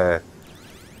old,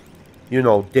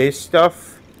 this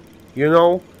stuff,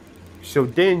 So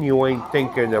then you ain't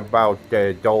thinking about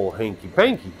the old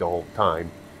hanky-panky the whole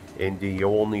time. And you're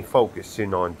only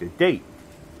focusing on the date.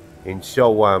 And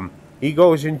so, he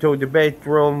goes into the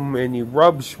bedroom and he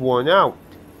rubs one out.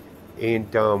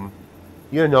 And, the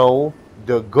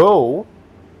goo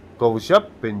goes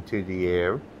up into the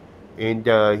air. And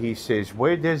he says,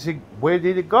 where did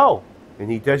it go? And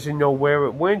he doesn't know where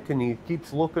it went. And he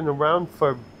keeps looking around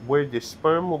for where the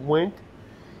sperm went.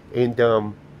 And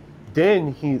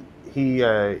then he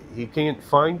can't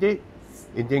find it.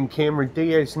 And then Cameron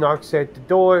Diaz knocks at the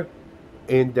door.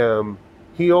 And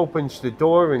he opens the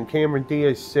door. And Cameron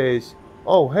Diaz says,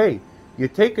 oh, hey, you're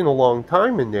taking a long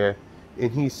time in there.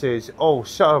 And he says, oh,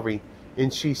 sorry.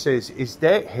 And she says, is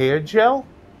that hair gel?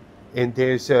 And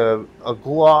there's a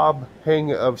glob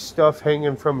of stuff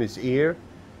hanging from his ear.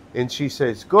 And she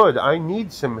says, good, I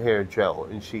need some hair gel.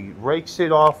 And she rakes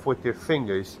it off with her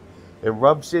fingers and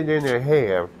rubs it in her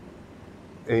hair,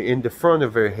 in the front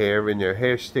of her hair, and her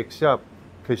hair sticks up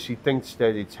because she thinks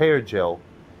that it's hair gel.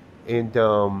 And,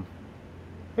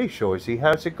 hey, Shorzy,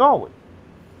 how's it going?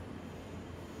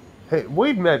 Hey,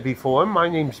 we've met before. My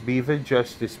name's Beaver,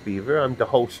 Justice Beaver. I'm the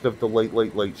host of the Late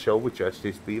Late Late Show with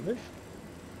Justice Beaver.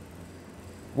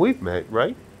 We've met,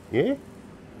 right? Yeah?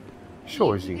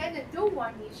 Shorzy. If you're gonna do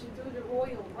one, you should do the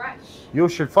Royal Rush. You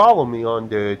should follow me on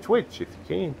the Twitch if you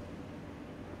can.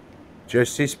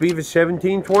 Justice Beaver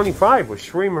 1725. We're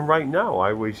streaming right now.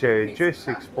 I was just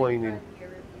explaining.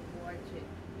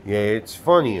 Yeah, it's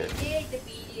funny.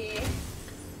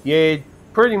 Yeah, it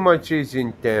pretty much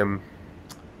isn't.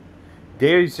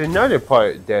 There's another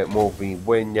part of that movie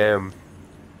when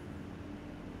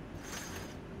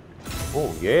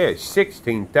oh yeah,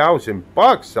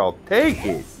 $16,000. I'll take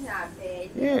it. That's not bad.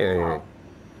 Yeah.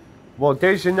 Well,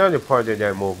 there's another part of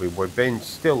that movie where Ben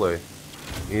Stiller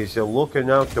is looking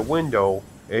out the window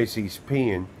as he's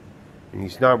peeing, and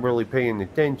he's not really paying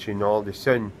attention. All of a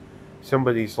sudden,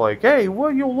 somebody's like, "Hey,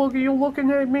 what you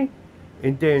looking at me?"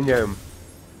 And then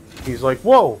he's like,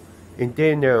 "Whoa!" And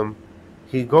then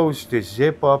he goes to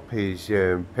zip up his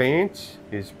pants,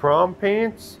 his prom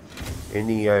pants, and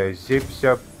he zips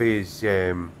up his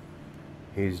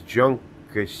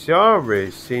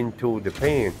Junkosaurus into the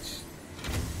pants.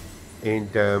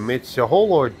 And it's a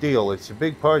whole ordeal. It's a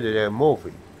big part of that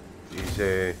movie.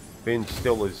 Is Ben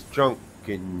Stiller's junk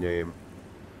getting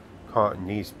caught in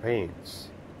these pants.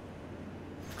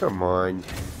 Come on.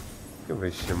 Give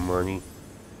us some money.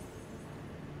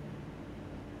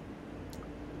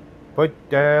 But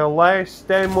last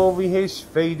that movie has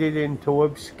faded into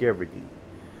obscurity.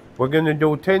 We're going to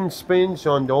do 10 spins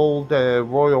on the old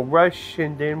Royal Rush,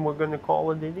 and then we're going to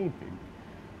call it an evening.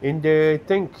 And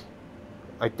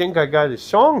I think I got a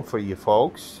song for you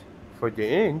folks for the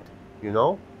end, you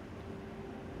know.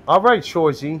 Alright,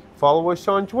 Shorzy, follow us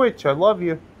on Twitch. I love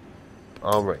you.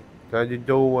 Alright, got to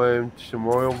do some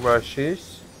Royal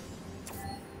Rushes.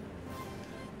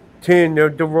 10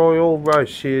 of the Royal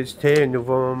Rushes, 10 of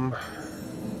them.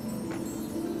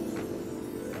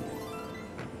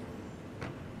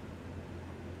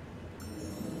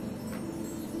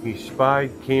 He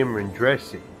spied Cameron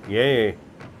dressing. Yeah.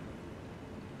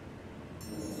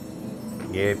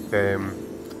 Yep,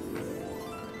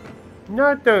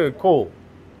 not cool.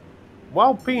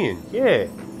 While peeing, yeah.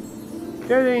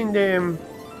 That ain't, that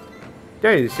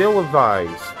is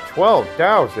ill-advised.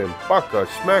 12,000 bucka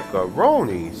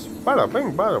smackaroonies. Bada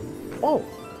bing, bada boom.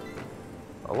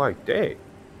 I like that.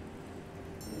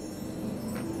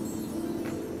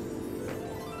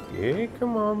 Yeah,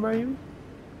 come on, baby.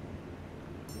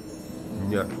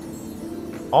 Nut.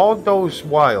 All those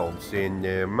wilds and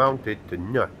mounted to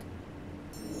nut.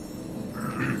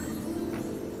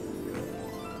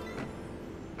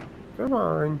 Come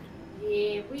on.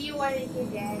 Yeah, we want to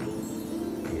get Daddy.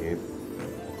 Yep.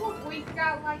 Look, we've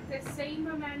got like the same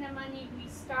amount of money we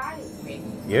started with.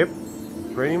 Yep.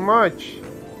 Pretty much.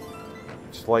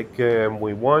 It's like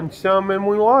we won some and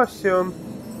we lost some.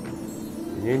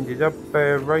 And ended up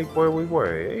right where we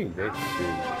were. Hey, that's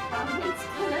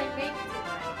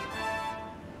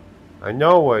I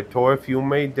know, Torf, you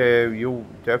made you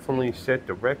definitely set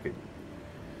the record.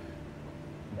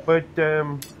 But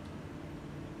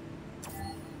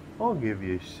I'll give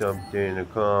you something to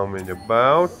comment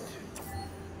about.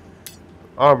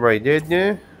 Alright, isn't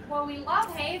it? Well, we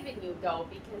love having you though,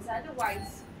 because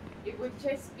otherwise it would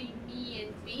just be me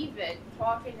and Beaver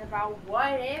talking about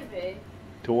whatever.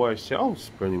 To ourselves,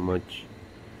 pretty much.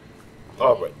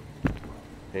 Alright.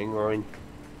 Hang on.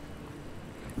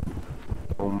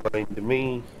 Don't mind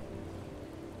me.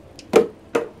 You're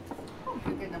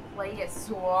gonna play a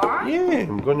song? Yeah,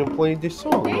 I'm gonna play the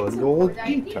song on the old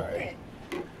guitar.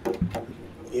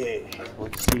 Yeah,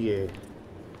 let's see.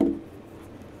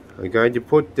 I got to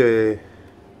put the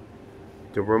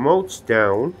remotes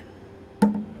down.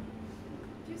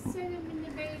 Just set them in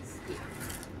the basket.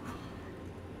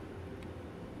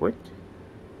 What?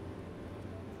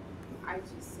 I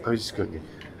just said I was just gonna. in the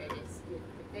basket,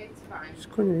 but that's fine. Just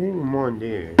gonna hang them on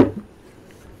there.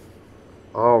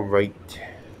 All right.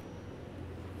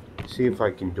 See if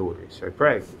I can do this. I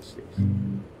practiced this.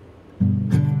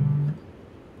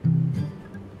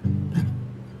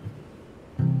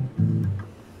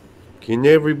 Can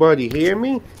everybody hear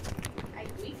me?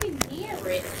 We can hear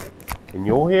it. Can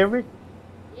you hear it?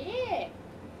 Yeah.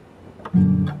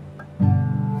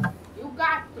 You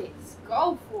got this.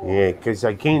 Go for it. Yeah, because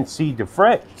I can't see the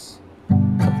frets.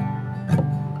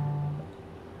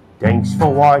 Thanks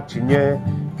for watching ya,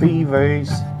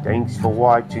 Beavers. Thanks for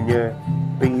watching ya,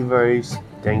 Beavers.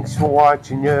 Thanks for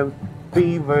watching ya,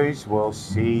 Beavers. We'll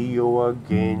see you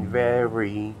again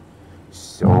very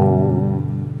soon.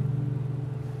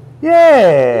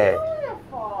 Yeah!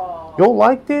 Beautiful. You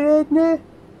liked it, Edna?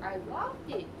 I loved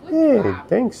it. Good Yeah, job.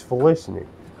 thanks for listening.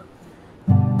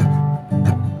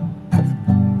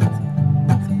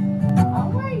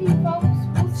 Alrighty, folks.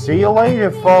 We'll See you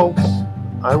later, folks.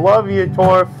 I love you,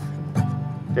 Torf.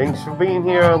 Thanks for being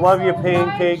here. I love you,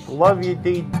 Pancake. Love you,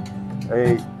 D.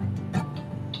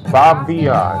 Bob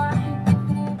VR.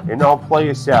 And I'll play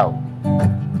us out.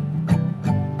 Bye.